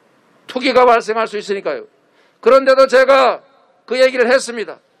 투기가 발생할 수 있으니까요. 그런데도 제가 그 얘기를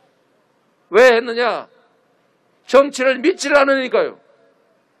했습니다. 왜 했느냐? 정치를 믿지를 않으니까요.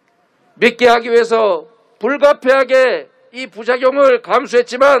 믿게 하기 위해서 불가피하게 이 부작용을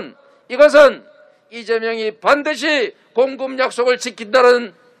감수했지만 이것은 이재명이 반드시 공급 약속을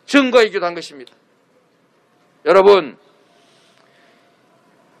지킨다는 증거이기도 한 것입니다. 여러분,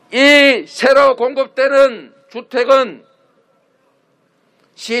 이 새로 공급되는 주택은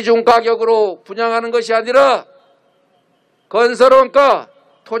시중가격으로 분양하는 것이 아니라 건설원가,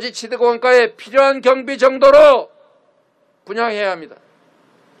 토지취득원가에 필요한 경비 정도로 분양해야 합니다.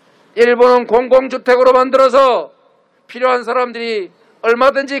 일부는 공공주택으로 만들어서 필요한 사람들이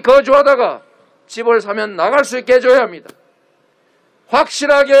얼마든지 거주하다가 집을 사면 나갈 수 있게 해줘야 합니다.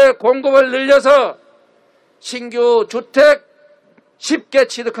 확실하게 공급을 늘려서 신규 주택 쉽게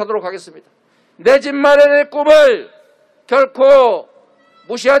취득하도록 하겠습니다. 내 집 마련의 꿈을 결코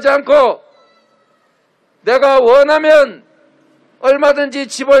무시하지 않고 내가 원하면 얼마든지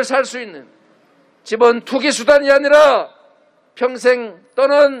집을 살 수 있는, 집은 투기 수단이 아니라 평생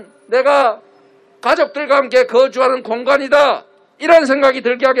또는 내가 가족들과 함께 거주하는 공간이다, 이런 생각이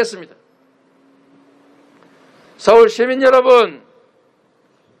들게 하겠습니다. 서울 시민 여러분,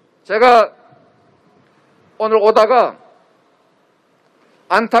 제가 오늘 오다가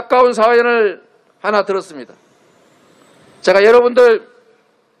안타까운 사연을 하나 들었습니다. 제가 여러분들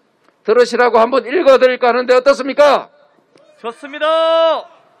들으시라고 한번 읽어드릴까 하는데 어떻습니까? 좋습니다.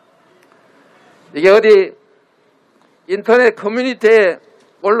 이게 어디 인터넷 커뮤니티에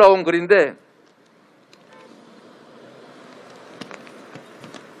올라온 글인데,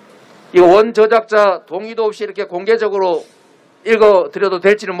 이거 원 저작자 동의도 없이 이렇게 공개적으로 읽어드려도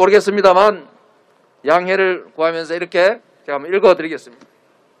될지는 모르겠습니다만 양해를 구하면서 이렇게 제가 한번 읽어드리겠습니다.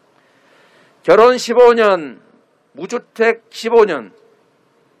 결혼 15년, 무주택 15년,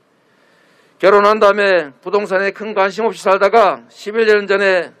 결혼한 다음에 부동산에 큰 관심 없이 살다가 11년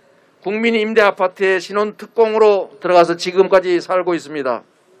전에 국민이 임대아파트에 신혼특공으로 들어가서 지금까지 살고 있습니다.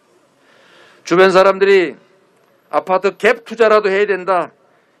 주변 사람들이 아파트 갭 투자라도 해야 된다,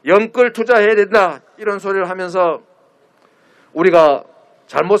 영끌 투자해야 된다, 이런 소리를 하면서 우리가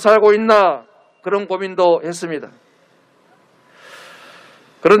잘못 살고 있나 그런 고민도 했습니다.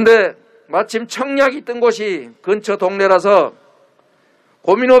 그런데 마침 청약이 뜬 곳이 근처 동네라서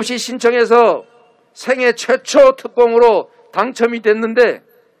고민 없이 신청해서 생애 최초 특공으로 당첨이 됐는데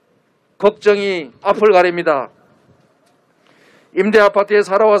걱정이 앞을 가립니다. 임대아파트에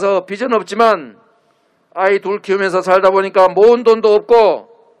살아와서 빚은 없지만 아이 둘 키우면서 살다 보니까 모은 돈도 없고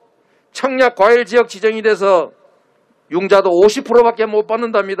청약 과열 지역 지정이 돼서 융자도 50%밖에 못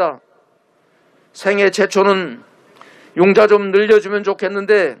받는답니다. 생애 최초는 융자 좀 늘려주면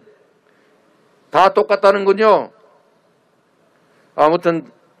좋겠는데 다 똑같다는군요. 아무튼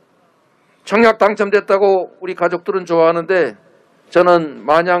청약 당첨됐다고 우리 가족들은 좋아하는데 저는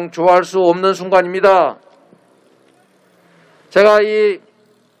마냥 좋아할 수 없는 순간입니다. 제가 이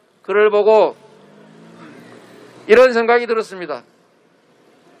글을 보고 이런 생각이 들었습니다.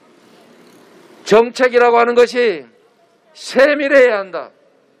 정책이라고 하는 것이 세밀해야 한다.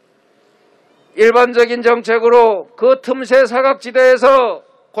 일반적인 정책으로 그 틈새 사각지대에서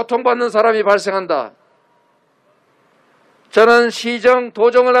고통받는 사람이 발생한다. 저는 시정,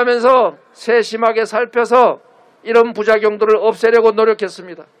 도정을 하면서 세심하게 살펴서 이런 부작용들을 없애려고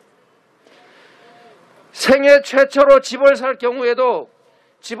노력했습니다. 생애 최초로 집을 살 경우에도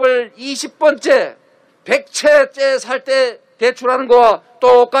집을 20번째, 100채째 살 때 대출하는 거와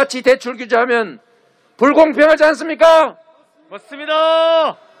똑같이 대출 규제하면 불공평하지 않습니까?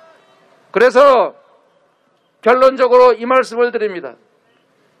 맞습니다. 그래서 결론적으로 이 말씀을 드립니다.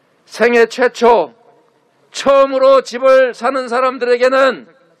 생애 최초 처음으로 집을 사는 사람들에게는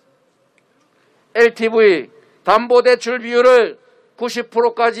LTV 담보대출 비율을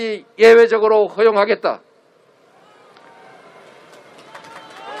 90%까지 예외적으로 허용하겠다.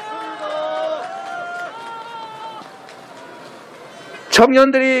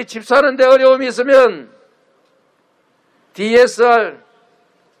 청년들이 집 사는데 어려움이 있으면 DSR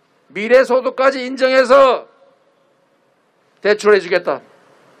미래소득까지 인정해서 대출해 주겠다.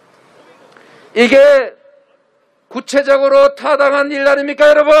 이게 구체적으로 타당한 일 아닙니까,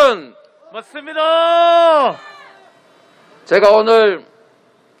 여러분? 맞습니다. 제가 오늘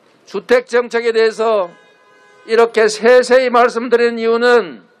주택정책에 대해서 이렇게 세세히 말씀드린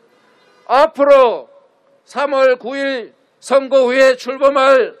이유는 앞으로 3월 9일 선거 후에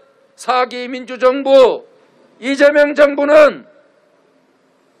출범할 4기 민주정부 이재명 정부는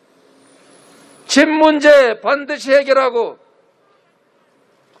집 문제 반드시 해결하고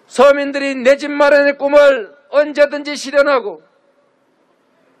서민들이 내 집 마련의 꿈을 언제든지 실현하고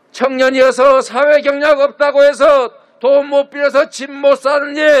청년이어서 사회 경력 없다고 해서 돈 못 빌려서 집 못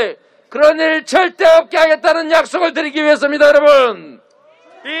사는 일, 그런 일 절대 없게 하겠다는 약속을 드리기 위해서입니다, 여러분.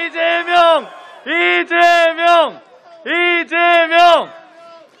 이재명!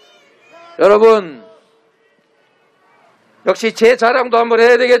 여러분, 역시 제 자랑도 한번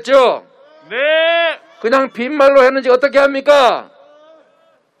해야 되겠죠? 네. 그냥 빈말로 했는지 어떻게 합니까?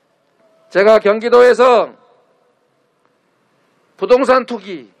 제가 경기도에서 부동산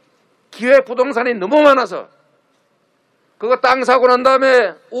투기, 기획 부동산이 너무 많아서 그거 땅 사고 난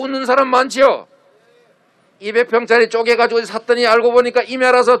다음에 우는 사람 많지요? 200평짜리 쪼개가지고 샀더니 알고 보니까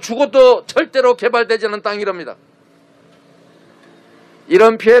임야라서 죽어도 절대로 개발되지 않은 땅이랍니다.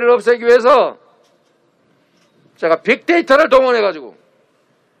 이런 피해를 없애기 위해서 제가 빅데이터를 동원해가지고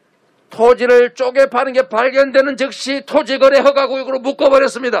토지를 쪼개 파는 게 발견되는 즉시 토지거래 허가구역으로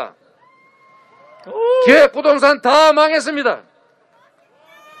묶어버렸습니다. 기획 부동산 다 망했습니다.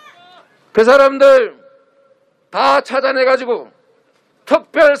 그 사람들 다 찾아내가지고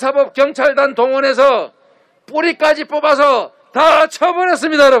특별사법경찰단 동원해서 뿌리까지 뽑아서 다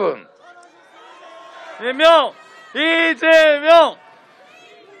쳐버렸습니다, 여러분. 이재명!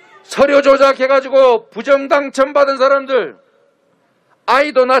 서류 조작해가지고 부정당첨 받은 사람들,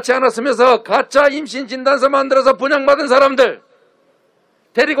 아이도 낳지 않았으면서 가짜 임신 진단서 만들어서 분양받은 사람들,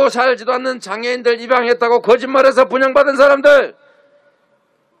 데리고 살지도 않는 장애인들 입양했다고 거짓말해서 분양받은 사람들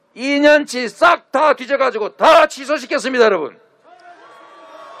 2년치 싹 다 뒤져가지고 다 취소시켰습니다, 여러분.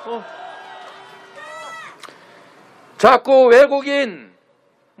 자꾸 외국인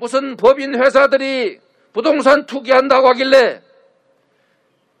무슨 법인 회사들이 부동산 투기한다고 하길래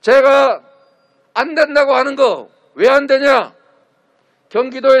제가 안 된다고 하는 거 왜 안 되냐?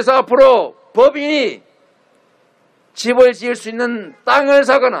 경기도에서 앞으로 법인이 집을 지을 수 있는 땅을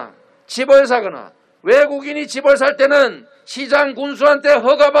사거나 집을 사거나 외국인이 집을 살 때는 시장 군수한테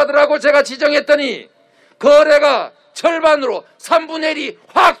허가받으라고 제가 지정했더니 거래가 절반으로 3분의 1이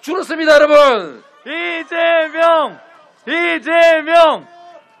확 줄었습니다, 여러분. 이재명!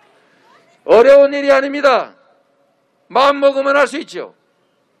 어려운 일이 아닙니다. 마음먹으면 할 수 있죠.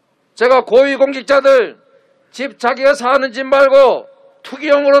 제가 고위공직자들 집 자기가 사는 집 말고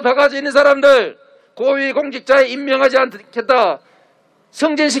투기용으로 더 가지고 있는 사람들 고위공직자에 임명하지 않겠다,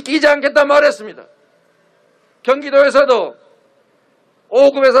 승진시키지 않겠다 말했습니다. 경기도에서도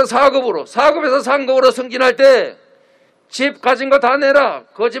 5급에서 4급으로 4급에서 3급으로 승진할 때 집 가진 거 다 내라,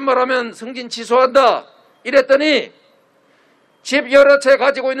 거짓말하면 승진 취소한다 이랬더니 집 여러 채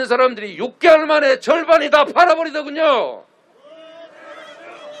가지고 있는 사람들이 6개월 만에 절반이 다 팔아버리더군요.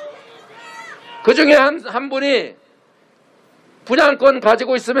 그 중에 한 분이 분양권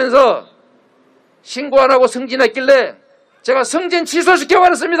가지고 있으면서 신고 안 하고 승진했길래 제가 승진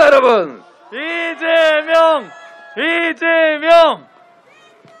취소시켜버렸습니다, 여러분. 이재명!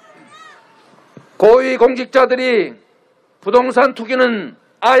 고위공직자들이 부동산 투기는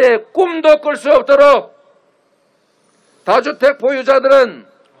아예 꿈도 꿀 수 없도록 다주택 보유자들은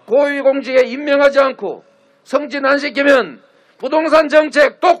고위공직에 임명하지 않고 승진 안 시키면 부동산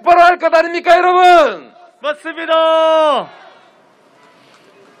정책 똑바로 할 것 아닙니까, 여러분? 맞습니다.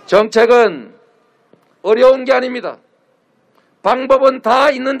 정책은 어려운 게 아닙니다. 방법은 다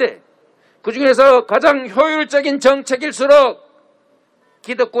있는데 그중에서 가장 효율적인 정책일수록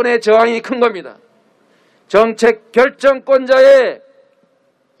기득권의 저항이 큰 겁니다. 정책 결정권자의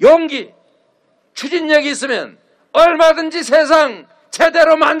용기, 추진력이 있으면 얼마든지 세상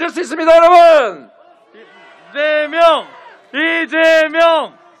제대로 만들 수 있습니다, 여러분.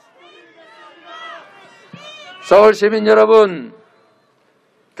 이재명! 서울 시민 여러분,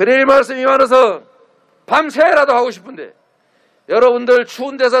 드릴 말씀이 많아서 밤새라도 하고 싶은데 여러분들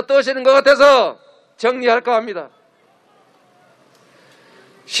추운 데서 떠시는 것 같아서 정리할까 합니다.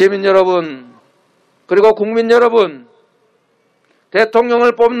 시민 여러분, 그리고 국민 여러분,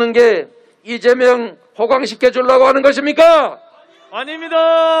 대통령을 뽑는 게 이재명 호강시켜 주려고 하는 것입니까?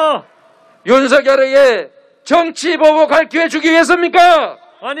 아닙니다. 윤석열에게 정치 보복 갈 기회 주기 위해서입니까?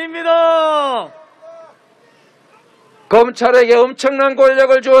 아닙니다. 검찰에게 엄청난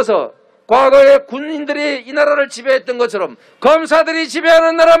권력을 주어서 과거에 군인들이 이 나라를 지배했던 것처럼 검사들이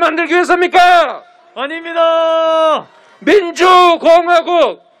지배하는 나라 만들기 위해서입니까? 아닙니다.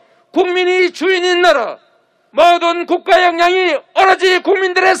 민주공화국, 국민이 주인인 나라, 모든 국가 역량이 오로지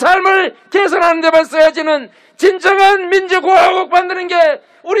국민들의 삶을 개선하는 데만 써야지는 진정한 민주공화국 만드는 게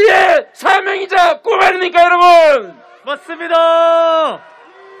우리의 사명이자 꿈 아닙니까, 여러분? 맞습니다.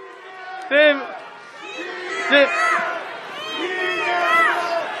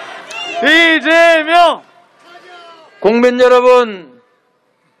 이재명! 국민 여러분,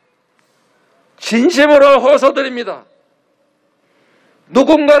 진심으로 호소드립니다.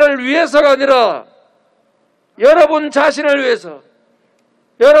 누군가를 위해서가 아니라 여러분 자신을 위해서,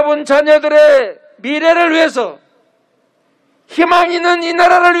 여러분 자녀들의 미래를 위해서, 희망 있는 이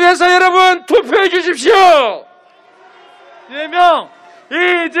나라를 위해서 여러분 투표해 주십시오.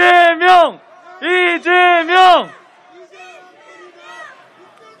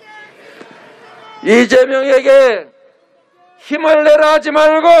 이재명에게 힘을 내라 하지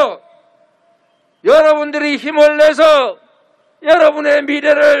말고 여러분들이 힘을 내서 여러분의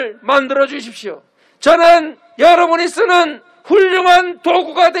미래를 만들어 주십시오. 저는 여러분이 쓰는 훌륭한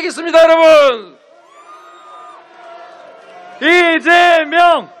도구가 되겠습니다, 여러분.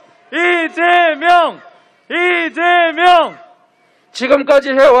 이재명!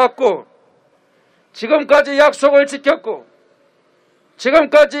 지금까지 해왔고, 지금까지 약속을 지켰고,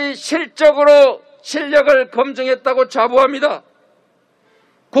 지금까지 실적으로 실력을 검증했다고 자부합니다.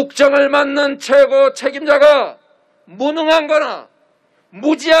 국정을 맡는 최고 책임자가 무능한 거나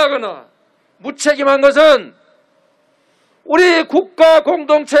무지하거나 무책임한 것은 우리 국가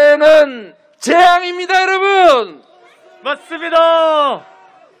공동체에는 재앙입니다, 여러분. 맞습니다.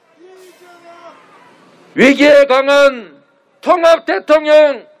 위기에 강한 통합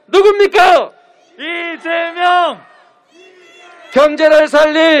대통령 누굽니까? 이재명! 경제를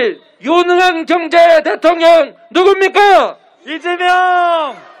살릴 유능한 경제 대통령 누굽니까?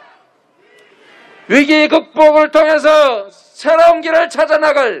 이재명! 위기 극복을 통해서 새로운 길을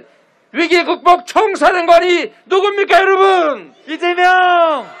찾아나갈 위기 극복 총사령관이 누굽니까, 여러분?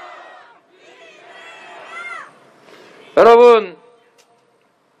 이재명! 여러분,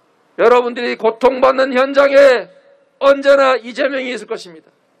 여러분들이 고통받는 현장에 언제나 이재명이 있을 것입니다.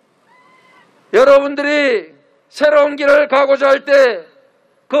 여러분들이 새로운 길을 가고자 할 때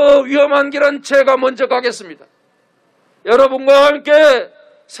그 위험한 길은 제가 먼저 가겠습니다. 여러분과 함께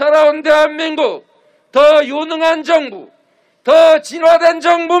새로운 대한민국, 더 유능한 정부, 더 진화된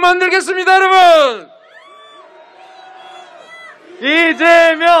정부 만들겠습니다, 여러분.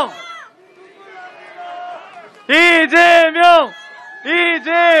 이재명!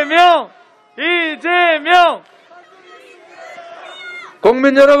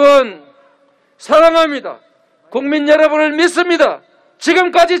 국민 여러분, 사랑합니다. 국민 여러분을 믿습니다.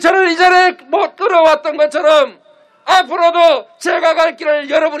 지금까지 저를 이 자리에 못 끌어왔던 것처럼 앞으로도 제가 갈 길을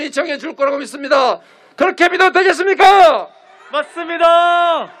여러분이 정해줄 거라고 믿습니다. 그렇게 믿어도 되겠습니까?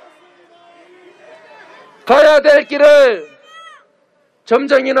 맞습니다. 가야 될 길을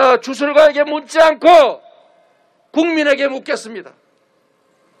점쟁이나 주술가에게 묻지 않고 국민에게 묻겠습니다.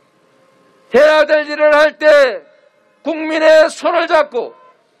 해야 될 일을 할 때 국민의 손을 잡고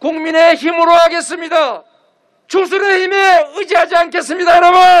국민의 힘으로 하겠습니다. 추수의 힘에 의지하지 않겠습니다,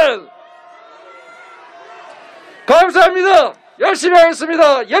 여러분. 감사합니다. 열심히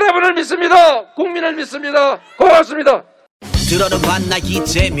하겠습니다. 여러분을 믿습니다. 국민을 믿습니다. 고맙습니다. 들어는 봤나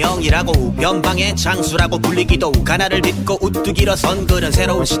이재명이라고 우변방의 장수라고 불리기도 가나를 빚고 우뚝 일어선 그는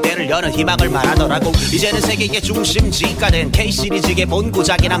새로운 시대를 여는 희망을 말하더라고. 이제는 세계의 중심지가 된 K시리즈의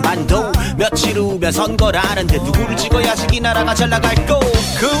본고장이란 반도 며칠 후면 선거라는데 누구를 찍어야지 이 나라가 잘 나갈꼬.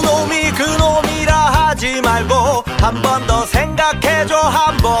 그놈이라 하지 말고 한 번 더 생각해줘.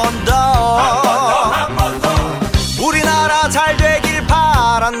 한 번 더 우리나라 잘 되길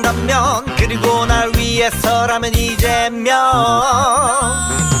바란다면 그리고 날 위해서라면 이재명